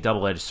interesting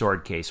double-edged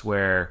sword case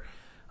where,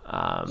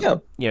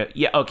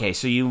 okay,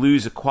 so you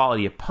lose a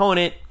quality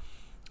opponent,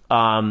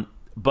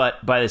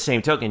 but by the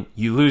same token,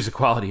 you lose a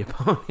quality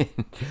opponent,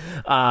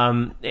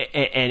 and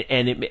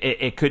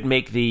it could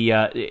make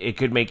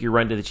your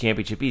run to the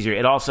championship easier.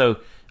 It also,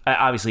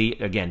 obviously,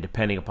 again,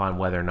 depending upon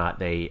whether or not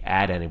they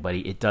add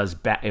anybody,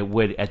 it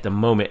would at the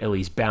moment at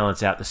least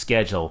balance out the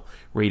schedule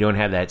where you don't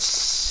have that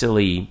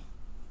silly,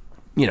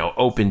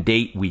 open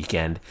date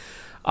weekend,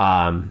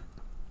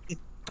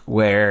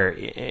 where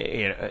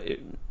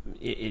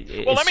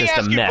it's just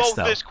a mess.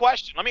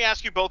 Let me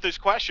ask you both this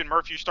question,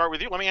 Murph. You start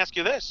with you. Let me ask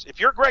you this: if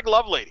you're Greg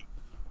Lovelady,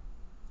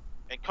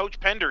 and Coach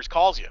Penders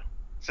calls you,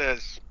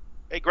 says,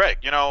 "Hey, Greg,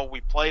 we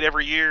played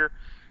every year.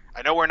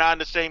 I know we're not in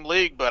the same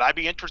league, but I'd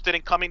be interested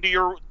in coming to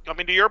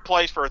your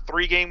place for a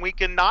 3-game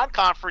weekend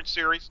non-conference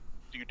series.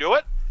 Do you do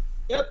it?"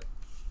 Yep.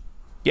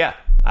 Yeah,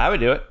 I would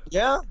do it.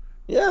 Yeah.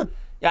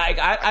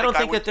 I don't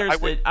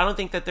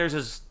think that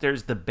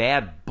there's the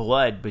bad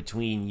blood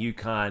between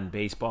UConn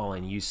baseball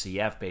and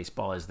UCF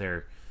baseball as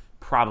there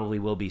probably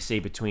will be, say,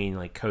 between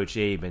like Coach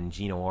Abe and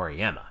Gino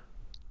Auriemma.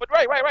 But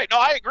right. No,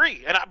 I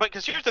agree.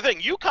 Because here's the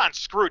thing: UConn's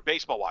screwed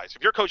baseball-wise.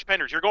 If you're Coach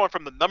Penders, you're going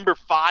from the number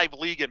 5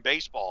 league in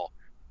baseball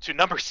to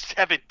number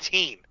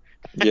 17.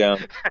 Yeah.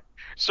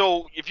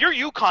 So if you're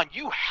UConn,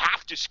 you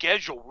have to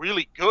schedule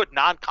really good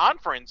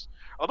non-conference.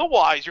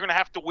 Otherwise, you're going to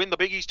have to win the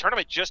Big East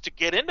tournament just to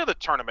get into the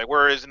tournament.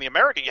 Whereas in the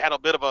American, you had a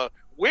bit of a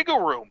wiggle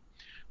room.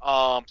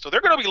 So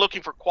they're going to be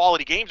looking for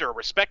quality games or a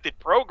respected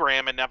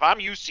program. And if I'm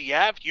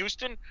UCF,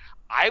 Houston,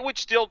 I would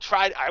still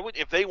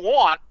if they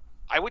want,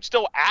 I would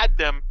still add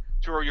them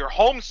to your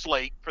home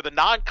slate for the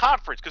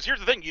non-conference. Because here's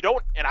the thing,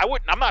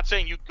 I'm not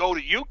saying you go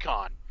to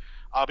UConn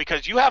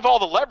because you have all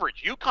the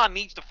leverage. UConn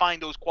needs to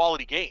find those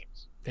quality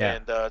games. Yeah.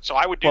 And so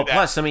I would do that.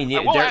 Plus, I mean,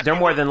 they're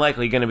more than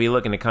likely going to be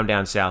looking to come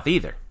down south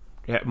either.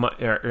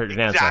 Or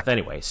down south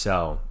anyway,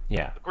 so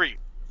yeah. Agreed.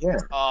 Yeah.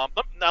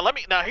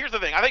 Now here's the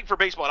thing. I think for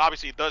baseball, and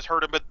obviously it does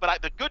hurt them, but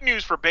the good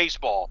news for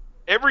baseball,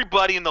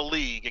 everybody in the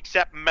league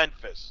except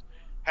Memphis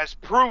has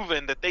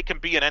proven that they can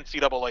be an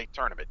NCAA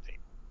tournament team.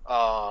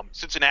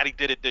 Cincinnati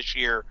did it this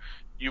year.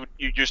 You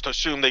just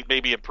assume they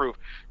maybe improve.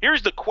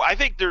 I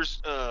think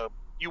there's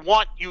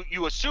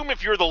you assume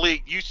if you're the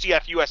league,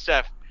 UCF,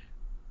 USF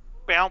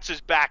bounces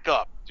back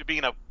up to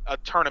being a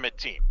tournament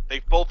team.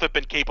 They both have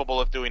been capable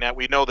of doing that.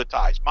 We know the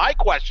ties. My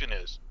question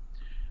is,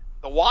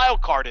 the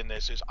wild card in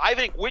this is, I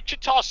think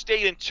Wichita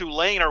State and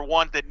Tulane are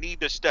ones that need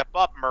to step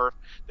up, Murph.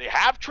 They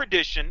have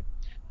tradition.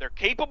 They're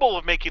capable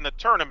of making the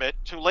tournament.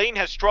 Tulane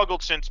has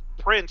struggled since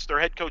Prince, their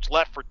head coach,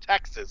 left for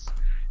Texas.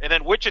 And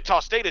then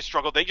Wichita State has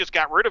struggled. They just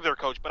got rid of their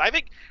coach. But I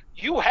think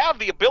you have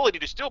the ability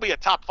to still be a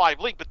top 5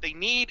 league, but they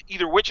need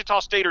either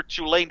Wichita State or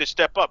Tulane to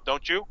step up,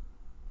 don't you?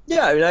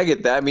 Yeah, I mean, I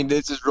get that. I mean,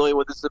 this is really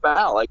what this is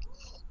about. Like,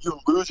 you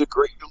lose a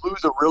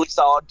really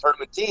solid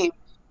tournament team.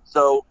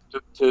 So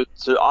to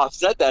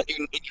offset that,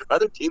 you need your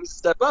other teams to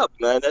step up.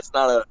 Man, that's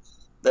not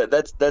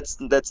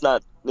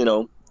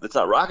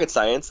rocket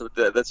science.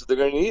 That's what they're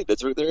going to need.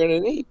 That's what they're going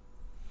to need.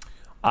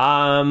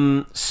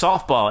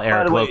 Softball,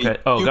 Eric Lopez.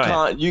 Oh, go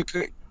ahead.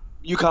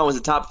 UConn was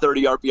a top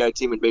 30 RPI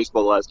team in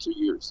baseball the last 2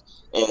 years,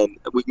 and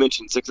we've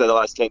mentioned 6 out of the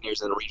last 10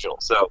 years in the regional.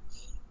 So.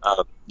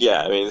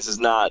 Yeah, I mean, this is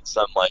not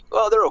some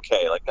they're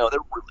okay. Like, no, they're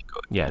really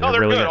good. Yeah, they're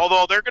really good. good.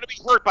 Although they're going to be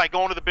hurt by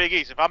going to the Big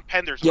East. If I'm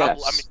Penders,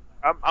 yes.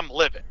 I'm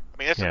livid. I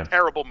mean, it's a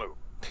terrible move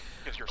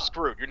because you're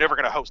screwed. You're never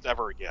going to host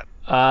ever again.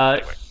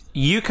 Anyway.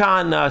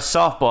 UConn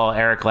softball,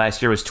 Eric,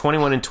 last year was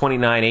 21-29,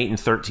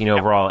 8-13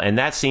 overall, and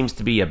that seems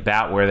to be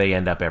about where they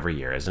end up every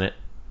year, isn't it?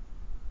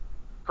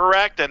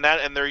 Correct, and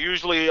they're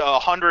usually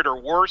 100 or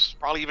worse,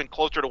 probably even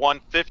closer to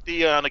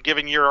 150 on a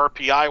given year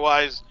RPI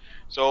wise.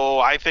 So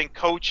I think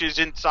coaches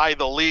inside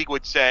the league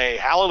would say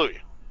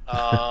hallelujah,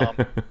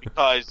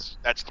 because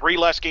that's 3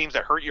 less games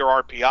that hurt your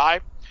RPI.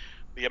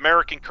 The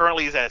American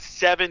currently is a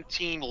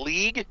 17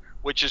 league,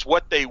 which is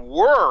what they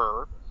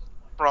were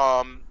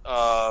from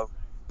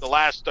the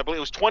last, I believe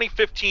it was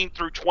 2015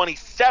 through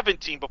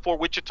 2017 before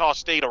Wichita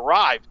State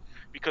arrived,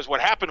 because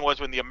what happened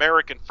was when the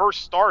American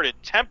first started,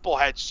 Temple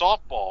had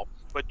softball,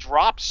 but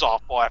dropped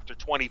softball after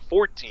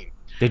 2014.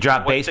 They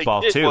dropped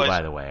baseball too,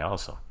 by the way,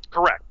 also.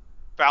 Correct.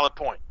 Valid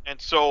point.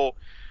 And so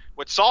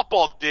what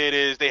softball did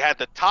is they had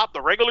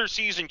the regular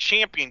season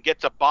champion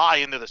gets a bye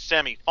into the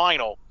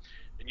semifinal,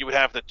 and you would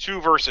have the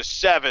 2 versus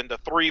 7, the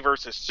 3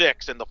 versus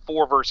 6, and the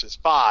 4 versus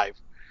 5.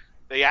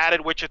 They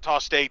added Wichita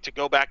State to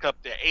go back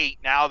up to 8.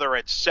 Now they're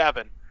at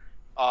 7.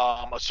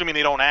 Assuming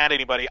they don't add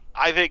anybody,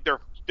 I think they're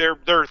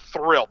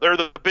thrilled. They're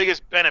the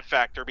biggest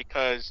benefactor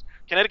because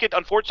Connecticut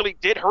unfortunately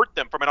did hurt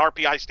them from an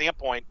RPI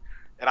standpoint.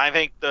 And I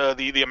think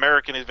the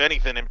American, if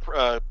anything,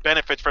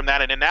 benefits from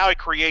that. And now it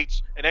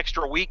creates an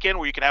extra weekend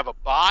where you can have a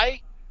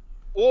bye,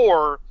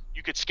 or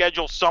you could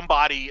schedule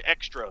somebody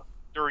extra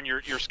during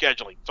your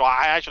scheduling. So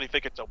I actually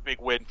think it's a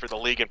big win for the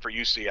league and for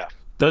UCF.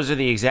 Those are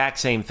the exact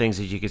same things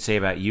that you could say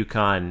about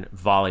UConn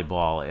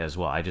volleyball as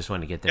well. I just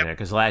wanted to get there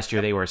because last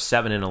year they were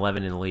 7-11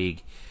 in the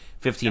league,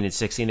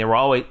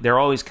 15-16. They're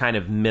always kind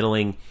of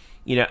middling,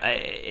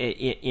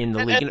 in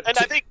the league. And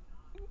I think.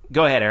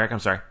 Go ahead, Eric. I'm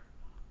sorry.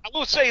 I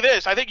will say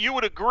this. I think you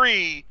would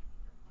agree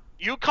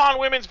UConn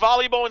women's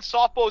volleyball and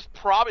softball is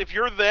if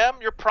you're them,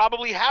 you're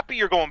probably happy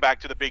you're going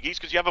back to the Big East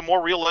because you have a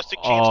more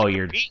realistic chance to compete.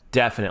 You're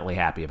definitely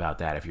happy about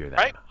that if you're them.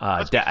 Right?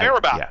 Let's be fair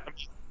about it. I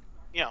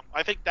mean,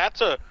 I think I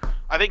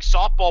think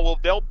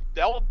softball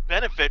they'll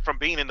benefit from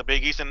being in the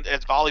Big East, and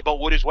as volleyball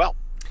would as well.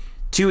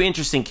 2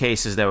 interesting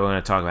cases that we're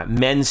going to talk about.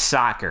 Men's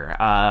soccer.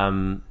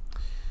 UConn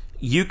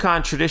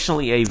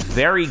traditionally a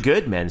very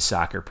good men's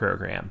soccer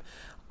program.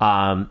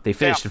 They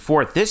finished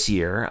 4th this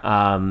year.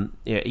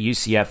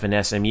 UCF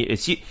and SMU.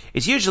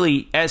 It's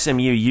usually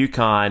SMU,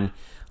 UConn,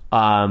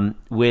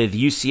 with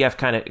UCF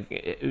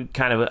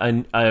kind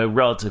of a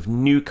relative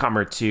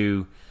newcomer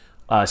to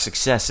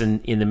success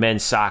in the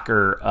men's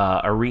soccer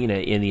arena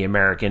in the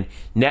American.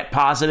 Net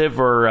positive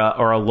or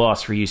a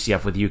loss for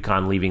UCF with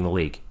UConn leaving the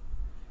league?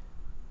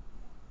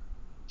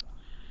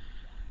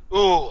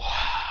 Ooh,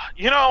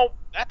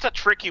 that's a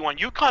tricky one.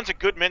 UConn's a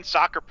good men's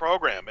soccer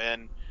program,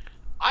 and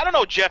I don't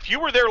know, Jeff. You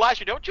were there last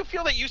year. Don't you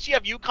feel that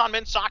UCF UConn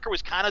men's soccer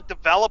was kind of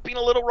developing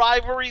a little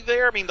rivalry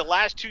there? I mean, the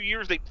last 2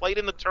 years they played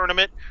in the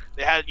tournament.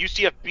 They had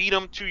UCF beat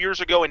them 2 years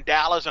ago in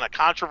Dallas in a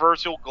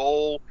controversial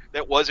goal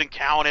that wasn't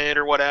counted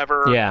or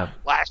whatever. Yeah.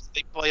 Last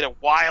they played a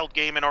wild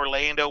game in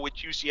Orlando,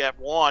 which UCF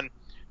won.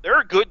 They're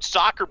a good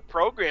soccer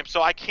program,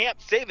 so I can't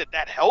say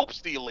that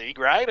helps the league,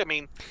 right? I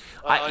mean,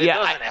 it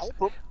doesn't help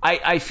them.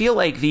 I feel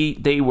like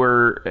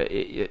UConn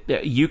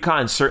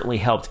certainly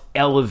helped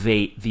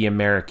elevate the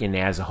American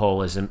as a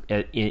whole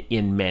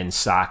in men's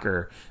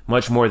soccer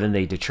much more than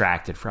they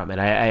detracted from it.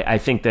 I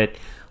think that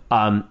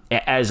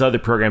as other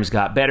programs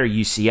got better,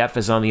 UCF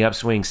is on the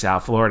upswing,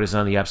 South Florida is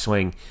on the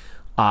upswing.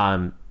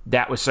 I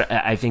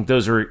think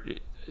those are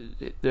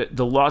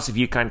the loss of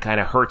UConn kind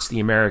of hurts the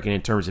American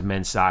in terms of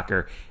men's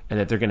soccer, and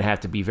that they're going to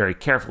have to be very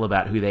careful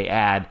about who they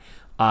add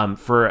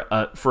for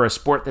a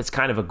sport that's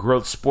kind of a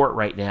growth sport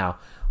right now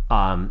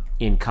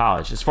in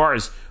college. As far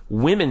as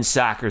women's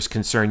soccer is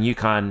concerned,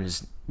 UConn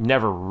has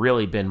never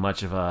really been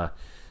much of a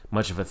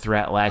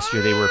threat. Last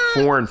year they were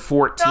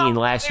 4-14.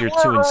 Last year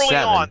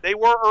 2-7. They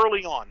were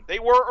early on.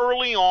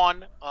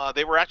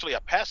 They were actually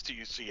a pest to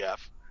UCF.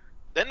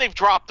 Then they've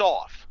dropped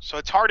off, so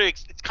it's hard to.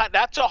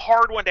 That's a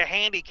hard one to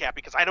handicap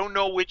because I don't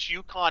know which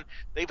UConn.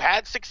 They've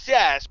had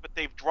success, but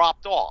they've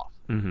dropped off.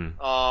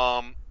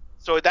 Mm-hmm.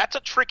 So that's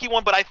a tricky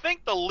one. But I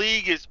think the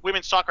league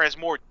women's soccer has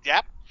more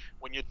depth.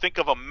 When you think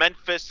of a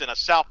Memphis and a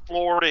South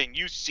Florida and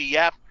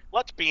UCF,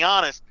 let's be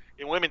honest.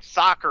 In women's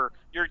soccer,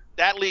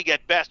 that league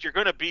at best, you're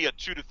going to be a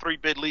 2 to 3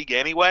 bid league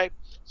anyway.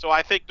 So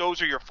I think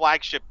those are your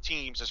flagship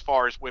teams as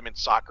far as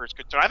women's soccer is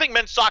concerned. I think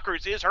men's soccer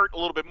is hurt a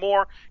little bit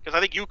more because I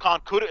think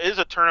UConn is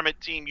a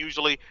tournament team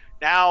usually.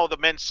 Now the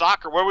men's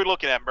soccer, where are we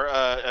looking at,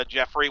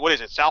 Jeffrey? What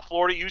is it, South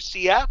Florida,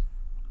 UCF?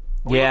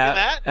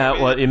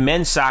 Well, in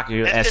men's soccer,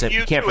 you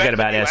can't forget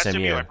about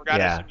SMU. I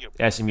forgot SMU.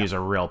 SMU is a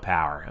real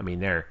power. I mean,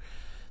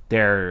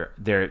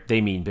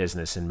 they mean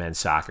business in men's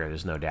soccer.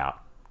 There's no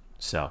doubt.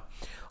 So,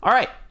 all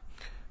right.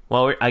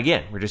 Well, we're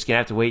just going to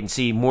have to wait and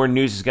see. More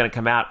news is going to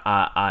come out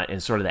in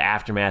sort of the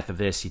aftermath of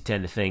this, you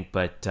tend to think.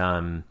 But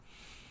it's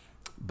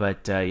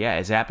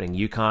happening.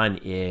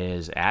 UConn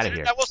is out of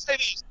here. I will say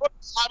this.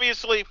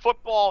 Obviously,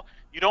 football,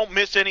 you don't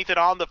miss anything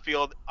on the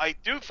field. I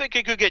do think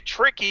it could get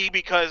tricky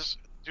because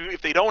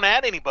if they don't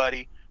add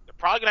anybody, they're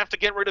probably going to have to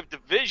get rid of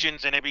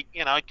divisions, and it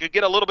could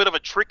get a little bit of a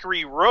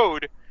trickery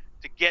road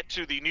to get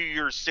to the New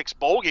Year's Six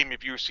bowl game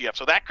of UCF.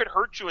 So that could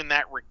hurt you in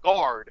that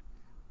regard.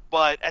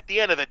 But at the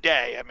end of the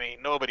day, I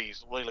mean,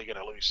 nobody's really going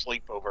to lose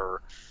sleep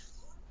over,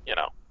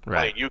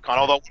 playing UConn.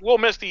 Although we'll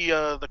miss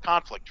the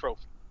conflict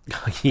trophy.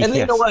 Yes. And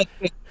you know what?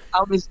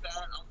 I'll miss that.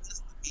 I'll miss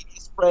the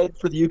media spread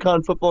for the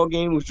UConn football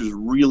game, which was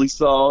really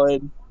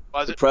solid.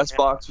 The press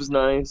box was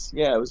nice.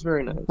 Yeah, it was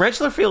very nice.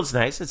 Rentschler Field's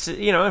nice. It's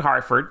in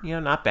Hartford.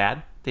 Not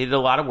bad. They did a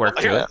lot of work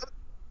to it.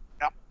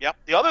 Yep.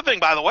 The other thing,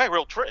 by the way,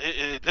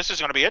 this is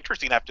going to be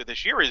interesting after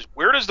this year is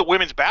where does the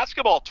women's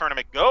basketball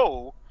tournament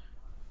go?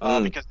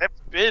 Because they've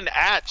been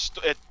at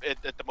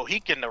the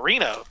Mohican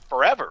Arena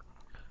forever.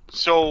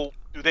 So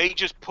do they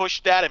just push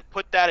that and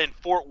put that in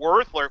Fort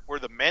Worth where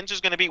the men's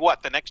is going to be,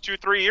 the next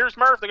 2-3 years,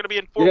 Murph? They're going to be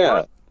in Fort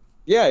Worth?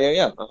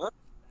 Yeah. Uh-huh.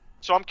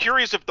 So I'm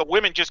curious if the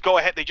women just go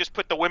ahead. They just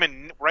put the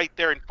women right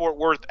there in Fort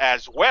Worth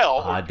as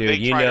well.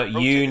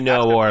 Dude,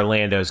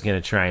 Orlando's going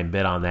to try and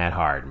bid on that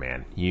hard,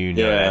 man.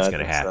 That's going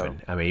to happen.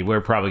 So. I mean, we're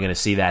probably going to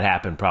see that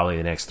happen probably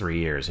the next 3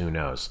 years. Who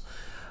knows?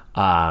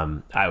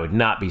 I would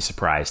not be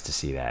surprised to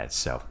see that.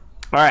 So, all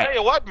right. I'll tell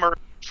you what, Murph,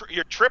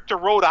 your trip to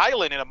Rhode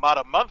Island in about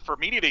a month for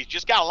Media Days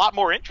just got a lot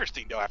more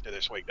interesting, though, after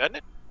this week, doesn't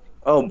it?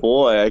 Oh,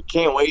 boy. I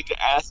can't wait to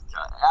ask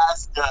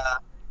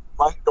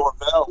Mike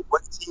Norvell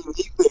what team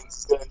he thinks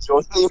is going to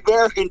join the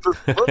American for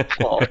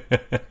football.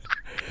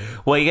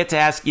 Well, you get to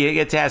ask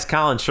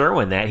Colin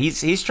Sherwin that.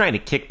 He's trying to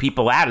kick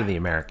people out of the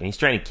American. He's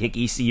trying to kick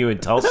ECU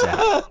and Tulsa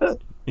out.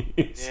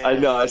 I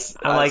know.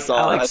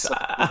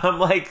 I'm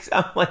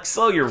like,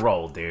 slow your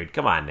roll, dude.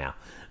 Come on now.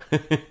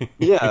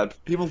 Yeah,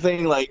 people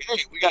think like, hey,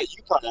 we got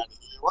UConn out of here.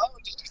 Why don't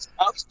we just do some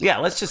house? Yeah,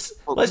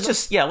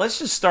 let's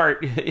just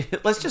start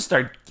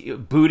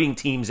booting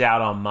teams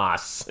out en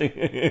masse. Yeah,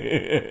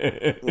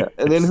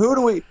 and then who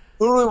do we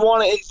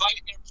want to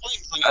invite in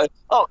place?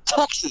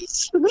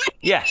 Texas.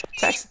 Yeah,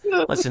 Texas.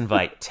 Let's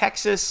invite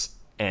Texas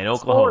and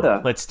Oklahoma.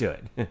 Florida. Let's do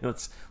it.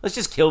 Let's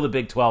just kill the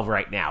Big 12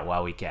 right now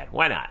while we can.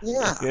 Why not?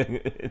 Yeah.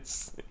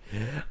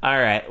 All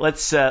right.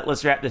 Let's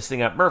wrap this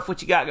thing up. Murph,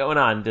 what you got going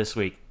on this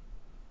week?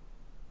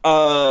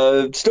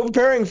 Still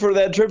preparing for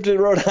that trip to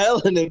Rhode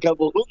Island in a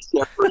couple of weeks.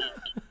 Other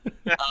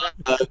than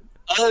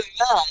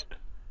that,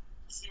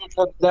 see what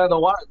comes down the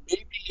wire.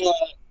 Maybe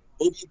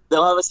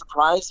they'll have a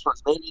surprise for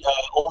us. Maybe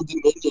Old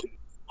Dominion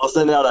will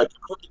send out a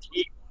quick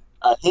tweet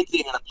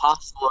hinting at a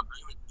possible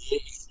agreement with the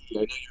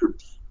AAC. I know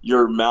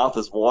your mouth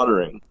is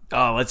watering.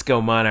 Oh, let's go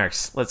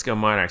Monarchs! Let's go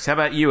Monarchs! How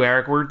about you,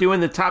 Eric? We're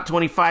doing the top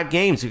 25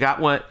 games. We got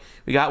one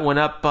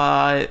up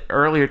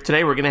earlier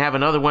today. We're going to have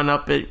another one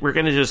up. We're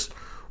going to just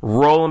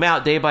roll them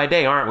out day by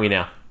day, aren't we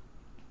now?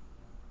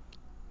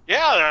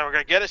 Yeah, we're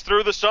gonna get us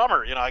through the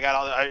summer.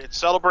 It's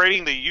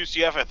celebrating the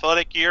UCF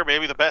athletic year,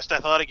 maybe the best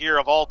athletic year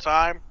of all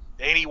time.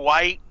 Danny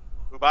White,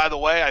 who, by the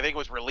way, I think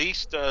was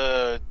released.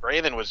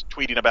 Brandon was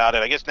tweeting about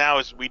it. I guess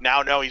we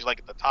now know he's like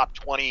at the top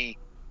 20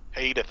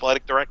 paid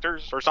athletic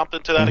directors or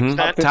something to that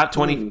extent. Top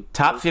 20,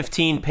 top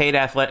 15 paid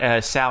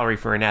salary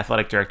for an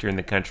athletic director in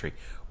the country.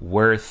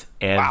 Worth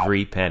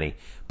every penny.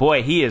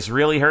 Boy, he is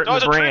really hurting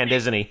the brand,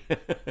 isn't he?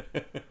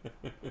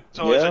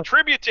 So as a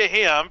tribute to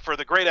him for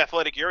the great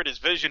athletic year and his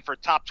vision for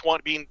top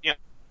 20 being,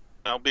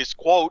 his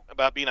quote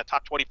about being a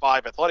top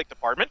 25 athletic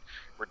department,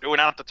 we're doing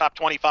out the top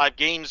 25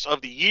 games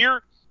of the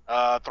year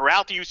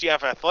throughout the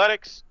UCF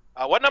athletics.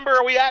 What number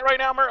are we at right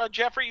now,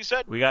 Jeffrey, you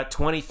said? We got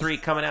 23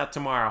 coming out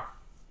tomorrow.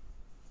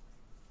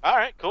 All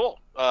right, cool.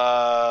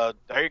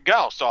 There you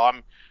go. So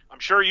I'm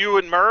sure you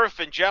and Murph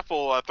and Jeff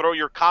will throw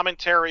your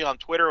commentary on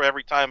Twitter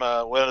every time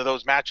one of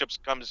those matchups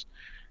comes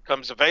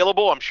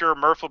available. I'm sure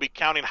Murph will be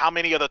counting how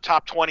many of the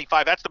top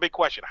 25. That's the big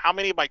question. How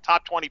many of my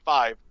top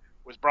 25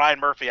 was Brian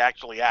Murphy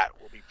actually at?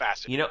 Will be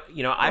fascinating.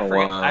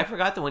 I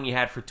forgot the one you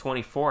had for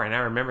 24, and I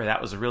remember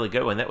that was a really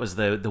good one. That was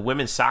the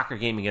women's soccer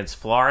game against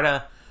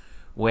Florida,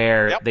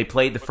 where they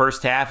played the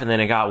first half and then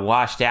it got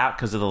washed out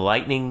because of the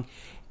lightning,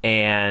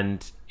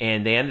 and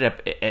they ended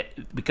up,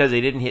 because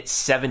they didn't hit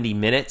 70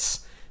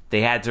 minutes, they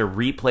had to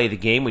replay the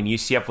game when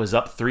UCF was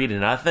up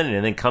 3-0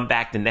 and then come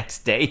back the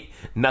next day,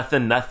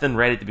 nothing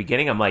right at the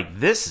beginning. I'm like,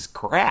 this is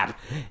crap.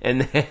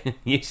 And then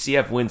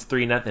UCF wins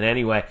 3-0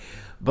 anyway.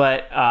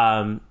 But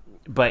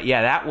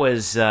yeah, that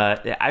was,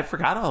 I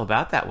forgot all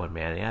about that one,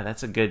 man. Yeah,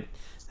 that's a good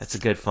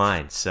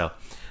find. So,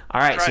 all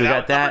right, so we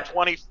got that. Number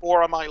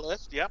 24 on my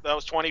list. Yep, that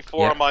was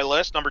 24 on my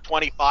list. Number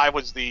 25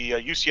 was the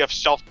UCF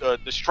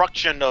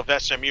self-destruction of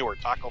SMU, where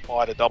Taco Fall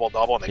had a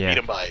double-double, and they beat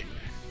him by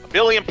 1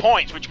 billion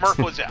points, which Murph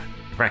was at.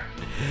 Right.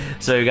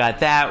 So we got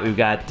that. We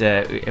got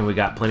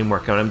plenty more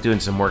coming. I'm doing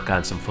some work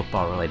on some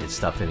football-related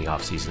stuff in the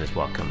offseason as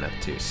well coming up,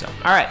 too. So,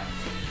 all right.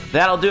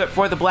 That'll do it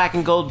for the Black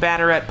and Gold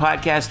Banneret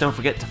podcast. Don't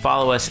forget to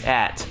follow us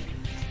at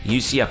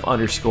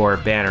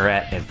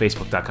UCF_Banneret and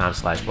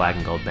Facebook.com/Black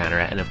and Gold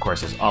Banneret. And, of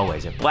course, as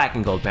always, at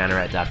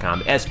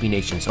blackandgoldbanneret.com, SB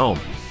Nation's home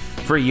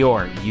for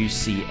your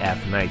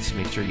UCF nights.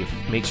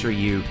 Make sure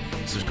you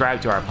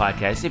subscribe to our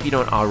podcast if you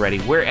don't already,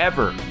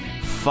 wherever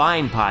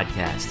fine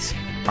podcasts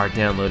are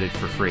downloaded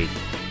for free,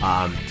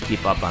 to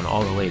keep up on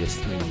all the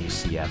latest in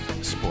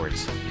UCF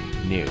sports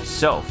news.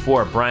 So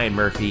for Brian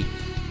Murphy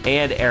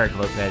and Eric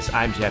Lopez,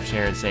 I'm Jeff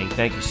Sharon saying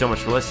thank you so much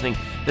for listening.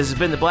 This has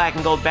been the Black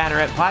and Gold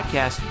Banneret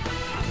podcast.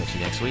 I'll catch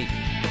you next week.